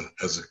better as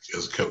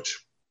a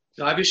coach.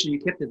 So obviously,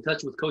 you kept in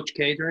touch with Coach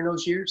K during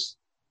those years.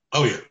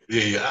 Oh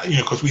yeah.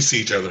 Because we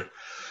see each other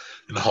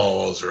in the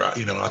halls, or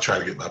I try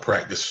to get my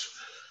practice,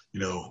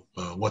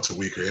 once a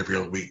week or every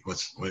other week.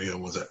 Once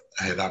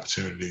I had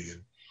opportunity,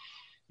 and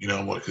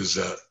because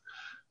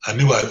I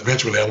knew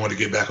eventually I wanted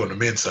to get back on the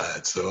men's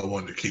side, so I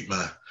wanted to keep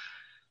my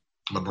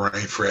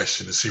brain fresh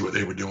and to see what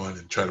they were doing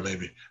and try to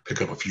maybe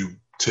pick up a few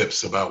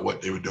tips about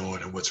what they were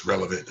doing and what's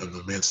relevant on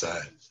the men's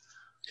side.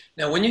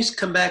 Now, when you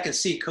come back and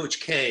see Coach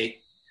K,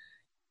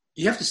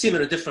 you have to see him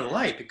in a different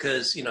light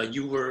because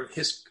you were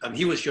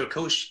he was your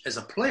coach as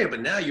a player,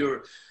 but now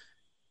you're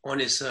on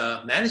his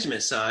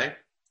management side.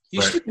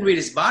 You still can read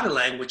his body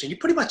language, and you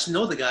pretty much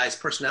know the guy's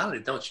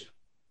personality, don't you?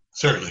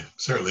 Certainly,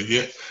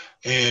 yeah.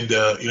 And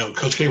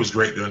Coach K was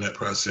great during that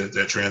process,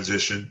 that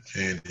transition,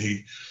 and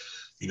he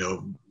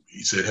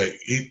said,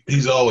 hey,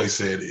 he's always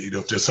said,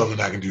 if there's something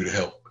I can do to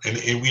help, and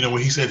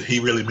when he said, he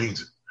really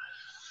means it.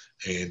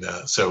 And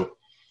I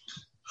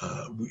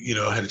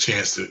had a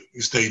chance to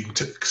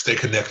stay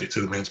connected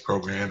to the men's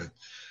program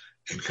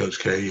and Coach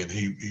K, and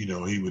he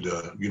would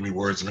give me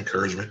words of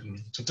encouragement,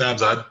 and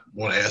sometimes I'd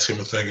want to ask him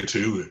a thing or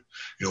two,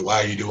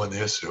 why are you doing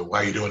this, or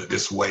why are you doing it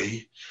this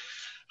way?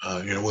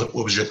 What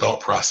was your thought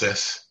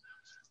process?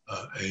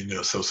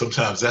 So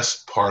sometimes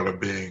that's part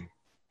of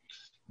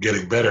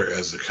getting better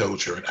as a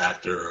coach or an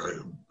actor or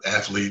an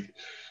athlete.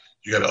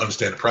 You got to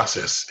understand the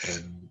process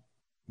and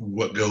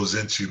what goes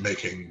into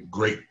making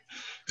great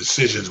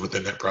decisions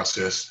within that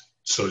process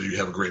so you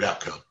have a great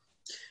outcome.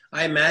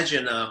 I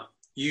imagine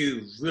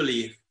you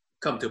really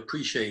come to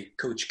appreciate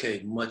Coach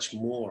K much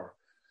more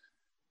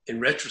in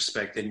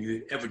retrospect than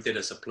you ever did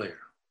as a player.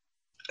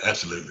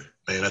 Absolutely.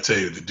 Man, I tell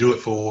you, to do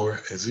it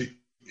has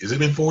it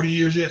been 40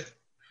 years yet?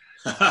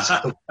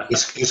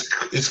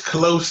 It's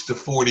close to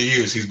 40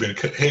 years he's been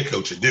head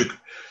coach at Duke.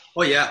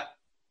 Oh, yeah.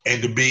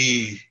 And to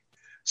be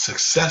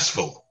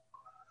successful.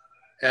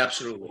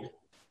 Absolutely.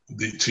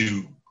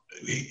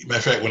 Matter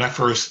of fact, when I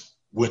first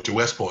went to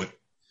West Point,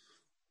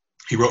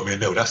 he wrote me a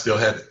note. I still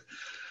have it.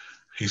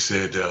 He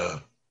said,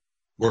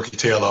 work your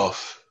tail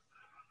off,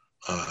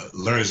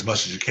 learn as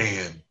much as you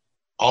can,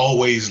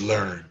 always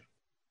learn,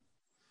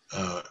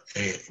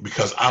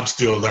 because I'm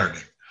still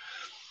learning.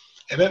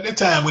 And at that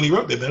time when he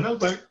wrote that, I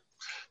was like,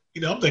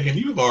 I'm thinking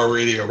you've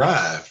already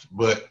arrived.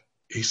 But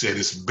he said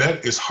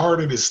it's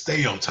harder to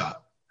stay on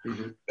top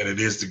than it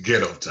is to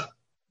get on top.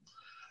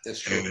 That's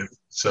true. And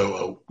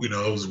so,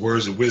 those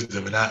words of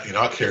wisdom, and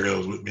I carry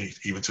those with me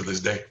even to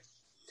this day.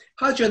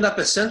 How did you end up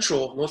at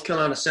North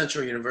Carolina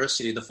Central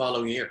University the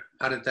following year?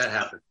 How did that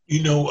happen?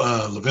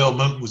 Lavelle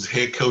Monk was the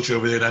head coach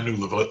over there, and I knew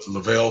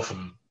Lavelle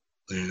from,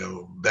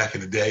 back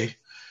in the day.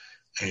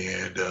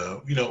 And,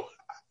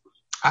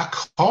 I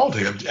called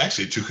him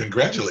actually to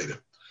congratulate him.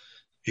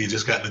 He had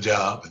just gotten a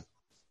job. And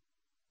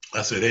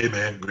I said, hey,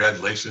 man,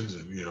 congratulations.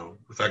 And,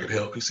 if I could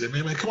help. He said,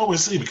 man, come over and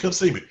see me. Come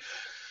see me.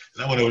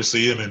 And I went over to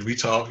see him, and we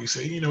talked. He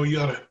said,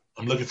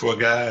 I'm looking for a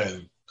guy.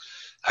 And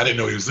I didn't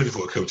know he was looking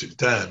for a coach at the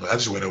time. But I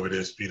just went over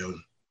there,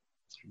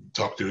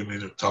 talk to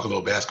him, talk a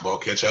little basketball,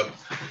 catch up.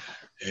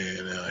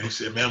 And he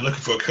said, man, I'm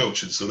looking for a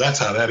coach. And so that's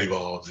how that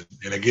evolved.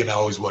 And again, I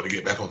always wanted to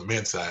get back on the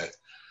men's side.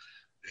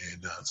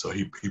 And so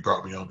he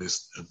brought me on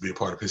this to be a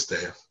part of his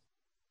staff.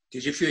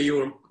 Did you feel you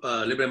were a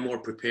little bit more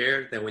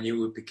prepared than when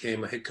you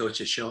became a head coach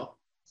at Shaw?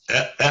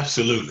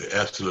 Absolutely.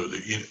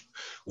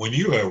 When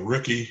you're a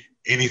rookie,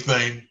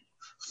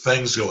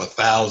 things go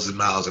 1,000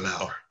 miles an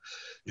hour.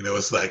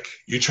 It's like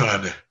you're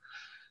trying to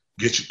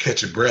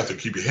catch your breath and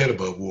keep your head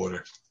above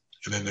water.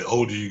 And then the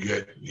older you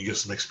get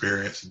some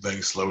experience and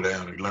things slow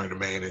down and you learn to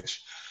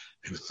manage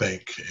and to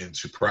think and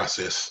to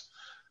process.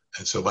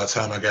 And so by the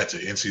time I got to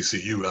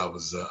NCCU,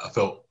 I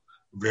felt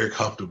very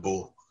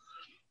comfortable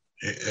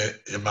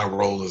in my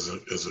role as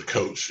a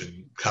coach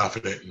and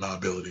confident in my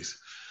abilities.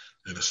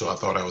 And so I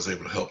thought I was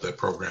able to help that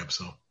program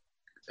some.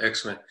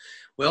 Excellent.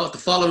 Well, the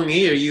following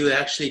year, you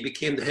actually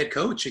became the head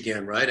coach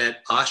again, right,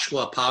 at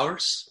Oshawa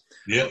Powers,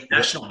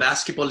 National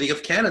Basketball League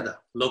of Canada,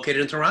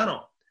 located in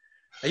Toronto.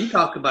 Now, you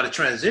talk about a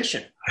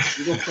transition.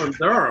 You go from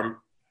Durham,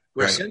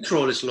 where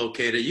Central is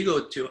located, you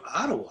go to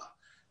Ottawa.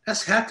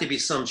 That's had to be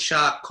some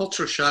shock,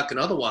 culture shock and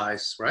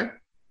otherwise, right?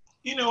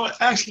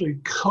 Actually,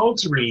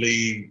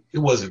 culturally, it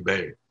wasn't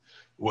bad.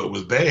 What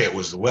was bad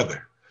was the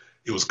weather.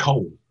 It was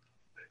cold.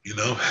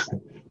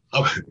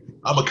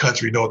 I'm a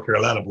country North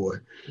Carolina boy.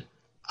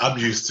 I'm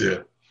used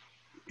to,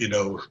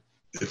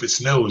 if it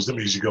snows, that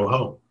means you go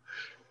home.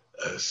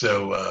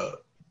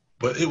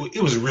 But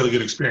it was a really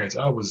good experience.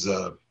 I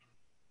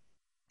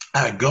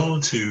had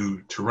gone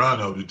to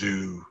Toronto to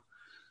do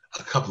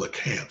a couple of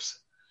camps.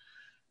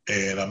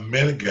 And I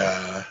met a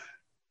guy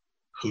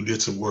who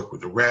did some work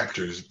with the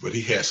Raptors, but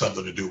he had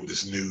something to do with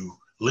this new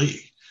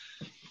league.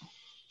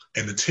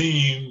 And the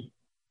team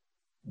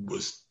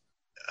was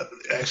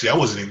actually, I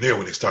wasn't even there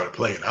when they started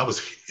playing. I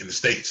was in the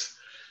States.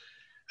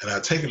 And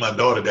I'd taken my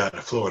daughter down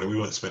to Florida. We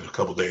went and spent a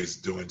couple of days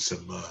doing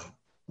some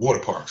water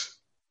parks.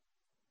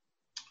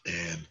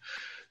 And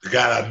the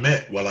guy I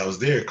met while I was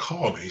there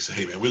called me. He said,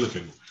 hey, man,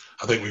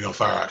 I think we're going to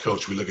fire our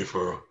coach. We're looking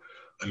for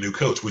a new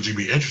coach. Would you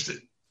be interested?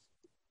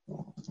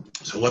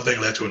 So one thing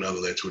led to another.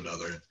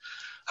 And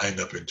I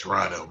ended up in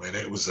Toronto, man.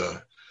 It was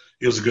a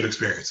good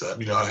experience. I'm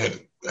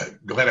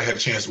glad I had a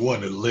chance,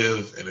 one, to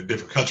live in a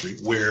different country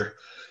where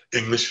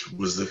English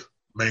was the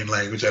main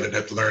language. I didn't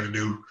have to learn a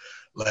new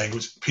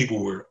language.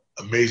 People were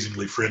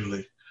amazingly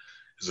friendly.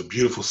 It's a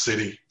beautiful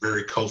city,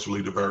 very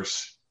culturally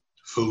diverse.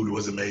 Food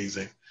was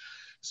amazing.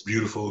 It's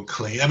beautiful and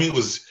clean. It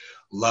was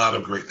a lot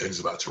of great things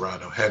about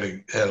Toronto. Had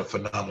a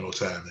phenomenal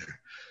time there.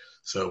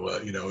 So,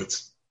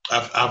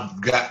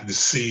 I've gotten to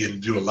see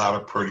and do a lot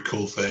of pretty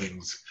cool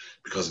things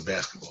because of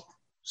basketball.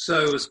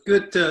 So it was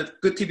good to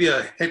be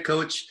a head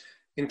coach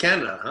in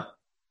Canada, huh?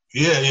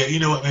 Yeah, yeah. You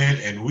know what, man?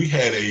 And we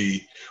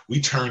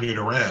turned it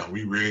around.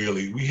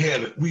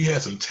 We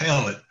had some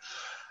talent.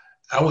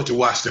 I went to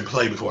watch them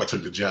play before I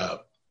took the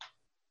job,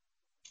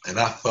 and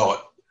I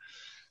thought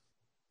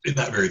they're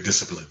not very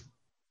disciplined.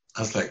 I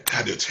was like,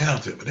 God, they're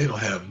talented, but they don't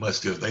have much.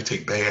 They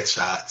take bad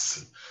shots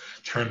and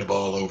turn the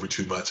ball over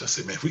too much. I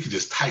said, man, if we could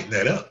just tighten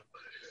that up,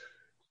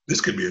 this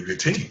could be a good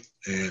team.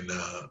 And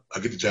I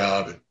get the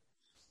job,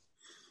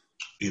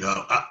 and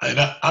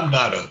I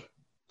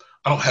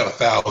don't have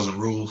 1,000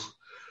 rules,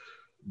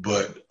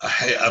 but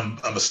I'm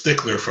a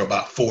stickler for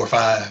about 4 or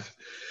 5.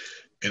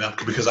 And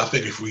because I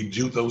think if we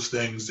do those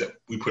things, that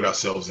we put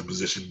ourselves in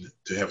position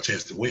to have a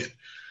chance to win.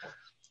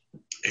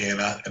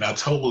 And I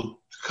told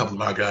a couple of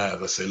my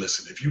guys, I said,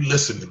 listen, if you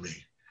listen to me,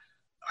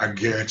 I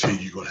guarantee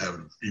you're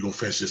gonna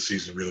finish this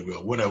season really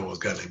well. One of them was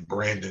a guy named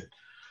Brandon.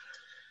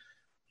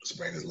 What's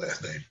Brandon's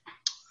last name?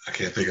 I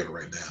can't think of it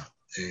right now.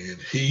 And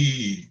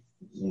he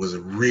was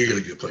a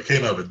really good player.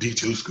 Came out of a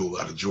D2 school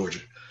out of Georgia.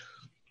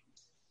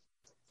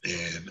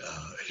 And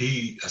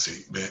I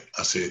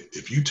said,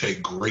 if you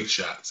take great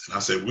shots, and I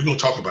said, we're going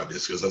to talk about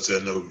this because I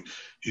said, no,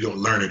 you don't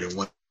learn it in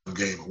one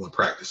game or one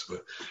practice.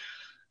 But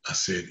I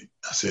said,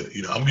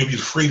 I'm going to give you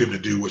the freedom to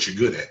do what you're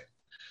good at.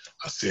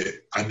 I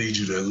said, I need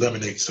you to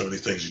eliminate some of the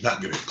things you're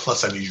not good at.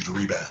 Plus, I need you to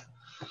rebound.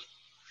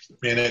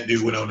 Man, that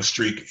dude went on the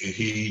streak, and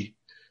he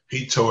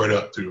tore it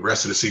up through the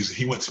rest of the season.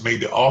 He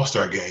made the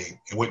All-Star game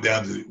and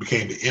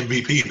became the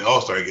MVP in the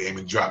All-Star game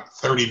and dropped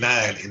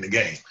 39 in the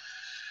game.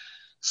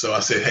 So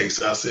I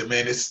said,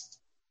 man,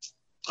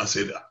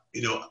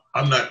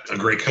 I'm not a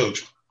great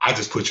coach. I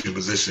just put you in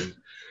position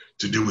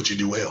to do what you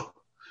do well.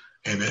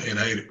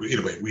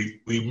 Anyway,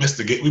 we missed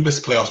the game. We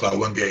missed the playoffs by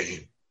 1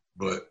 game,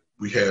 but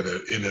we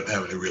ended up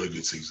having a really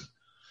good season.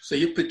 So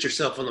you put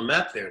yourself on the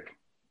map there.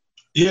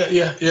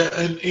 Yeah.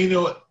 And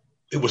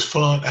it was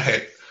fun.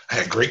 I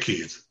had great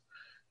kids,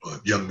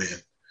 young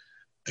men.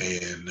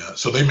 And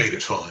so they made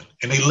it fun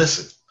and they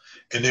listened,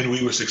 and then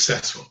we were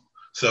successful.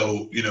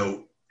 So,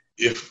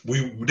 if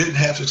we didn't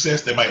have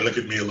success, they might look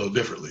at me a little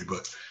differently,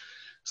 but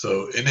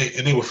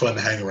they were fun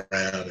to hang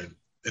around,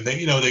 and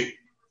they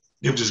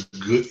were just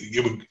good.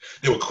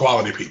 They were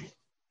quality people.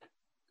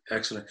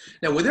 Excellent.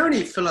 Now, were there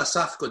any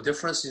philosophical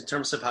differences in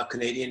terms of how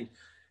Canadian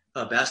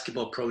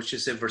basketball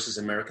approaches it versus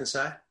American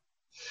side?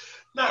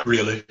 Not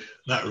really.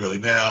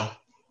 Now,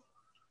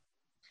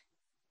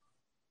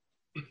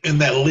 in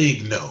that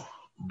league, no,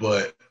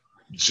 but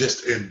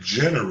just in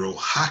general,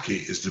 hockey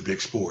is the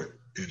big sport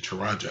in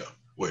Toronto.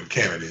 Well, in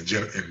Canada in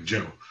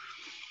general.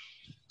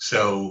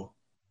 So,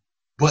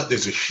 but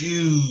there's a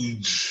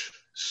huge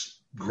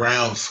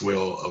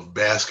groundswell of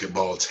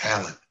basketball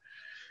talent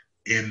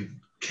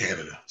in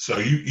Canada. So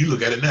you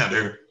look at it now,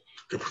 they're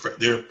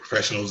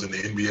professionals in the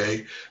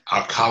NBA.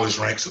 Our college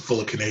ranks are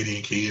full of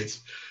Canadian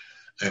kids,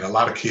 and a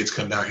lot of kids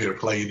come down here to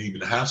play in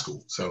even high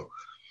school. So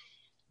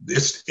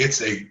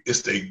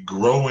it's a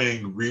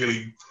growing,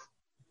 really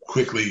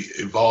quickly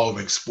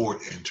evolving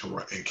sport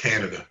in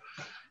Canada,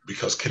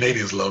 because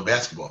Canadians love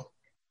basketball.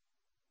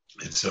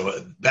 And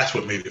so that's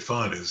what made it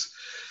fun, is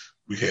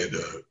we had,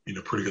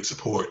 pretty good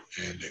support,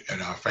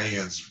 and our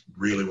fans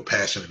really were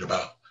passionate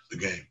about the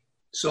game.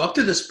 So up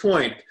to this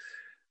point,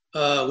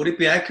 would it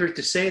be accurate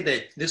to say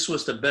that this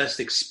was the best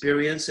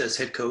experience as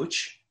head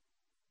coach?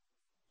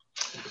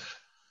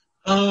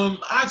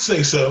 I'd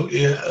say so.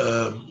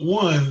 Yeah.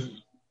 One,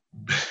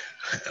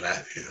 and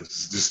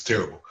it's just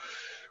terrible.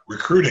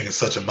 Recruiting is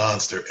such a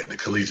monster at the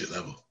collegiate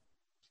level.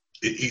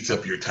 It eats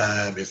up your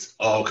time. It's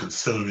all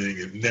consuming.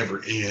 It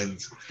never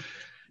ends.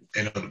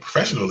 And on the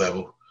professional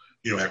level,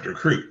 you don't have to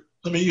recruit.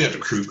 I mean, you have to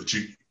recruit, but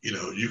you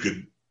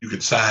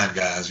can sign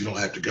guys. You don't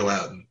have to go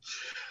out and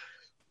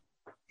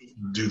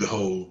do the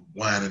whole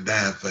wine and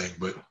dine thing.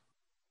 But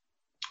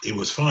it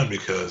was fun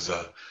because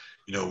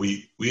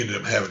we ended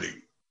up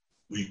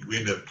we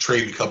ended up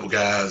trading a couple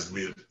guys, and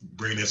we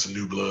bringing in some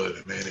new blood.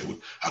 And man,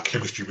 our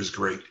chemistry was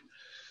great.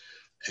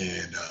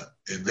 And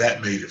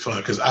that made it fun,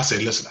 because I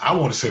said, listen, I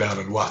want to sit down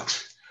and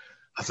watch.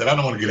 I said, I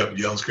don't want to get up and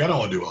yell and scream. I don't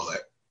want to do all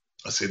that.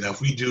 I said, now, if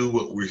we do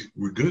what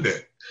we're good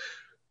at,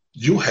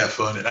 you'll have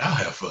fun and I'll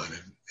have fun.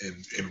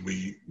 And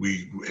we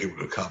were able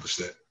to accomplish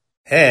that.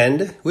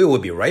 And we will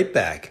be right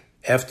back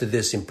after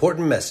this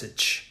important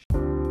message.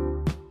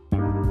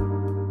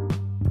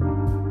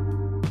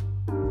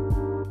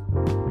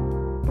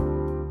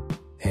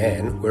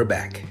 And we're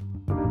back.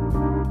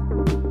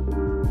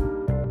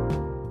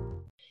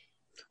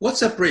 What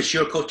separates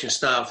your coaching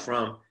style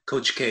from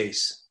Coach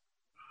K's?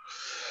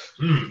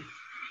 I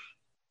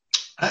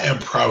am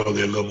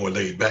probably a little more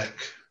laid back.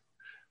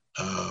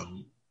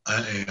 I'm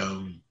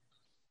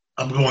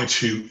going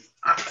to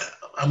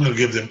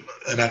give them,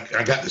 and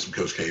I got this from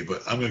Coach K,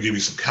 but I'm going to give you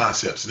some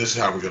concepts, and this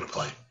is how we're going to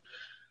play.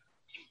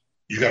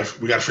 We got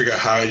to figure out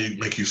how you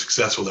make you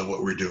successful in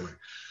what we're doing.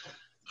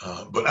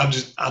 But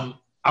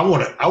I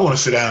want to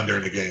sit down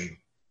during the game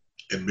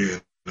and be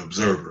an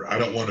observer. I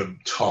don't want to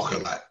talk a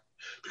lot,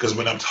 because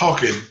when I'm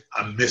talking,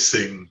 I'm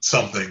missing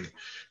something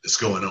that's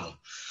going on.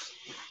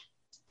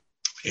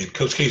 And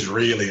Coach K is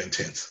really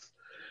intense.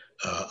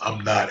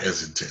 I'm not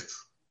as intense.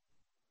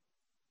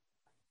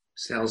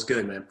 Sounds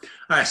good, man.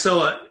 All right.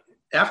 So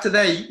after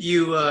that,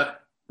 you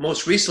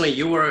most recently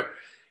you were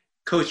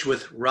coach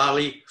with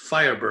Raleigh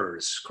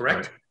Firebirds,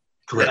 correct?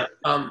 Right. Correct.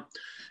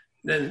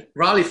 Then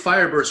Raleigh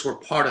Firebirds were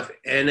part of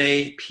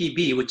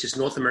NAPB, which is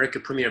North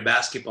American Premier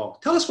Basketball.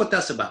 Tell us what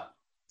that's about.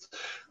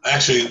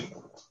 Actually,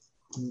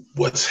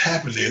 what's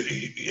happened is,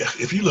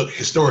 if you look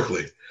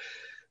historically,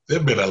 there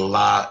have been a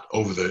lot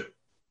over the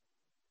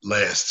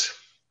last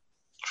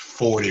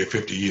 40 or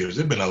 50 years.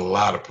 There have been a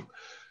lot of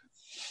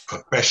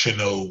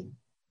professional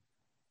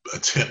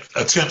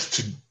attempts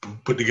to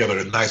put together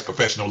a nice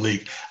professional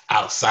league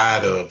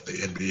outside of the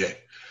NBA.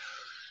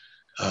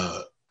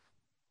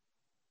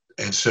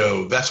 And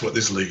so that's what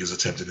this league is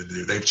attempting to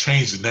do. They've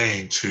changed the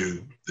name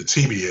to the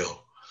TBL.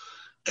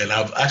 And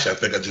I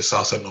think I just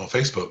saw something on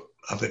Facebook.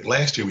 I think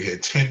last year we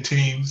had 10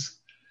 teams.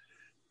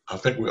 I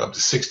think we're up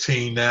to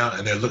 16 now,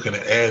 and they're looking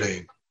at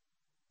adding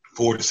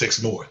 4 to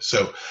 6 more.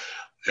 So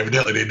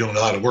evidently they're doing a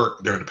lot of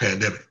work during the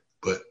pandemic.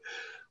 But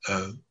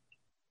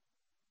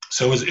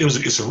so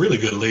it's a really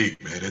good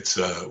league, man. It's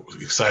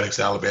exciting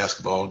style of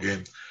basketball.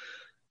 Again,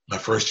 my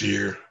first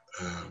year,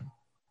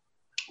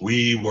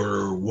 we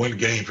were one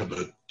game from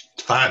the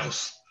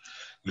finals.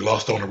 We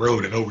lost on the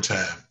road in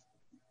overtime,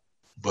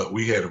 but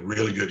we had a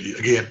really good year.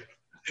 Again,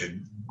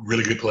 had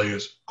really good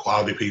players,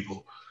 quality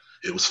people.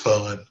 It was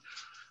fun.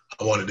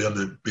 I wanted them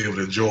to be able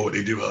to enjoy what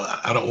they do.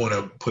 I don't want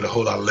to put a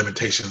whole lot of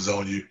limitations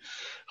on you.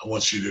 I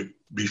want you to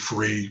be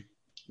free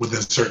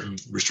within certain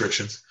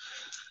restrictions.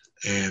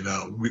 And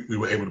we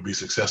were able to be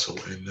successful.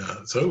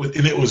 And so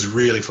it was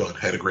really fun.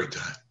 Had a great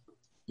time.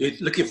 You're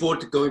looking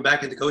forward to going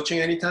back into coaching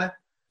anytime?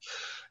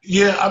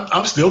 Yeah,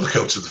 I'm still the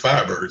coach of the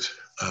Firebirds.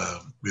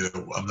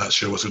 I'm not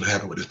sure what's going to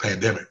happen with this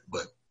pandemic,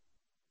 but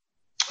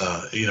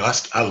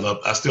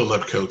I still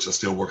love to coach. I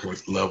still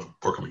love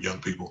working with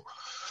young people,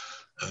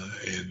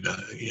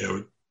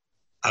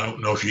 I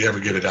don't know if you ever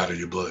get it out of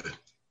your blood.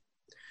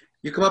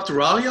 You come up to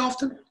Raleigh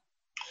often?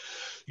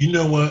 You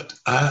know what?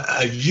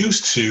 I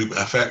used to. In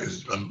fact,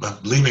 I'm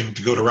leaving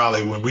to go to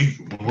Raleigh when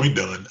we're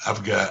done.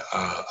 I've got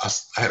I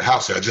had a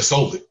house here. I just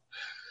sold it,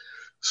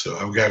 so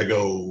I've got to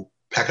go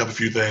pack up a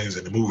few things,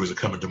 and the movers are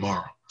coming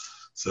tomorrow.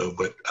 So,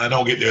 but I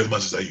don't get there as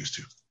much as I used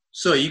to.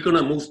 So, are you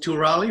gonna move to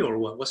Raleigh, or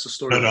what? What's the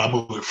story? No, I'm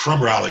moving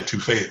from Raleigh to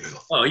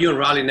Fayetteville. Oh, you're in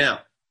Raleigh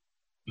now?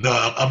 No,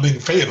 I'm in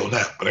Fayetteville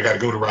now, but I got to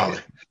go to Raleigh,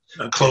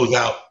 Okay. close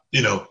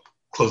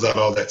out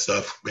all that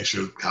stuff, make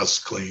sure the house is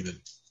clean. And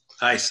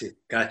I see.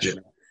 Gotcha.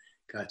 Yeah.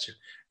 Gotcha.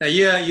 Now,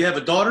 you have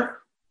a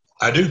daughter?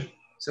 I do.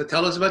 So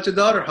tell us about your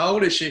daughter. How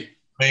old is she?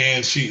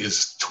 Man, she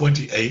is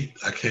 28.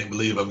 I can't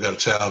believe I've got a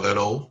child that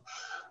old.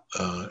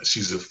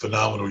 She's a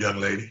phenomenal young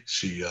lady.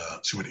 She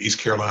went to East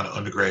Carolina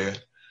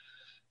undergrad,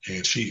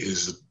 and she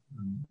is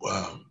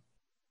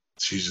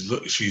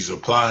she's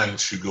applying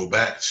to go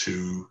back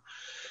to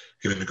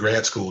get into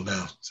grad school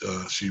now.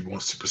 She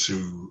wants to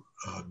pursue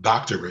a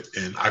doctorate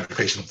in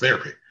occupational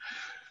therapy.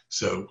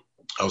 So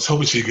I was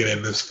hoping she'd get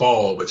in this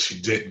fall, but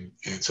she didn't,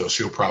 and so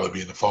she'll probably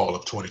be in the fall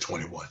of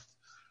 2021.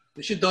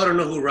 Does your daughter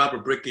know who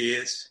Robert Brickey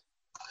is?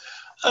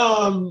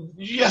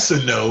 Yes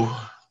and no.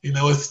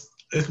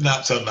 It's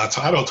not something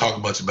I don't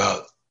talk much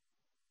about.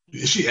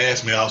 If she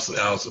asks me, I'll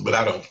but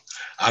I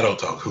don't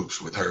talk hoops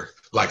with her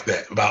like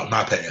that about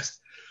my past.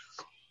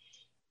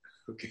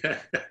 Okay.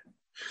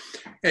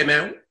 Hey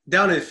man,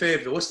 down in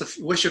Fayetteville,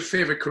 what's your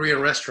favorite Korean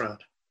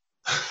restaurant?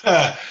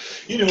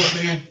 You know what,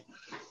 man?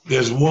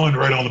 There's one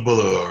right on the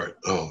boulevard.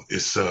 Oh,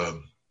 it's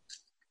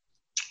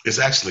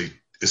actually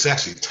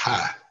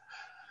Thai.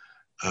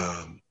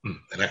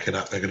 And I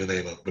cannot think of the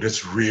name of it, but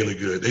it's really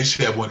good. They used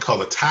to have one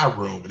called a Thai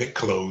Room, and it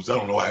closed. I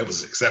don't know why. It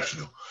was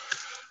exceptional.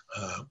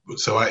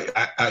 So I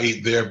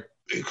eat there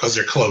because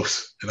they're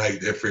close, and I eat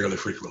there fairly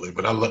frequently.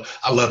 But I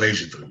love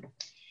Asian food.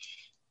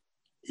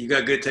 You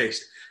got good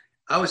taste.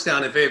 I was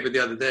down in Fayetteville the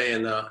other day,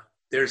 and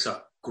there's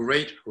a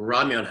great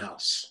ramen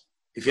house.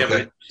 If you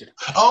ever.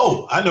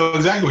 Oh, I know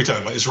exactly what you're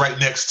talking about. It's right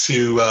next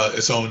to.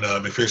 It's on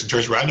McPherson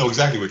Church Road. I know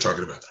exactly what you're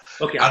talking about.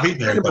 Okay, I've eaten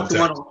there.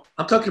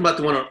 I'm talking about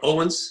the one on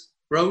Owens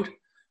Road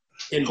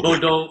in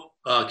Bordeaux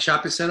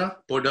Shopping Center,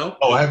 Bordeaux.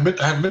 Oh, I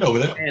haven't been over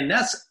there. And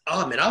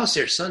I was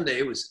there Sunday.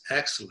 It was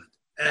excellent.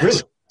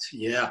 Really?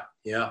 Yeah.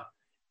 And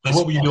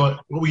what were you doing?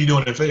 What were you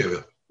doing in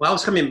Fayetteville? Well, I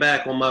was coming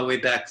back on my way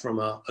back from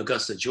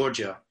Augusta,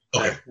 Georgia,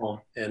 back Okay. home,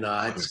 and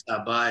I had to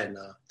stop by, and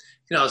I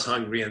was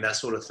hungry and that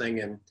sort of thing,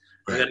 and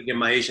Right. I got to get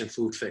my Asian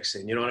food fixed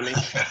in. You know what I mean?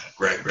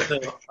 Right. So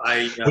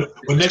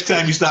But next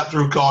time you stop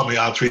through, call me.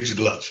 I'll treat you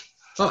to lunch.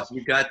 Oh,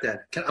 you got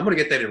that. I'm going to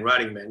get that in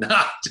writing, man.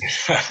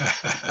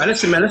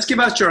 Listen, man, let's give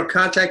out your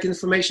contact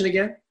information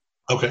again.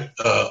 Okay.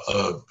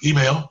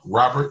 Email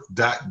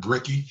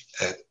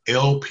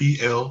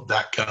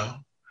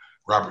robert.brickey@lpl.com.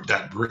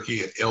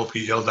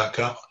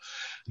 robert.brickey@lpl.com.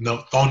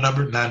 No, phone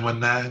number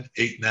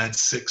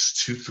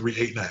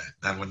 919-896-2389.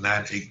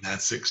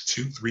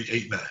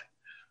 919-896-2389.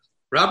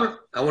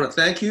 Robert, I want to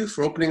thank you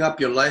for opening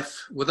up your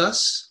life with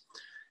us.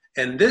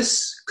 And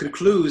this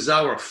concludes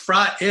our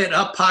Fry It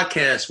Up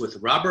podcast with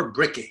Robert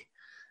Brickey.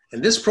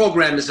 And this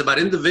program is about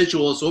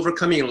individuals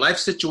overcoming life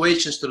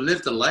situations to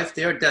live the life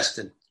they are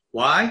destined.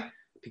 Why?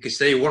 because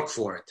they work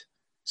for it.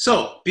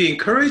 So be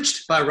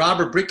encouraged by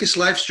Robert Brickey's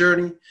life's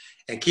journey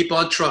and keep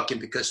on trucking,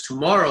 because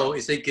tomorrow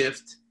is a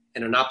gift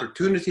and an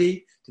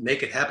opportunity to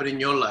make it happen in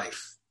your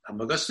life.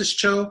 I'm Augustus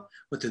Cho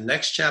with the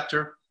next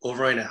chapter.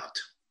 Over and out.